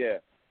because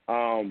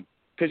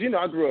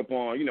I grew up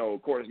on,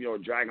 of course,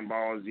 Dragon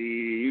Ball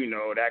Z,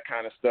 that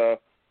kind of stuff,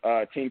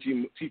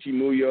 Tenchi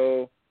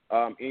Muyo,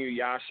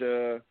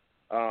 Inuyasha,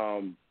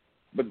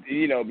 but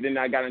then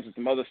I got into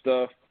some other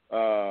stuff,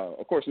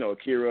 of course,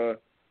 Akira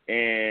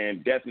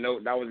and Death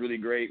Note. That was really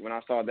great when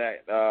I saw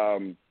that.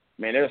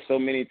 Man, there's so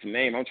many to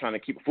name. I'm trying to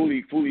keep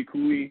Fooly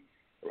Cooly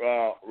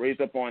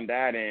raised up on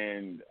that,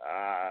 and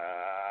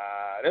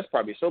there's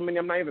probably so many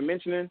I'm not even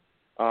mentioning.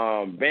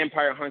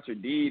 Vampire Hunter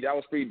D, that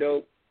was pretty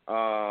dope.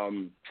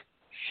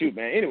 Shoot,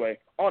 man. Anyway,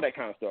 all that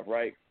kind of stuff,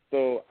 right?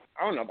 So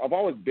I don't know. I've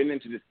always been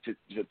into this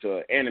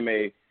to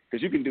anime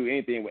because you can do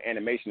anything with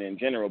animation in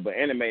general, but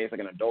anime is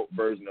like an adult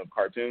version of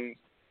cartoons,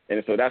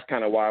 and so that's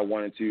kind of why I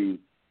wanted to,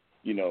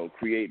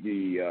 create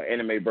the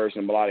anime version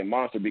of Melodic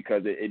Monster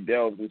because it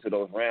delves into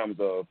those realms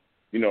of,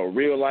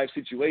 real life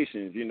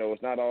situations.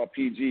 It's not all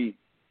PG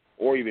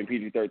or even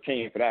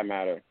PG-13 for that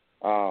matter.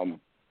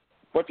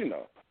 But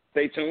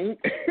stay tuned.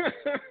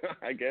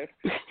 I guess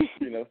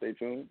stay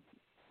tuned.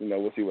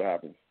 We'll see what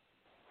happens.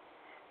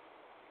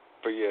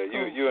 But yeah,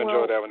 you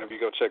enjoy that one if you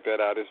go check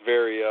that out. It's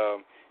very,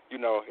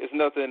 it's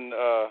nothing.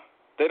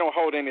 They don't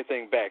hold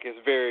anything back. It's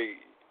very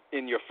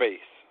in your face.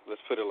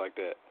 Let's put it like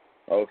that.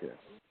 Okay.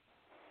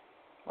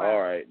 Wow.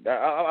 All right.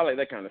 I like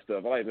that kind of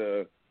stuff. I like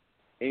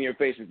in your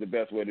face is the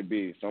best way to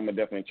be. So I'm gonna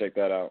definitely check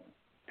that out.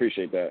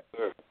 Appreciate that.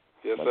 Sure.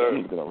 Yes,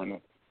 sir.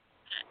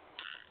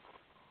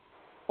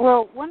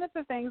 Well, one of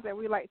the things that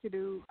we like to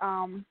do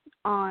on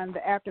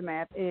the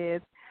Aftermath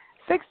is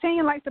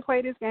 16 likes to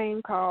play this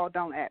game called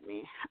Don't At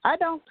Me. I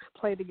don't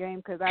play the game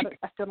because I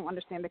still don't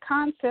understand the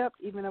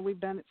concept, even though we've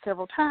done it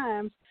several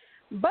times.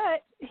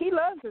 But he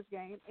loves this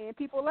game, and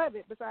people love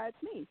it besides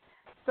me.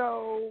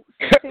 So,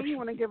 16, you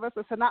want to give us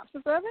a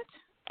synopsis of it?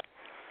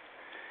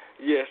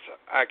 Yes,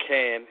 I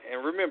can.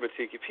 And remember,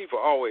 Tiki, people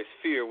always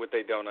fear what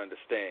they don't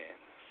understand.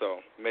 So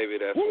maybe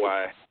that's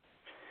why.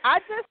 I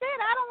just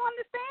said I don't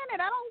understand it.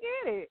 I don't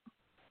get it.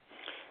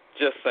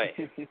 Just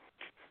saying.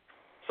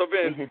 So,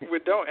 Ben,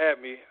 with Don't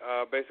At Me,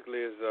 basically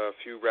is a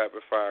few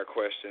rapid-fire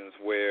questions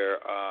where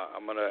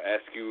I'm going to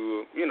ask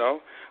you, I'm going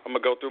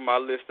to go through my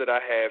list that I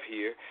have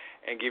here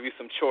and give you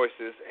some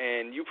choices,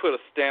 and you put a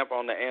stamp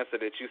on the answer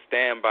that you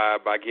stand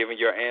by giving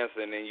your answer,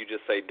 and then you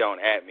just say,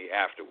 don't at me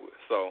afterwards.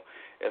 So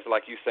it's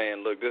like you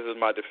saying, look, this is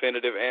my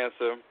definitive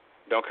answer.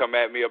 Don't come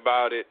at me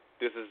about it.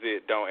 This is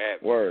it. Don't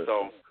at me. Word.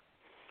 So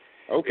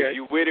okay. If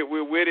you with it,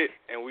 we're with it,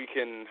 and we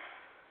can,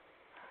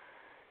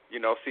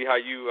 see how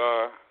you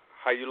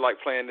like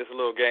playing this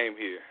little game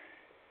here.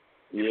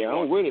 Yeah,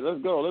 I'm with it.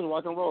 Let's go. Let's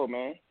rock and roll,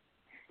 man.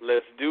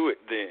 Let's do it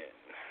then.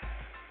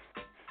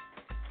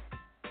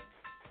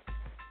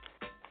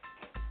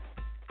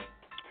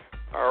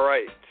 All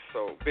right.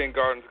 So Ben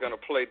Garden's going to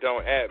play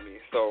Don't At Me.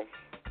 So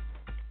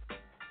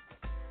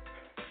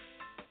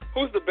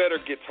who's the better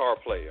guitar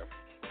player,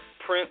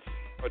 Prince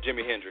or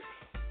Jimi Hendrix?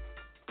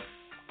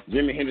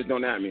 Jimi Hendrix,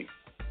 Don't At Me.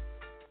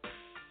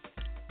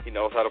 He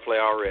knows how to play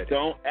already.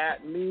 Don't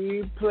at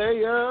me,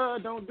 player.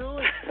 Don't do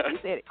it. He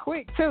said it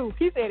quick, too.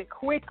 He said it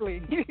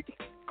quickly.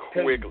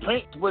 Quickly.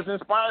 Prince was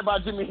inspired by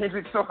Jimi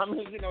Hendrix, so,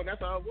 that's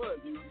how it was.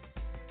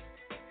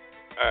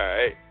 All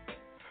right.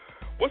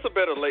 What's a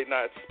better late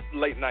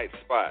night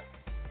spot,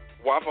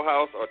 Waffle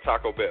House or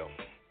Taco Bell?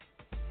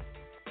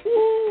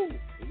 Woo!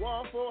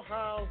 Waffle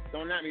House.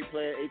 Don't at me,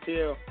 player.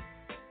 ATL.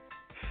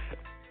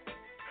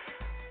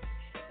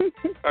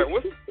 All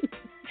right.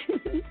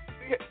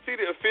 See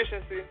the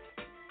efficiency?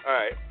 All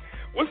right.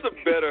 What's the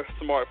better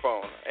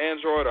smartphone,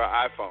 Android or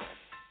iPhone?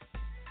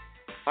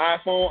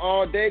 iPhone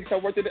all day because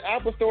I worked at the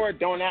Apple Store.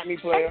 Don't at me,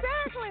 player.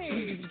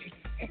 Exactly.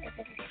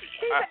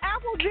 He's an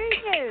Apple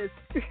genius.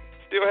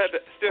 Still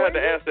had to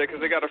ask that because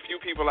they got a few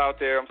people out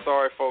there. I'm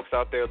sorry, folks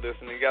out there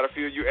listening. You got a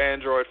few of you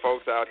Android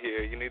folks out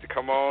here. You need to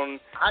come on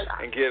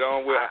and get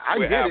on with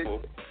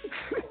Apple.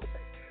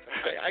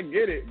 I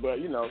get it, but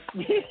you know.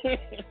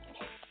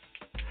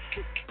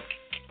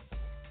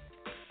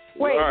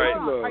 Wait, right.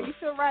 hold on.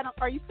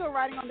 Are you still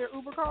riding on their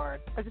Uber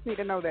card? I just need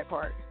to know that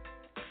part.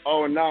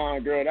 Oh no,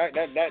 girl, that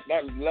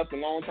left a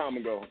long time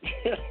ago.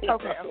 Okay.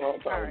 All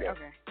right.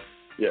 Okay.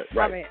 Yeah.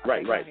 Right. All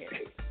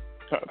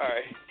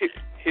right.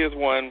 Here's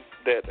one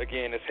that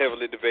again is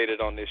heavily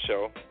debated on this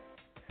show.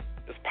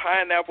 Does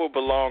pineapple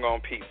belong on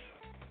pizza?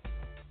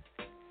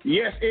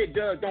 Yes, it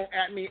does. Don't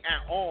at me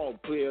at all,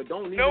 player.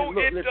 Don't even no,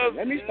 look. it Listen, does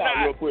let me stop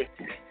not. real quick.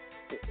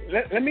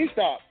 Let me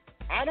stop.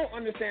 I don't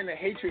understand the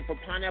hatred for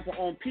pineapple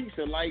on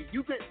pizza. Like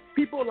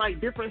people like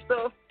different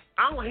stuff.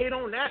 I don't hate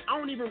on that. I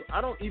don't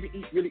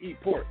even really eat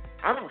pork.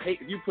 I don't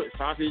hate if you put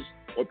sausage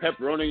or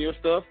pepperoni in your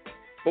stuff.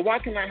 But why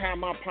can't I have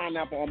my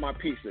pineapple on my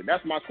pizza?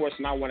 That's my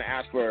question I want to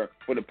ask for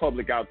the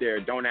public out there.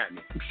 Don't at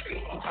me.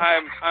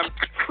 I'm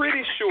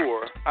pretty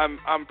sure.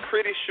 I'm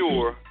pretty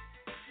sure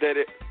that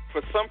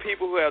for some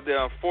people who have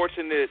the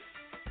unfortunate,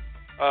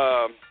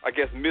 I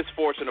guess,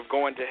 misfortune of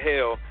going to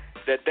hell,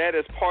 that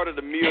is part of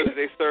the meal that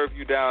they serve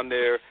you down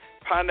there.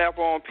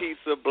 Pineapple on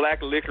pizza,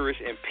 black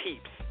licorice, and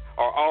Peeps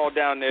are all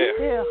down there.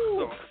 Yeah.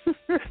 So.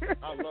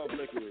 I love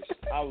licorice.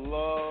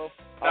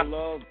 I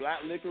love black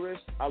licorice.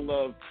 I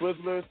love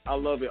Twizzlers. I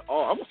love it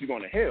all. I must be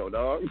going to hell,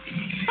 dog.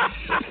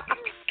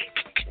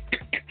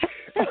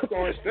 I'm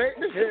going straight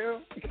to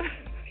hell.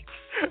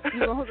 You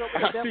gonna hook up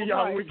with the devil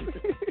y'all wife.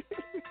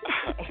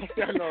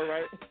 I know,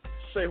 right?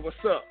 Say what's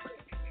up.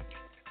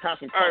 All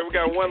right, we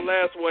got one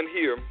last one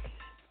here.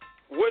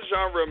 What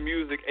genre of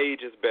music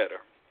ages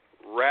better,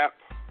 rap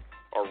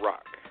or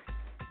rock?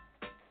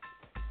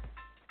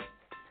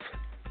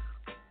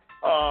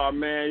 Oh,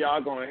 man, y'all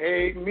gonna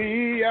hate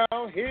me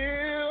out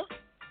here.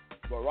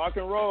 But rock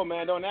and roll,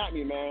 man, don't at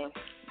me, man.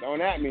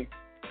 Don't at me.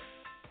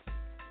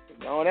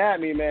 Don't at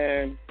me,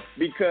 man.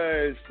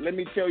 Because, let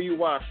me tell you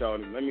why,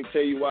 Sheldon. Let me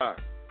tell you why.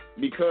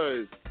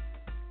 Because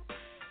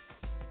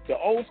the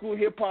old school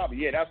hip-hop,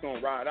 yeah, that's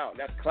gonna ride out.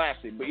 That's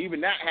classic. But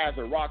even that has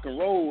a rock and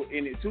roll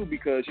in it, too,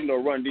 because, you know,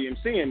 Run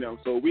DMC in them.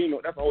 So we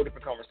know that's a whole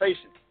different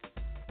conversation.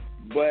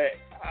 But,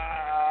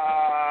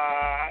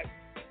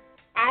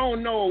 I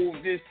don't know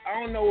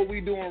what we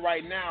doing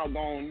right now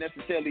going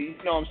necessarily,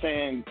 you know what I'm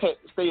saying,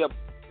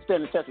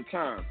 stand the test of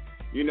time.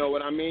 You know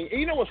what I mean? And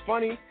you know what's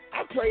funny?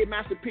 I played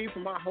Master P for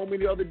my homie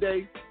the other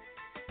day,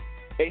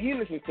 and he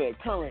listens to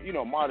current, you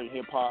know, modern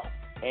hip hop,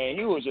 and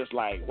he was just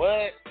like,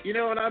 what? You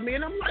know what I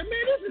mean? I'm like,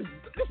 man,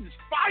 this is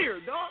fire,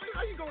 dog.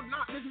 How you gonna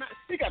knock this man?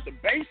 He got the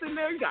bass in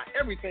there, he got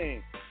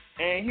everything.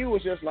 And he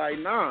was just like,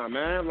 nah,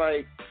 man,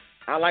 like,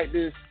 I like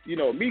this, you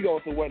know,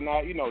 Migos and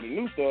whatnot, you know, the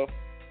new stuff.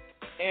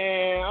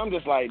 And I'm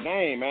just like,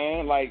 dang,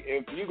 man, like,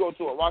 if you go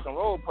to a rock and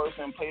roll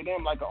person and play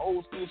them like an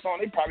old school song,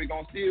 they probably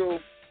gonna still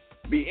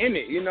be in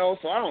it, you know?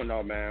 So I don't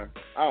know, man.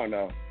 I don't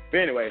know. But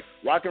anyway,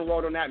 rock and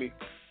roll, don't at me.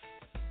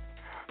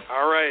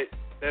 All right.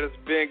 That is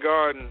Ben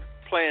Garden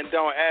playing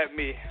Don't At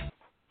Me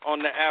on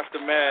the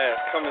Aftermath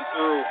coming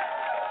through.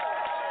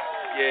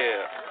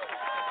 Yeah.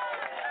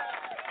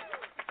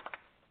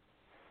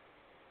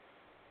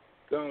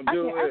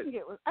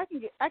 I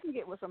can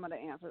get with some of the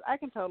answers. I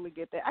can totally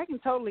get that. I can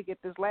totally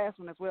get this last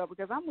one as well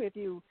because I'm with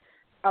you.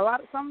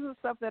 Some of the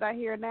stuff that I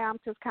hear now, I'm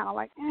just kind of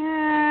like,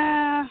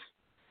 I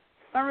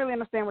don't really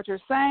understand what you're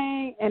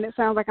saying, and it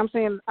sounds like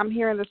I'm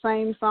hearing the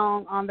same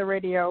song on the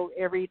radio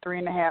every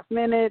 3.5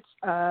 minutes.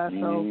 So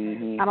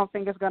I don't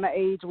think it's going to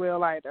age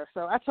well either.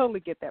 So I totally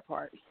get that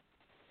part.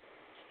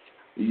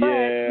 Yeah,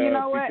 but you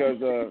know what?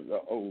 Because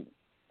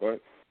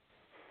what?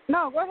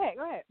 No, go ahead.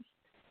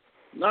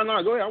 No,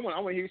 go ahead. I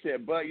want to hear you say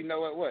it, but you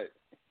know what?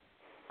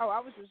 Oh, I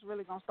was just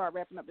really going to start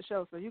wrapping up the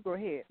show, so you go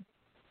ahead.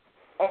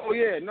 Oh,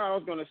 yeah. No, I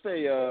was going to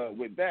say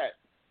with that,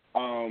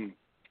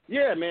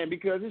 yeah, man,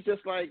 because it's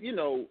just like, you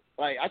know,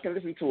 like I can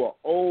listen to an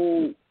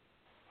old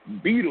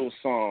Beatles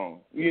song,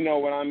 you know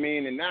what I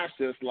mean? And that's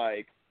just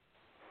like,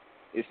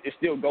 it's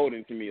still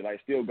golden to me, like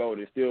still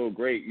golden, still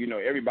great. You know,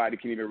 everybody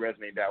can even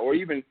resonate that. Or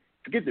even,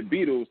 forget the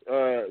Beatles,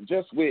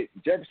 just with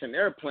Jefferson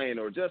Airplane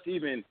or just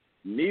even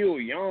Neil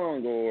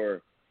Young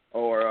or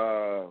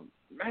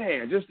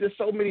man, just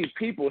so many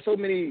people, so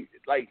many,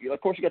 like,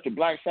 of course you got your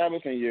Black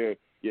Sabbath and your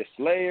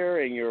Slayer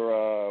and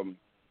your,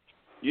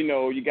 you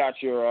know, you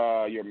got your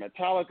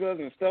Metallicas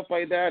and stuff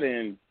like that,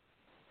 and,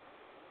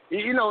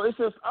 you know, it's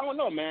just, I don't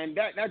know, man,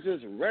 that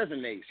just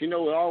resonates, you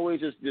know, it always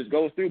just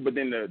goes through, but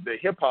then the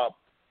hip-hop,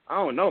 I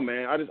don't know,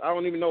 man, I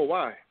don't even know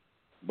why,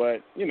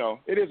 but, you know,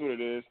 it is what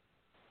it is.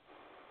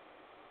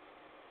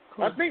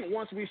 Cool. I think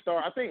once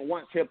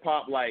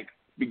hip-hop, like,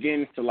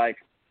 begins to, like,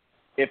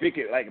 if it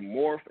could, like,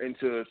 morph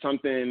into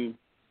something,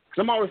 because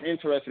I'm always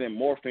interested in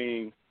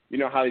morphing you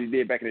know, how they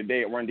did back in the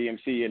day at Run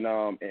DMC and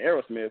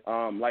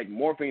Aerosmith, like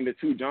morphing the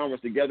two genres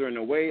together in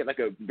a way, like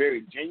a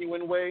very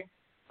genuine way.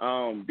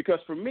 Because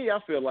for me, I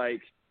feel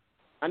like,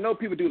 I know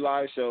people do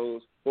live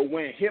shows, but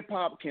when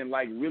hip-hop can,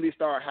 like, really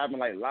start having,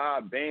 like,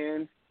 live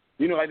bands,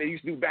 you know, like they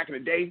used to do back in the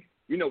day,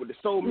 you know, with the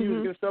soul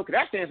music and stuff, because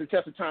that stands the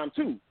test of time,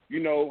 too.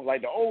 You know,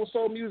 like the old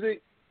soul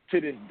music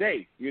to this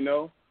day, you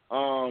know.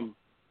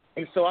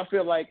 And so I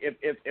feel like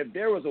if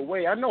there was a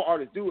way, I know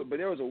artists do it, but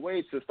there was a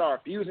way to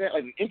start fusing that,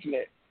 like the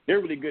internet, they're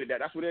really good at that.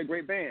 That's why they're a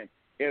great band.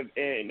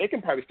 And they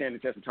can probably stand the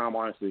test of time,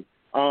 honestly.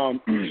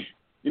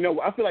 You know,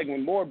 I feel like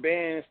when more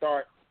bands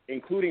start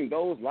including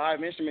those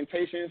live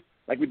instrumentations,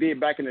 like we did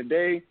back in the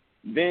day,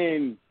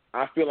 then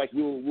I feel like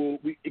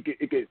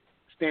it could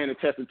stand the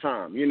test of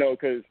time, you know,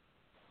 because,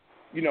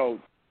 you know,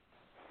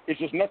 it's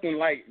just nothing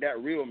like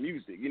that real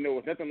music. You know,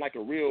 it's nothing like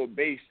a real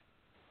bass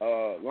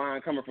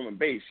line coming from a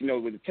bass. You know,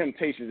 with the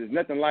Temptations, it's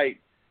nothing like,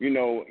 you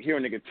know,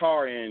 hearing the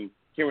guitar and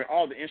hearing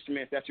all the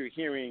instruments that you're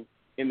hearing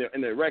in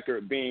the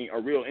record being a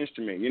real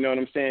instrument. You know what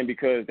I'm saying?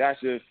 Because that's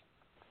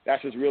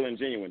just real and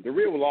genuine. The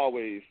real will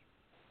always,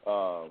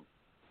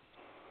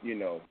 you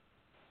know,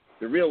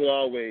 the real will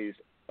always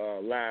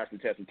last the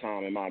test of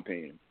time, in my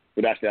opinion.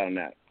 But that's that on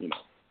that, you know.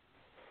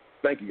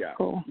 Thank you, guys.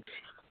 Cool.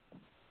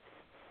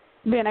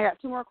 Ben, I got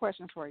two more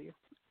questions for you.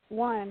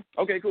 One.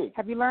 Okay, cool.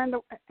 Have you learned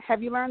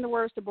the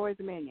words to Boys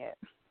and Men yet?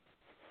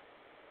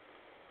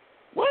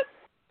 What?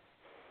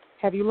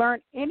 Have you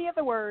learned any of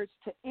the words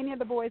to any of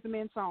the Boys and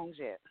Men songs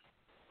yet?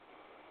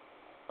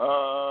 Are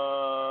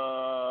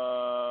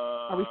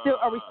we still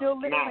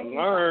listening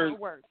to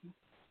words?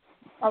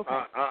 Okay.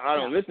 I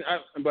don't listen,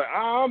 but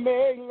I'll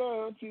make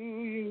love to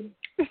you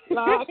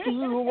like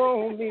you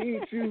want me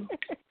to,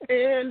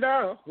 and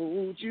I'll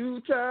hold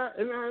you tight.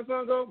 And I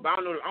don't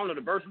know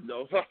the verses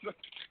though.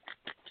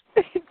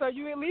 So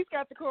you at least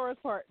got the chorus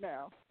part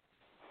now.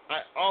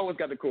 I always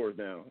got the chorus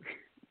down.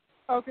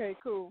 Okay,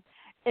 cool.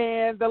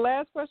 And the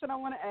last question I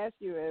want to ask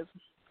you is,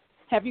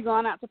 have you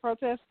gone out to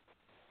protest?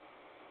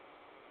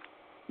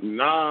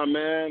 Nah,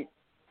 man.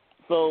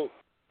 So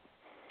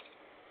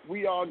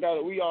we all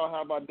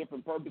have our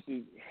different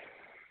purposes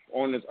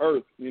on this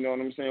earth. You know what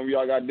I'm saying? We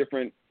all got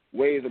different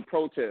ways of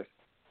protest.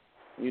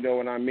 You know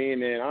what I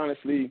mean? And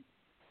honestly,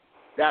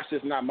 that's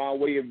just not my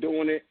way of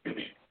doing it.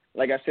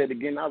 Like I said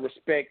again, I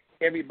respect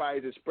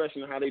everybody's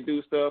expression of how they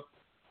do stuff.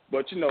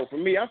 But, you know, for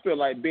me, I feel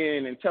like being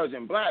an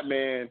intelligent black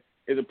man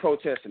is a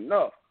protest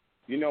enough.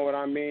 You know what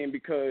I mean?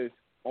 Because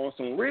on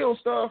some real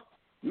stuff,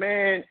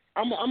 man,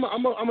 I'm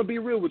gonna be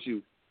real with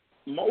you.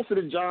 Most of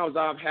the jobs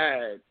I've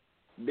had,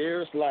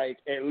 there's like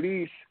at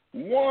least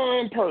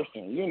one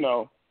person, you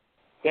know,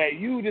 that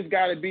you just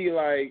got to be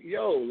like,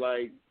 yo,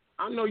 like,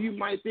 I know you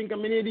might think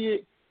I'm an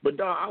idiot, but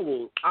dog,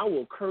 I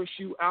will curse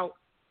you out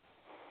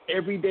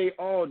every day,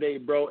 all day,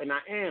 bro, and I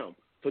am.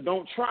 So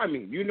don't try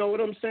me. You know what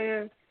I'm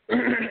saying?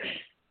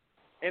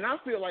 And I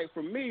feel like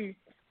for me,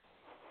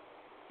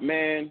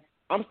 man,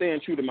 I'm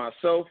staying true to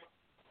myself,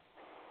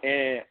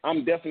 and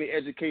I'm definitely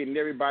educating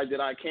everybody that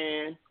I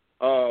can,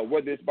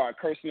 whether it's by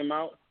cursing them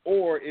out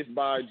or it's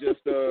by just,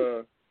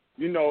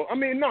 you know, I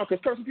mean, no,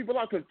 because cursing people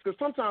out, because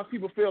sometimes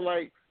people feel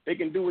like they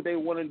can do what they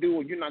want to do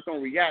or you're not going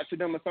to react to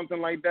them or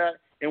something like that.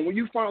 And when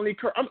you finally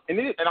curse, and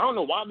I don't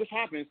know why this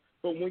happens,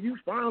 but when you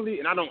finally,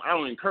 and I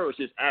don't encourage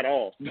this at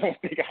all. Don't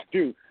think I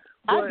do.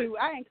 But I do.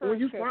 I encourage when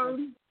you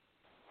finally,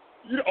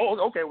 you know, oh,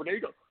 okay, well, there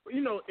you go.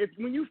 You know,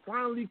 when you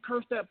finally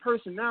curse that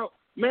person out,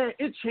 man,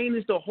 it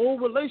changes the whole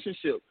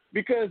relationship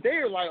because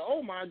they're like,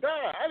 oh, my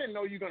God, I didn't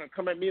know you were going to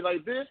come at me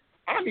like this.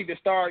 I need to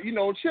start, you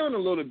know, chilling a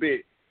little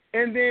bit.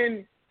 And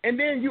then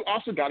you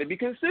also got to be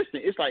consistent.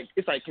 It's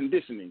like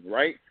conditioning,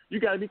 right? You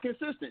got to be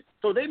consistent.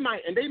 So they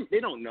might, and they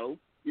don't know,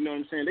 you know what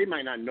I'm saying? They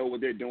might not know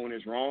what they're doing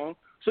is wrong.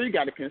 So you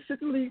got to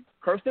consistently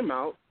curse them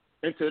out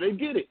until they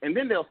get it. And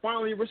then they'll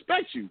finally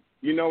respect you.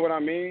 You know what I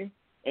mean?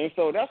 And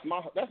so that's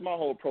my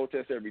whole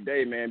protest every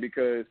day, man,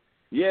 because,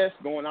 yes,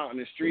 going out in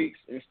the streets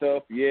and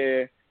stuff,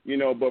 yeah, you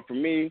know, but for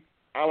me,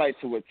 I like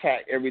to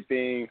attack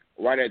everything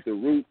right at the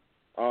root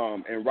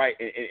and right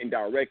and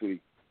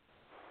directly.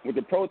 With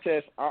the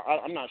protest,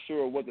 I'm not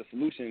sure what the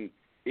solution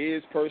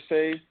is per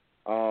se,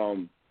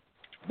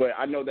 but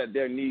I know that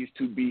there needs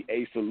to be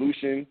a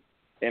solution,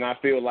 and I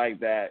feel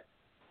like that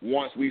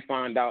once we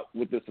find out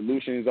what the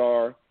solutions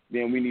are,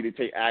 then we need to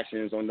take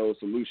actions on those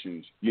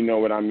solutions. You know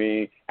what I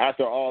mean?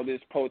 After all this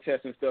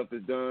protest and stuff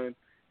is done,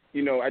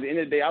 you know, at the end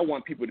of the day, I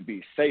want people to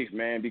be safe,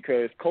 man,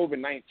 because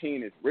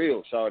COVID-19 is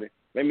real, shawty.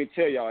 Let me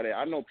tell y'all that.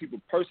 I know people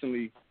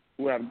personally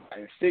who have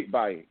gotten sick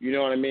by it, you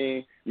know what I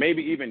mean?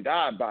 Maybe even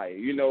died by it.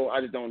 You know,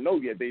 I just don't know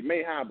yet. They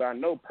may have, but I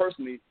know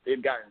personally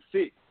they've gotten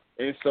sick.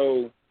 And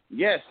so,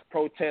 yes,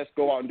 protests,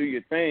 go out and do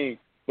your thing,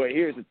 but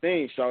here's the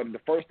thing, shawty. The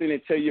first thing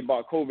they tell you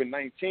about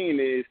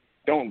COVID-19 is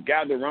don't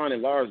gather around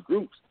in large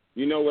groups.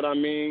 You know what I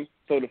mean?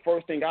 So the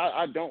first thing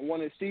I don't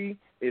want to see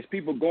is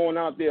people going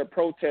out there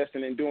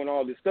protesting and doing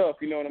all this stuff,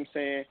 you know what I'm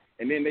saying?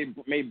 And then they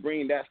may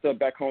bring that stuff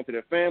back home to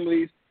their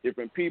families,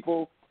 different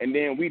people, and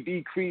then we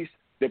decrease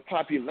the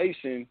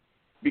population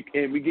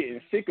and we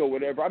getting sick or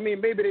whatever. I mean,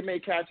 maybe they may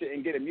catch it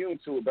and get immune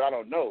to it, but I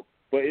don't know.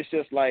 But it's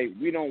just like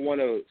we don't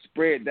want to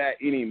spread that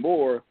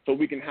anymore so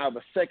we can have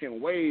a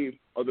second wave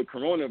of the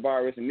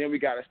coronavirus, and then we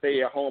got to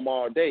stay at home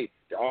all day.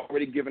 They're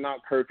already giving out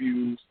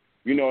curfews.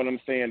 You know what I'm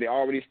saying? They're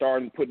already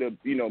starting to put the,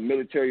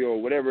 military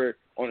or whatever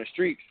on the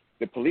streets,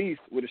 the police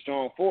with a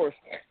strong force.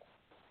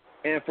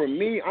 And for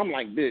me, I'm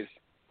like this.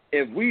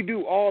 If we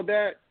do all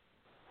that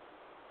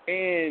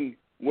and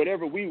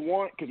whatever we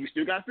want, because we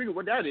still got to figure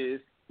what that is,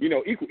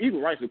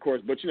 equal rights, of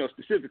course, but,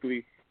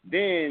 specifically,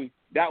 then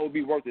that would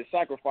be worth the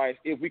sacrifice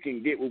if we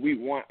can get what we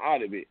want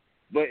out of it.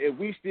 But if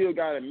we still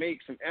got to make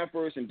some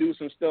efforts and do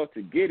some stuff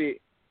to get it,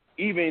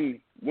 even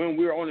when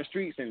we're on the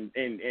streets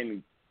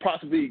and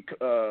possibly,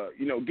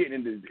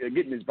 getting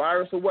this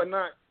virus or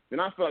whatnot, then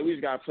I feel like we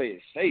just got to play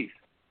it safe.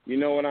 You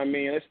know what I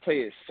mean? Let's play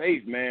it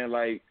safe, man.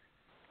 Like,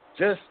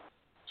 just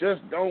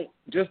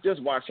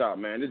watch out,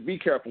 man. Just be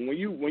careful. When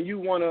you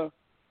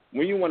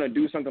wanna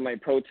do something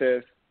like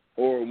protest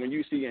or when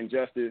you see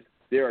injustice,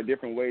 there are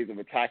different ways of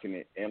attacking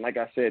it. And like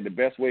I said, the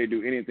best way to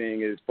do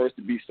anything is first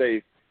to be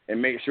safe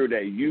and make sure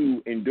that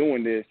you, in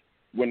doing this,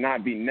 will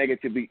not be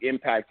negatively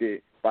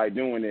impacted by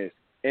doing this.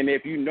 And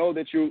if you know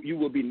that you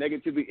will be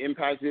negatively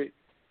impacted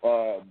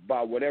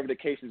by whatever the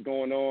case is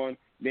going on,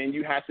 then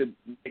you have to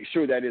make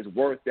sure that it's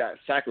worth that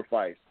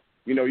sacrifice.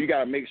 You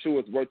got to make sure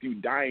it's worth you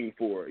dying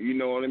for. You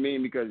know what I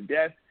mean? Because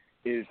death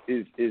is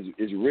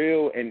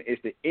real and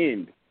it's the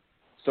end.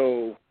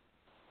 So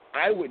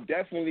I would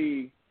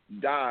definitely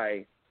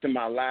die to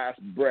my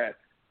last breath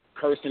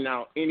cursing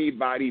out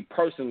anybody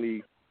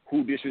personally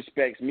who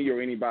disrespects me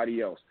or anybody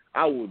else.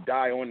 I will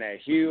die on that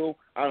hill.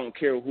 I don't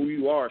care who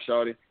you are,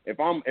 shawty.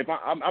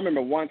 I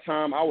remember one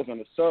time I was on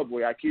the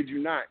subway, I kid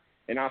you not,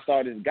 and I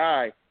saw this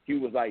guy. He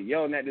was like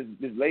yelling at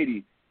this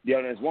lady,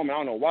 yelling at this woman. I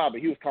don't know why, but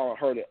he was calling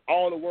her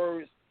all the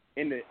words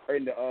in the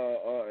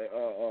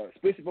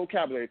explicit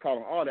vocabulary,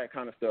 calling all that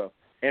kind of stuff.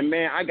 And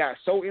man, I got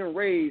so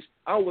enraged.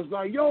 I was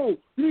like, "Yo,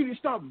 you need to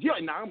stop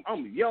yelling." Now,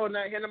 I'm yelling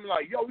at him. I'm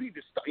like, "Yo, we need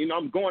to stop."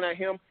 I'm going at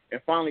him,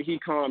 and finally he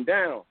calmed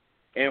down.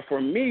 And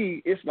for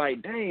me, it's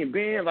like, dang,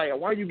 Ben, like,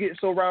 why you getting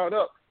so riled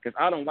up? Because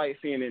I don't like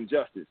seeing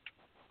injustice.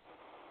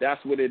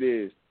 That's what it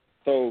is.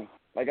 So,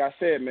 like I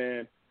said,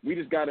 man, we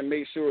just got to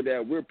make sure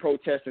that we're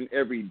protesting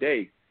every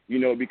day,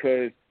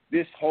 because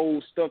this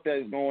whole stuff that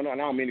is going on,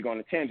 I don't mean to go on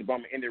a tangent, but I'm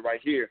going to end it right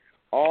here.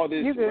 All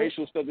this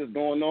racial stuff that's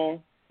going on,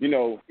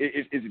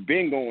 it's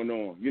been going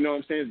on. You know what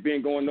I'm saying? It's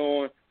been going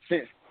on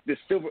since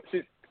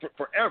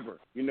forever,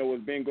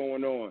 it's been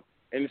going on.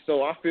 And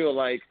so I feel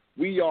like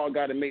we all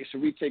got to make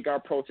sure we take our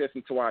protests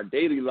into our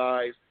daily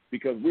lives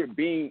because we're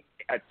being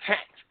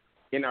attacked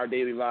in our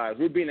daily lives.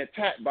 We're being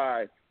attacked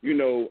by,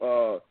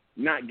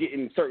 not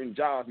getting certain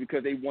jobs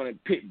because they want to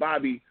pit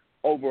Bobby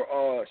over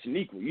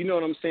Shaniqua. You know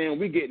what I'm saying?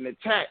 We're getting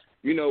attacked,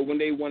 when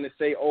they want to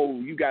say, oh,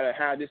 you got to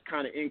have this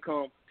kind of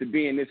income to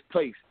be in this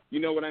place. You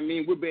know what I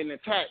mean? We're being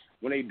attacked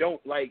when they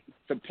don't,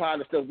 supply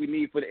the stuff we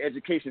need for the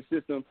education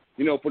system,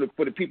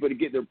 for the people to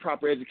get the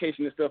proper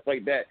education and stuff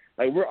like that.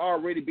 Like, we're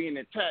already being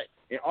attacked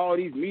in all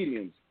these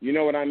mediums. You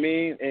know what I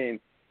mean? And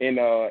in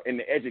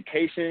the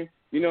education,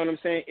 you know what I'm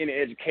saying? In the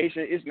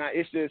education,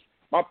 it's just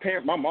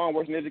my mom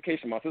works in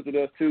education. My sister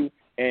does too.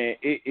 And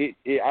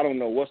I don't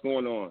know what's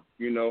going on,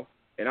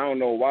 and I don't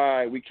know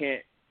why we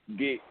can't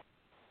get,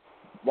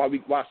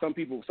 why some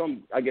people,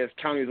 I guess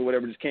counties or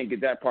whatever just can't get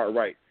that part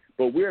right.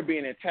 But we're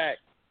being attacked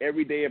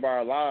every day of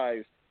our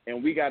lives,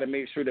 and we got to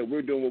make sure that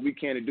we're doing what we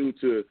can to do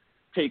to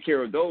take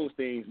care of those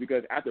things,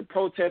 because after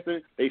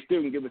protesting, they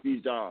still can give us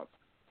these jobs.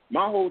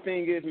 My whole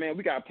thing is, man,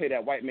 we got to play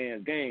that white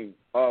man's game.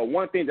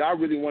 One thing that I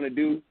really want to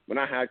do when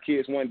I have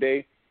kids one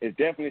day is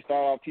definitely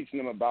start off teaching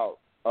them about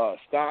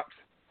stocks,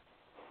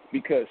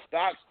 because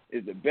stocks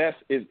is the best,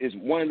 is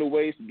one of the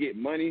ways to get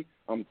money.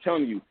 I'm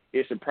telling you,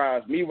 it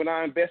surprised me when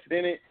I invested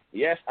in it.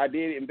 Yes, I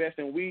did invest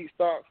in weed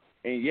stocks,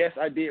 and yes,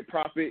 I did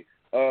profit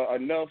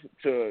enough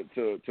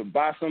to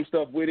buy some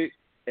stuff with it,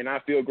 and I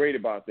feel great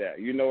about that.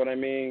 You know what I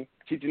mean?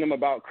 Teaching them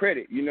about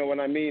credit, you know what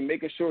I mean?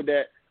 Making sure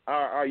that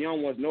our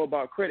young ones know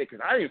about credit,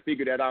 because I didn't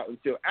figure that out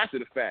until after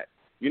the fact.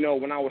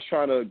 When I was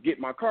trying to get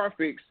my car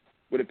fixed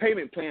with a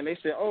payment plan, they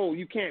said, oh,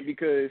 you can't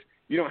because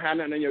you don't have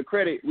nothing on your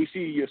credit. We see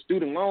your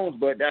student loans,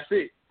 but that's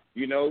it,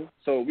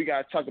 So we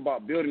got to talk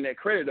about building that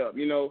credit up,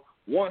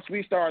 Once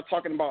we start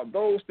talking about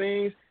those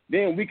things,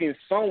 then we can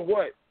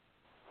somewhat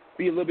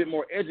be a little bit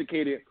more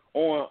educated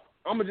on,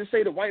 I'm going to just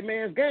say, the white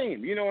man's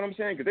game. You know what I'm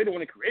saying? Because they the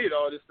one that created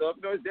all this stuff.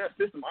 It's their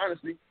system,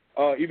 honestly,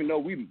 even though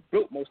we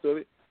built most of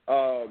it.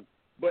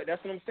 But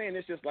that's what I'm saying.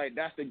 It's just like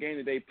that's the game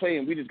that they play,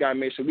 and we just got to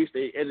make sure we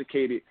stay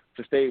educated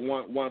to stay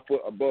one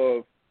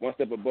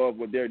step above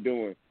what they're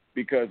doing,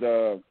 because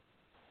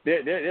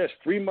there's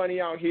free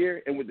money out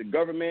here, and with the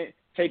government,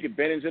 take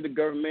advantage of the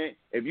government.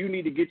 If you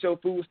need to get your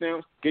food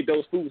stamps, get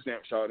those food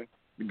stamps, shawty.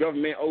 The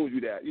government owes you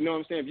that. You know what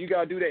I'm saying? If you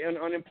got to do that in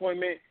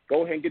unemployment,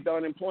 go ahead and get the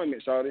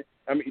unemployment, shawty.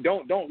 I mean,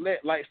 don't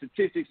let,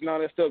 statistics and all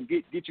that stuff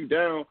get you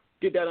down.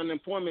 Get that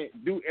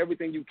unemployment. Do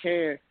everything you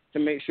can to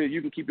make sure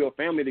you can keep your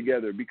family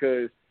together,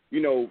 because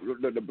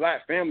the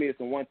black family is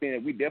the one thing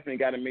that we definitely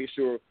got to make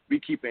sure we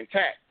keep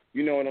intact.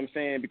 You know what I'm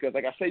saying? Because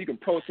like I say, you can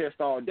protest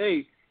all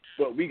day,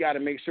 but we got to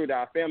make sure that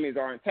our families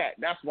are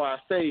intact. That's why I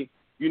say,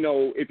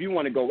 if you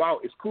want to go out,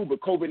 it's cool, but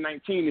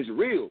COVID-19 is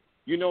real.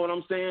 You know what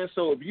I'm saying?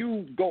 So if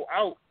you go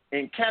out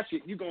and catch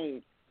it, you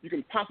can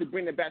possibly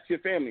bring it back to your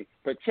family.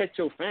 Protect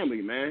your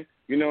family, man.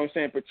 You know what I'm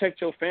saying?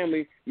 Protect your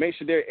family. Make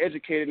sure they're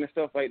educated and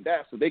stuff like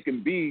that so they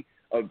can be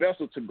a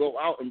vessel to go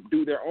out and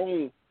do their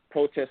own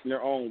protest in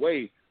their own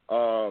way.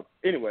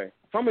 Anyway,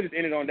 so I'm going to just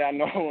end it on that. I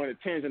know I'm on a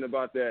tangent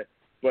about that.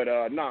 But,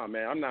 nah,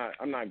 man,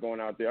 I'm not going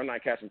out there. I'm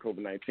not catching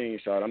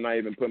COVID-19 shot. I'm not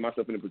even putting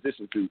myself in a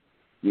position to.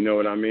 You know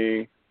what I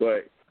mean?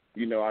 But,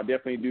 I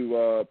definitely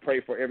do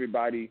pray for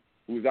everybody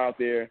who's out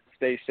there.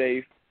 Stay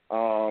safe.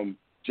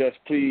 Just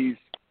please,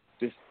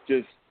 just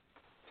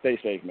stay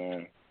safe,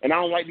 man. And I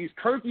don't like these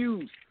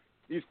curfews.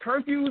 These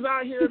curfews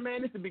out here,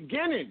 man, it's the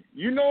beginning.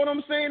 You know what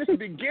I'm saying? It's the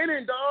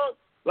beginning, dog.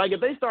 Like,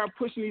 if they start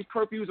pushing these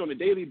curfews on a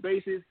daily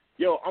basis,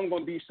 yo, I'm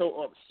going to be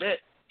so upset,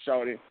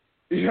 shawty.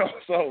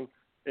 So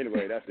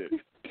anyway, that's it.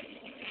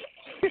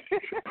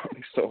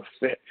 I'm so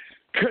upset.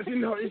 Because,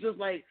 it's just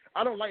like,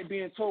 I don't like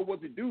being told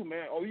what to do,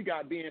 man. Oh, you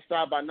got to be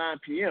inside by 9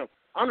 p.m.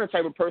 I'm the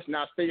type of person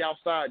that stay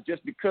outside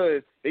just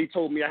because they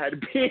told me I had to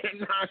be at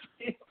 9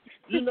 p.m.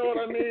 You know what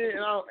I mean?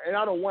 And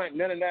I don't want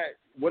none of that,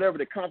 whatever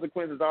the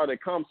consequences are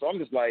that come. So I'm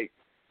just like,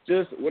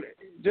 just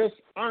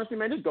honestly,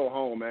 man, just go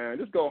home, man.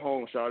 Just go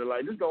home, shawty.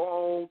 Like, just go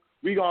home.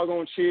 We all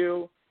going to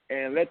chill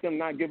and let them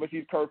not give us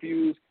these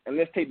curfews, and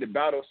let's take the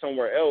battle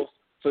somewhere else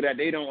so that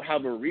they don't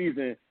have a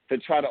reason to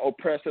try to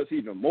oppress us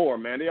even more,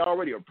 man. They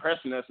already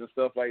oppressing us and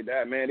stuff like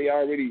that, man. They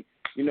already,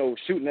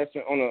 shooting us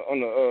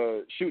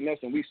shooting us,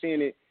 and we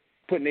seeing it,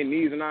 putting their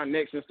knees in our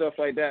necks and stuff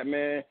like that,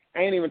 man. I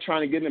ain't even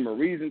trying to give them a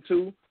reason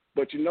to,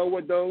 but you know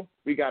what, though?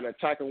 We got to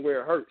attack them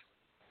where it hurts,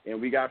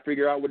 and we got to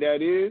figure out what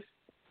that is,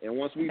 and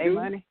once we do,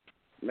 money.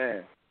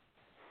 Man,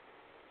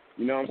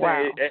 you know what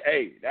I'm saying?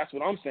 Hey, that's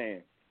what I'm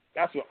saying.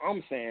 That's what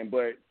I'm saying,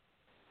 but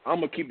I'm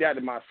going to keep that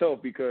to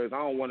myself because I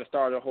don't want to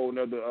start a whole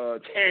nother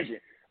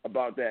tangent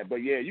about that.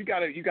 But, yeah, you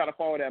gotta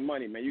follow that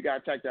money, man. You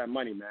got to attack that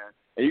money, man.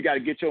 And you got to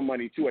get your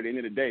money, too, at the end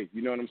of the day.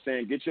 You know what I'm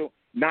saying? Get your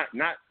 – not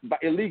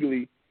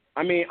illegally.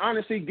 I mean,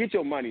 honestly, get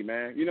your money,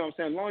 man. You know what I'm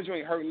saying? As long as you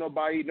ain't hurting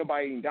nobody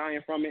ain't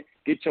dying from it,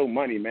 get your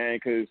money, man,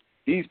 because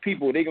these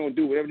people, they going to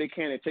do whatever they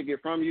can to take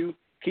it from you.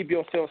 Keep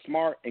yourself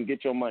smart and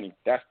get your money.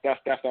 That's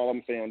all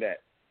I'm saying on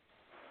that.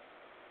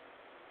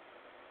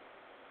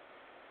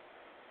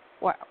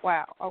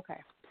 Wow. Okay.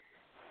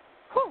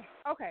 Whew.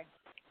 Okay.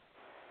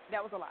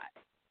 That was a lot,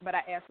 but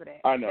I asked for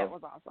that. I know. That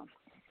was awesome.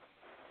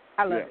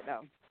 I love it,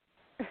 though.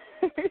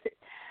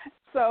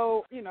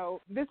 So,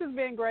 this has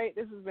been great.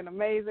 This has been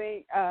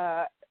amazing.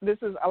 This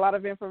is a lot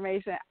of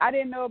information I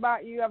didn't know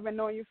about you. I've been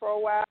knowing you for a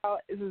while.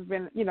 This has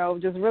been,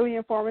 just really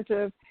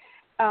informative.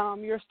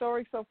 Your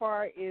story so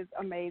far is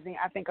amazing.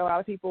 I think a lot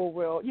of people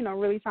will,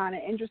 really find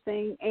it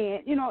interesting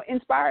and,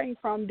 inspiring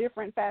from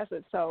different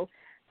facets. So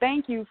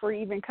thank you for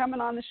even coming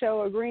on the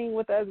show, agreeing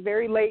with us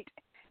very late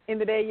in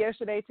the day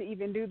yesterday to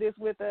even do this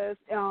with us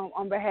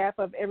on behalf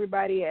of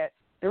everybody at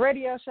the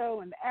radio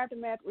show and the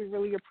Aftermath. We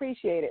really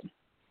appreciate it.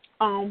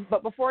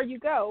 But before you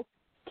go,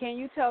 can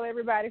you tell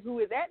everybody who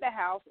is at the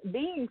house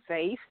being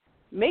safe,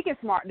 making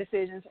smart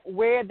decisions,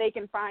 where they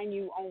can find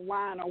you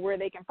online or where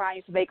they can find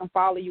you so they can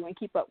follow you and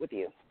keep up with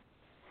you?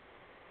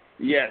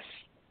 Yes.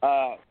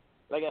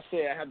 Like I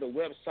said, I have the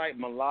website,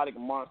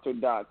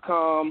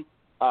 melodicmonster.com,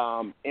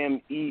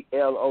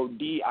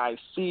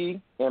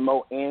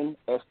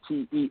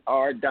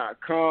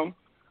 MELODICMONSTER.com.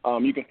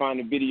 You can find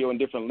the video and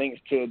different links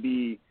to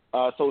the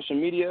social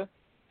media.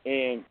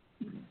 And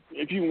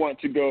if you want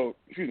the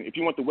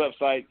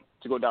website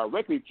to go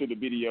directly to the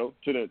video,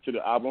 to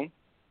the album,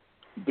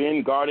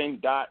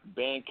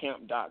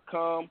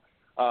 bengarden.bandcamp.com,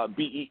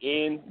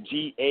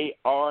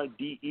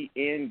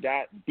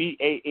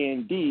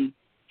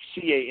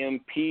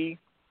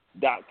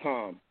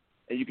 BENGARDEN.BANDCAMP.com,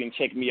 and you can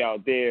check me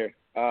out there.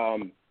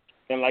 And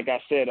like I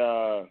said,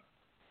 hold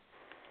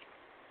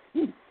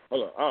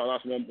on, I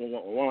lost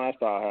one last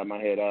thought I had in my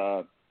head.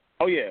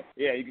 You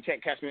can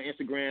catch me on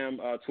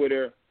Instagram,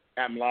 Twitter,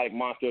 at Melodic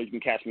Monster. You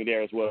can catch me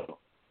there as well.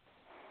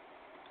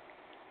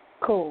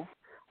 Cool.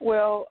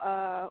 Well,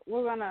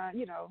 we're going to,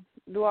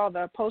 do all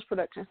the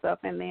post-production stuff,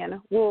 and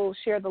then we'll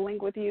share the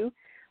link with you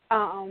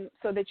so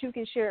that you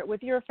can share it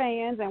with your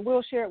fans, and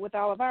we'll share it with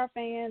all of our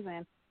fans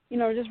and,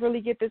 just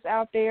really get this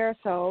out there.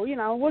 So,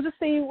 we'll just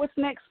see what's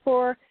next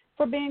for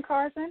Ben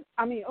Carson.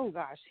 I mean, oh,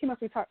 gosh, he must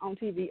be talking on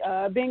TV.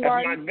 Ben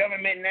Garden. That's my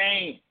government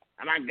name.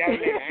 I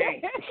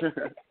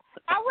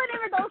wouldn't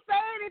even go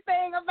say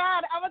anything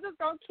about it. I was just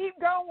going to keep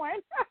going.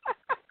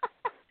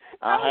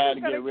 I had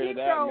to get rid of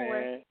that,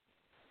 man.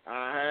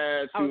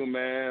 I had to,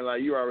 man.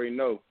 Like, you already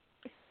know.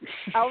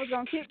 I was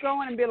going to keep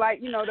going and be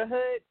like,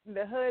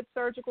 the hood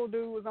surgical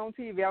dude was on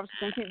TV. I was just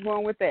going to keep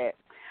going with that.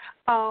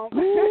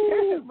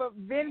 But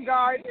Ben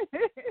Garden,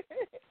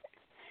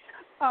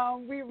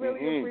 we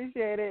really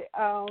appreciate it.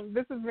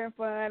 This has been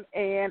fun.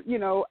 And,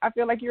 I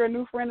feel like you're a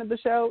new friend of the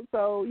show.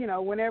 So,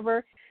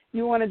 whenever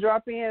you want to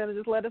drop in and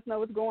just let us know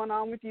what's going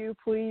on with you,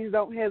 please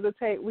don't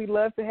hesitate. We'd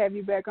love to have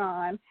you back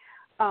on.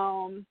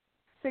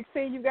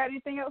 16, you got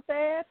anything else to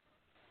add?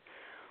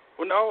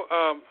 Well, no.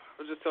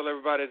 I'll just tell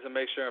everybody to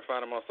make sure and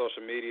find them on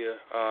social media.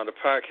 The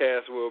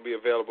podcast will be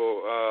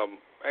available.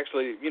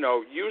 Actually,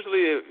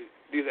 usually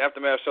these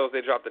Aftermath shows,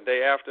 they drop the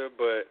day after,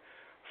 but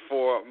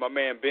for my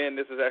man Ben,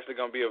 this is actually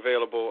going to be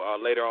available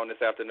later on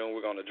this afternoon.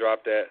 We're going to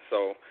drop that.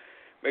 So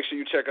make sure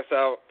you check us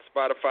out,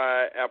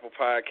 Spotify, Apple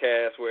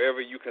Podcasts, wherever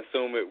you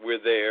consume it, we're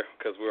there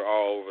because we're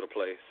all over the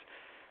place.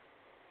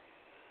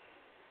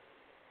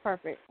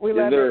 Perfect. We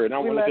love it. And I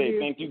want to say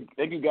thank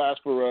you guys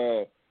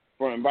for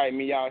inviting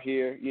me out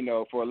here,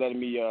 for letting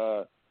me,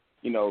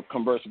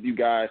 converse with you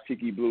guys,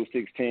 Tiki Blue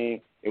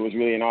 16. It was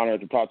really an honor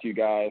to talk to you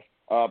guys.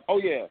 And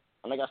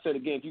like I said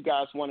again, if you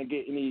guys want to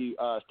get any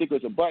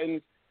stickers or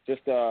buttons,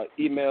 just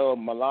email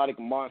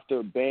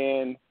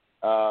melodicmonsterband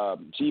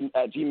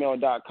at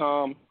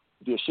gmail.com,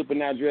 do a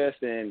shipping address,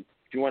 and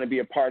if you want to be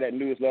a part of that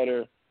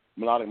newsletter,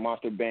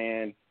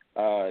 melodicmonsterband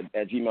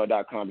at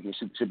gmail.com, you can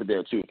ship it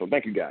there too. So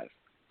thank you guys.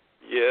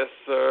 Yes,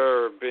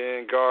 sir.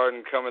 Ben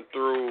Garden coming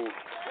through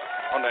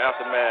on the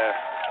Aftermath.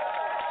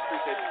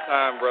 Appreciate your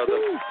time, brother.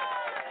 Woo.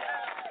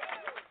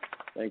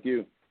 Thank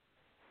you.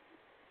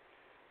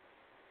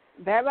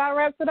 That about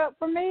wraps it up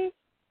for me.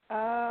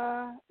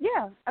 I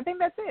think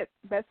that's it.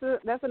 That's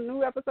a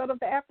new episode of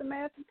the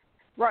Aftermath,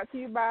 brought to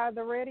you by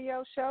the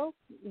radio show,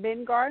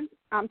 Ben Garden.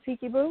 I'm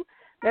Tiki Boo.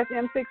 That's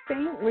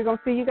M16. We're going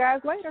to see you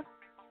guys later.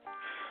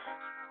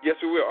 Yes,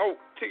 we will. Oh,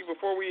 Tiki,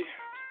 before we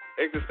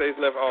exit stage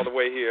left all the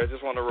way here, I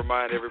just want to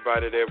remind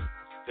everybody that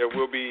there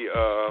will be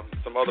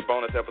some other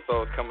bonus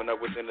episodes coming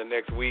up within the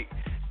next week.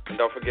 And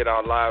don't forget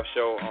our live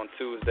show on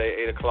Tuesday,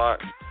 8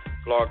 o'clock,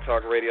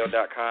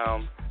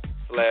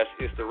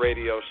 blogtalkradio.com/It's the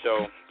Radio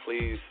Show.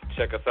 Please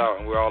check us out,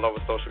 and we're all over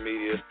social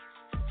media.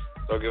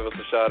 So give us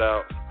a shout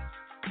out.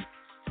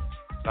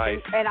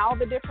 Nice. And all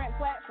the different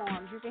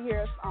platforms. You can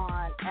hear us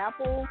on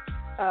Apple,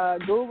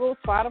 Google,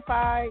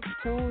 Spotify,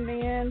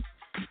 TuneIn,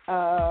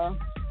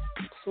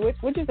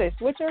 what'd you say,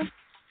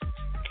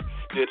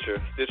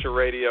 Stitcher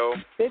Radio.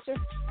 Stitcher.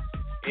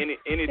 Any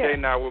day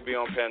now we'll be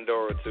on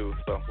Pandora too.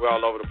 So we're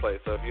all over the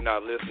place. So if you're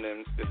not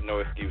listening, there's no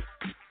excuse.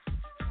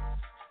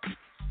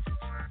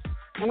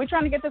 And we're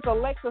trying to get this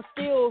Alexa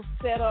skills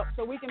set up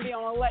so we can be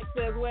on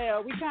Alexa as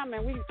well. We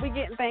coming. We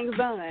getting things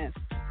done.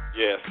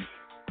 Yes.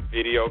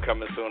 Video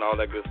coming soon, all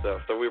that good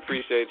stuff. So we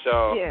appreciate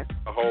y'all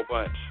a whole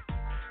bunch.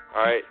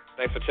 All right.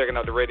 Thanks for checking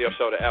out the radio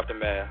show, The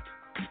Aftermath.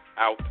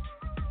 Out.